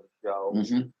before the show.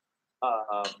 Mm-hmm.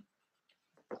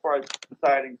 As far as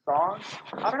deciding songs,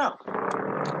 I don't know.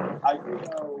 I do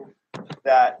know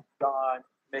that Jon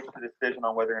makes the decision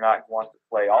on whether or not he wants to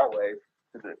play Always,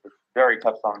 because it's a very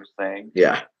tough song to sing.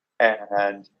 Yeah.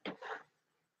 And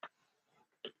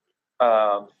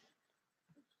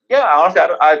honestly,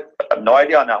 I have no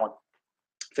idea on that one.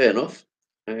 Fair enough.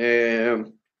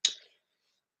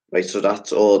 Right, so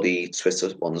that's all the Twitter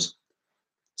ones.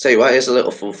 Tell you what, here's a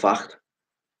little fun fact.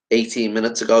 18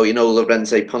 minutes ago, you know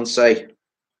Lorenzo Ponce?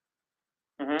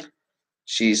 Mm-hmm.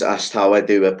 She's asked how I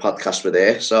do a podcast with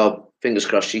her, so fingers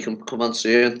crossed she can come on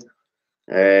soon.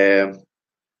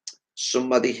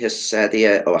 Somebody has said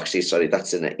here, oh, actually, sorry,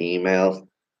 that's in an email.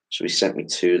 So he sent me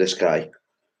to this guy.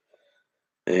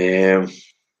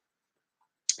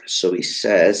 So he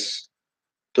says,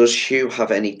 does Hugh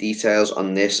have any details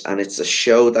on this? And it's a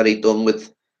show that he done with,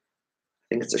 I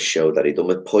think it's a show that he done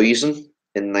with Poison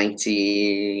in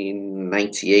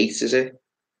 1998, is it?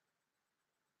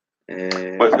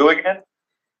 With who again?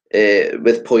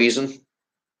 With Poison.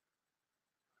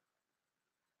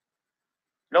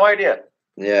 No idea.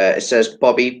 Yeah, it says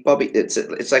Bobby.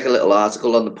 It's like a little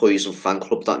article on the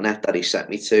poisonfanclub.net that he sent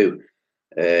me to,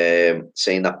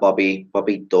 saying that Bobby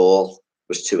Dole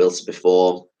was too ill to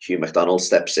perform. Hugh McDonald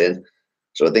steps in,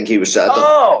 so I think he was. That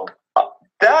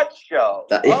show.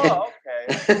 Yeah. Oh, okay.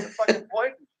 The fucking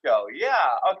Poison show.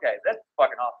 Yeah. Okay, that's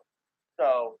fucking awesome.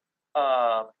 So,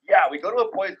 yeah, we go to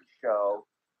a Poison show.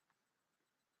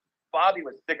 Bobby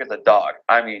was sick as a dog.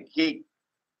 I mean, he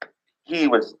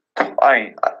was.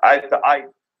 I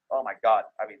oh my god.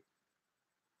 I mean,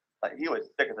 like, he was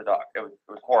sick as a dog. It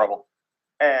was horrible.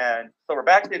 And so we're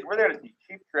backstage. We're there to see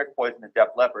Cheap Trick, Poison, and Def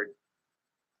Leppard.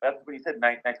 That's when he said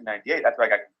 1998. That's where I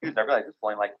got confused. I realized it was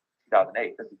only like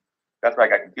 2008. That's where I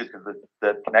got confused because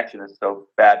the connection is so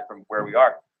bad from where we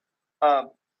are.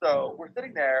 So we're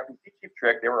sitting there. We see Cheap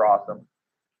Trick. They were awesome.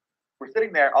 We're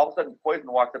sitting there. All of a sudden,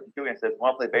 Poison walks up to Dewey and says,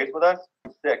 "Want to play bass with us?"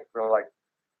 I'm sick. We're like,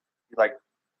 he's like,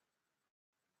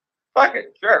 "Fuck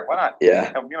it, sure, why not?"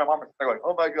 Yeah. And me and my mom are going,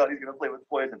 "Oh my god, he's gonna play with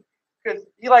Poison," because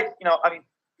he likes, he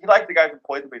likes the guy from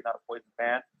Poison, but he's not a Poison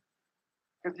fan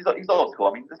because he's old school.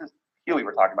 I mean, this is Huey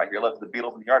we're talking about here. He loves the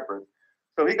Beatles and the Yardbirds.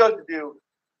 So he goes to do.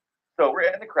 So we're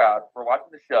in the crowd. We're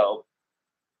watching the show.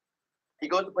 He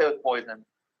goes to play with Poison,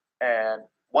 and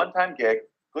one-time gig.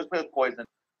 Goes to play with Poison.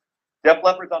 Def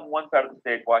Leppard's on one side of the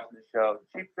stage watching the show.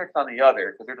 Cheap Trick's on the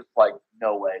other because they're just like,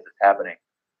 no way is this happening.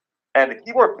 And the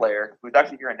keyboard player, who's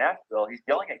actually here in Nashville, he's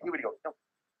yelling at Huey. He goes, no.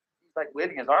 He's like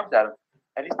waving his arms at him,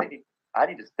 and he's thinking, I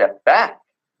need to step back.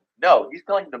 No, he's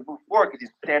telling him to move forward because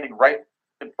he's standing right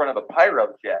in front of a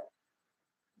pyro jet.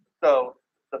 So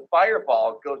the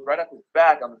fireball goes right up his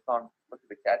back on the song Look at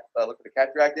the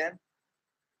Cat Dragged In.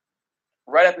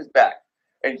 Right up his back.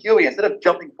 And Huey, instead of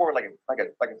jumping forward like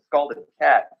a scalded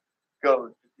cat,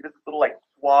 goes this little like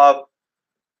suave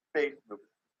bass move,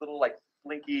 little like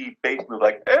slinky bass move,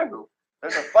 like, oh,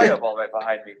 there's a fireball right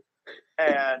behind me.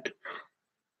 And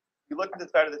you look at the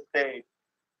side of the stage,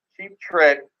 Cheap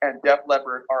Trick and Def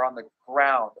Leppard are on the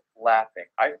ground laughing.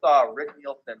 I saw Rick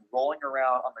Nielsen rolling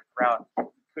around on the ground. He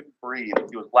couldn't breathe.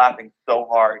 He was laughing so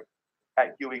hard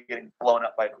at Huey getting blown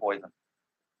up by Poison.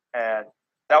 And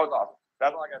that was awesome.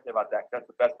 That's all I gotta say about that. That's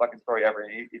the best fucking story ever.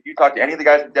 And if you talk to any of the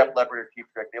guys from Def Leppard or Cheap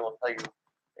Trick, they will tell you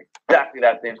exactly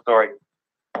that same story.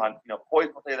 Poison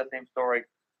will tell you the same story.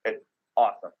 It's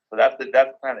awesome. So that's the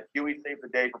plan that Huey saved the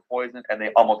day for Poison, and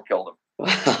they almost killed him.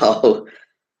 Wow.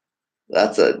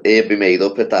 He'd be made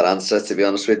up with that answer, to be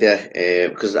honest with you.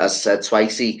 Because as I said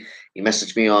twice, he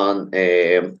messaged me on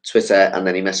Twitter, and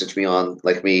then he messaged me on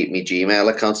like me Gmail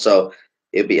account. So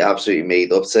he'd be absolutely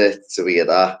made up to hear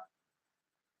that.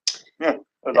 Yeah,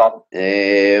 that's awesome.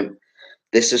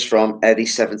 This is from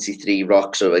Eddie73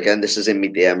 Rock. So again, this is in my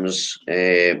DMs.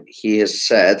 He has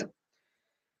said,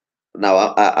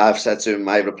 now I've said to him,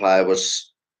 my reply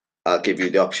was, I'll give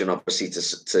you the option, obviously, to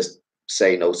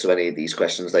say no to any of these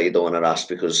questions that you don't want to ask,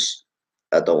 because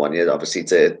I don't want you, obviously,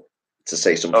 to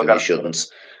say something you shouldn't.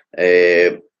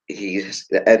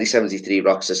 Eddie73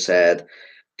 Rocks has said,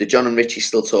 do Jon and Richie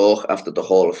still talk after the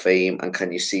Hall of Fame, and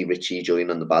can you see Richie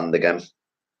joining the band again?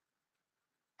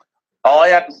 All I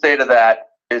have to say to that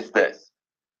is this.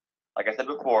 Like I said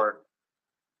before,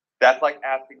 that's like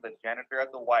asking the janitor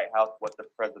at the White House what the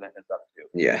president is up to.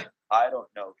 Yeah. I don't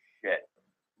know shit.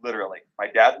 Literally. My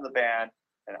dad's in the band,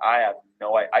 and I have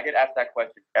no idea. I get asked that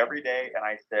question every day, and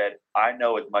I said, I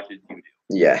know as much as you do.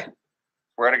 Yeah.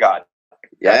 Swear to God.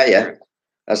 Yeah.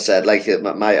 I said, like,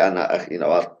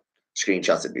 I've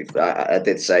screenshotted before. I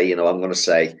did say, I'm going to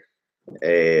say,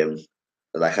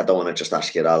 like, I don't want to just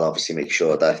ask you. I'll obviously make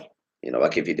sure that, I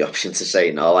give you the option to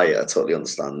say no. I totally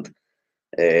understand.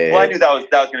 Well, I knew that was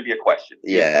going to be a question.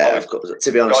 Yeah, of course.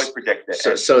 To be honest, always predict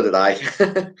it. So did I.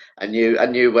 I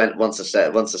knew when once I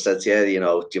said to you,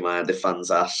 do you mind if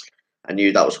fans ask? I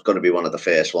knew that was going to be one of the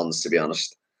first ones, to be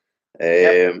honest.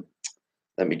 Let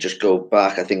me just go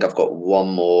back. I think I've got one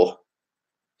more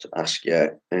to ask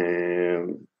you. I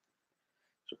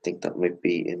think that might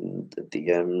be in the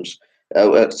DMs.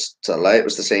 Oh, it's a lie. It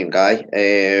was the same guy.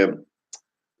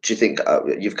 do you think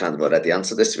you've kind of already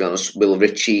answered this? To be honest, what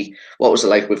was it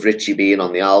like with Richie being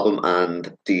on the album,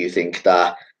 and do you think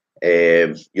that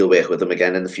you'll work with him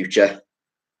again in the future?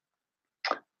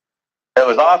 It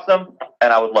was awesome,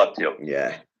 and I would love to.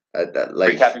 Yeah,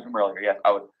 recapping from earlier. Yes,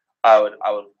 I would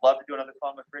love to do another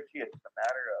song with Richie. It's just a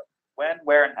matter of when,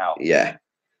 where, and how. Yeah.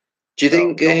 Do you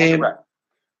think?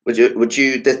 Would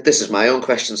you? This is my own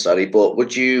question, sorry, but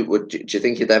do you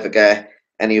think you'd ever get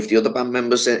any of the other band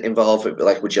members involved?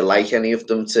 Like, would you like any of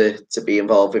them to be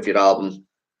involved with your album?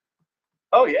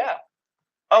 Oh yeah.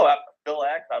 Oh, Bill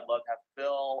X. I'd love to have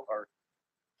Bill or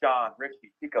Jon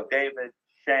Richie, Chico David,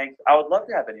 Shanks. I would love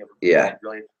to have any of them. Yeah.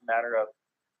 Really, it's a matter of,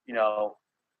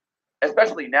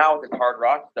 especially now with this hard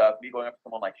rock stuff. Me going up to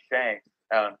someone like Shanks.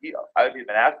 I would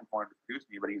even ask him for him to produce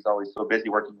me, but he's always so busy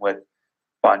working with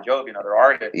Bon Jovi and other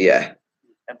artists. Yeah.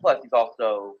 And plus, he's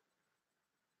also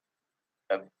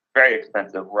very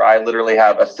expensive, where I literally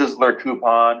have a Sizzler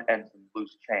coupon and some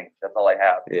loose change. That's all I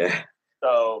have. Yeah.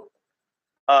 So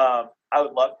I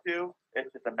would love to.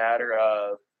 It's just a matter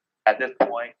of, at this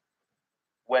point,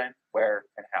 when, where,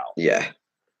 and how. Yeah.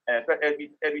 And it'd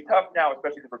be tough now,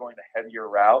 especially if we're going the heavier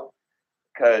route,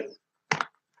 because,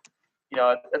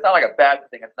 it's not like a bad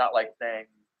thing. It's not like saying,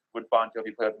 would Bon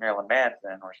Jovi play with Marilyn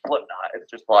Manson or Slipknot? It's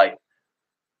just like,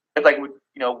 would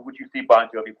you see Bon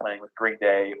Jovi playing with Green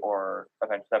Day or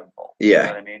Avenged Sevenfold? Yeah. You know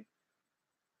what I mean?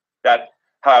 That's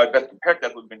how I would best compare.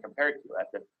 That's what's been compared to.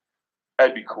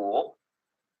 That'd be cool.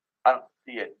 I don't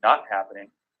see it not happening,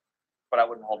 but I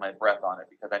wouldn't hold my breath on it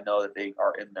because I know that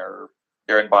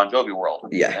they're in Bon Jovi world.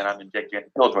 Yeah. And I'm in Jake and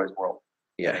Killjoy's world.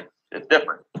 Yeah. It's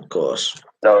different. Of course.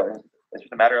 So it's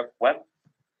just a matter of when.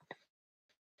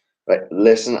 Right,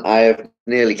 listen, I have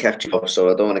nearly kept you up, so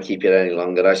I don't want to keep you any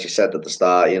longer. As you said at the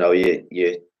start,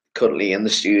 you're currently in the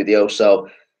studio, so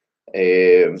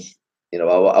I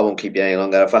won't keep you any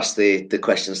longer. I've asked the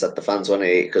questions that the fans want to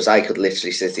hear, because I could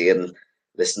literally sit here and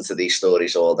listen to these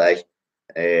stories all day.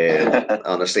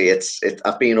 Honestly,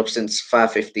 I've been up since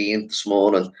 5:15 this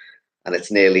morning, and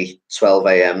it's nearly 12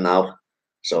 a.m. now.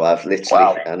 So I've literally,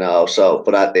 wow. I know. So,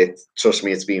 but trust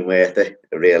me, it's been worth it.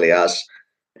 It really has.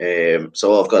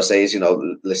 So all I've got to say is,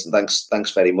 listen,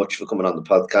 thanks very much for coming on the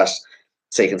podcast,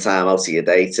 taking time out of your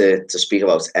day to speak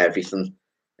about everything.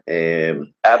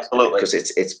 Absolutely. Because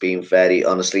it's been very,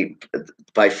 honestly,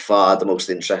 by far the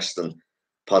most interesting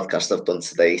podcast I've done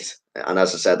to date. And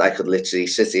as I said, I could literally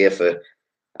sit here for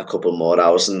a couple more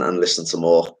hours and listen to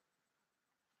more.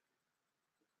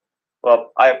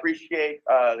 Well, I appreciate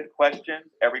the questions.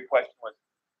 Every question was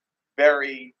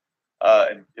very,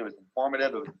 it was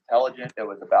informative, it was intelligent, it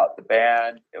was about the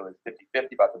band, it was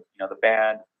 50-50 about the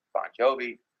band, Bon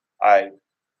Jovi. I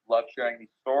love sharing these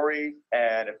stories,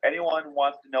 and if anyone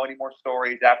wants to know any more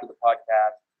stories after the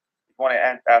podcast, if you want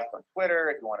to ask on Twitter,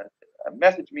 if you want to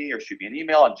message me or shoot me an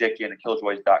email on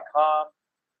jakejandthekilljoys.com,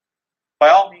 by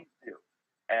all means do.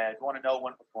 And if you want to know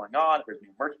what's going on, if there's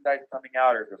new merchandise coming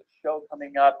out, or if there's a show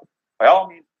coming up, by all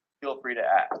means, feel free to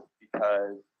ask,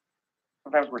 because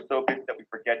sometimes we're so busy that we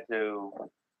forget to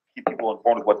keep people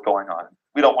informed of what's going on.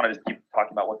 We don't want to just keep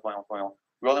talking about what's going on.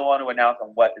 We only want to announce on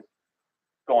what is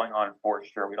going on for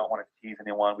sure. We don't want to tease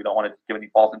anyone. We don't want to give any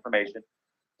false information.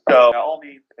 So by all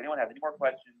means, if anyone has any more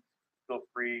questions, feel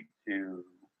free to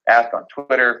ask on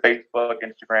Twitter, Facebook,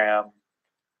 Instagram,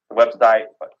 the website.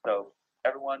 So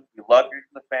everyone, we love hearing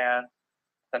from the fans.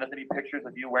 Send us any pictures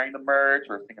of you wearing the merch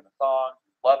or singing the songs.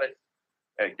 We love it.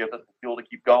 It gives us the fuel to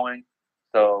keep going.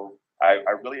 So I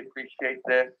really appreciate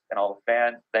this, and all the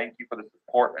fans. Thank you for the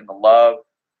support and the love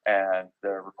and the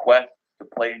request to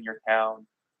play in your town.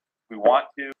 We want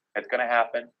to. It's going to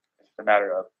happen. It's just a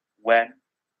matter of when,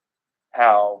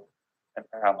 how, and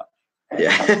for how much.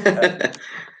 Yeah.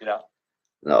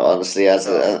 No, honestly,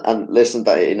 and listen,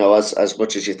 that as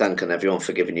much as you're thanking everyone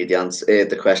for giving you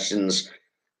the questions,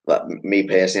 but me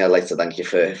personally, I'd like to thank you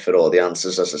for all the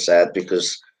answers, as I said,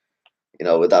 because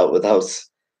without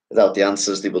the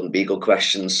answers, they wouldn't be good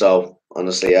questions. So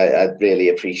honestly, I really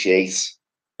appreciate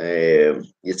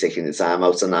you taking the time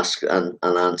out and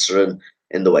answering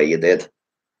in the way you did.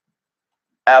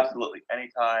 Absolutely,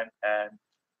 anytime, and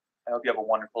I hope you have a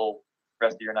wonderful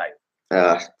rest of your night.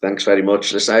 Thanks very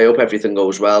much. Listen, I hope everything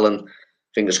goes well, and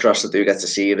fingers crossed I do get to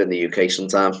see you in the UK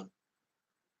sometime.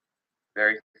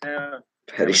 Very soon.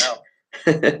 Very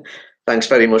soon. Thanks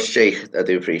very much, Jake. I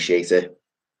do appreciate it.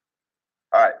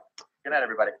 All right. Good night,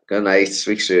 everybody. Good night.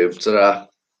 Speak soon. Ta-ra.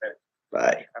 Okay.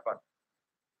 Bye. Have fun.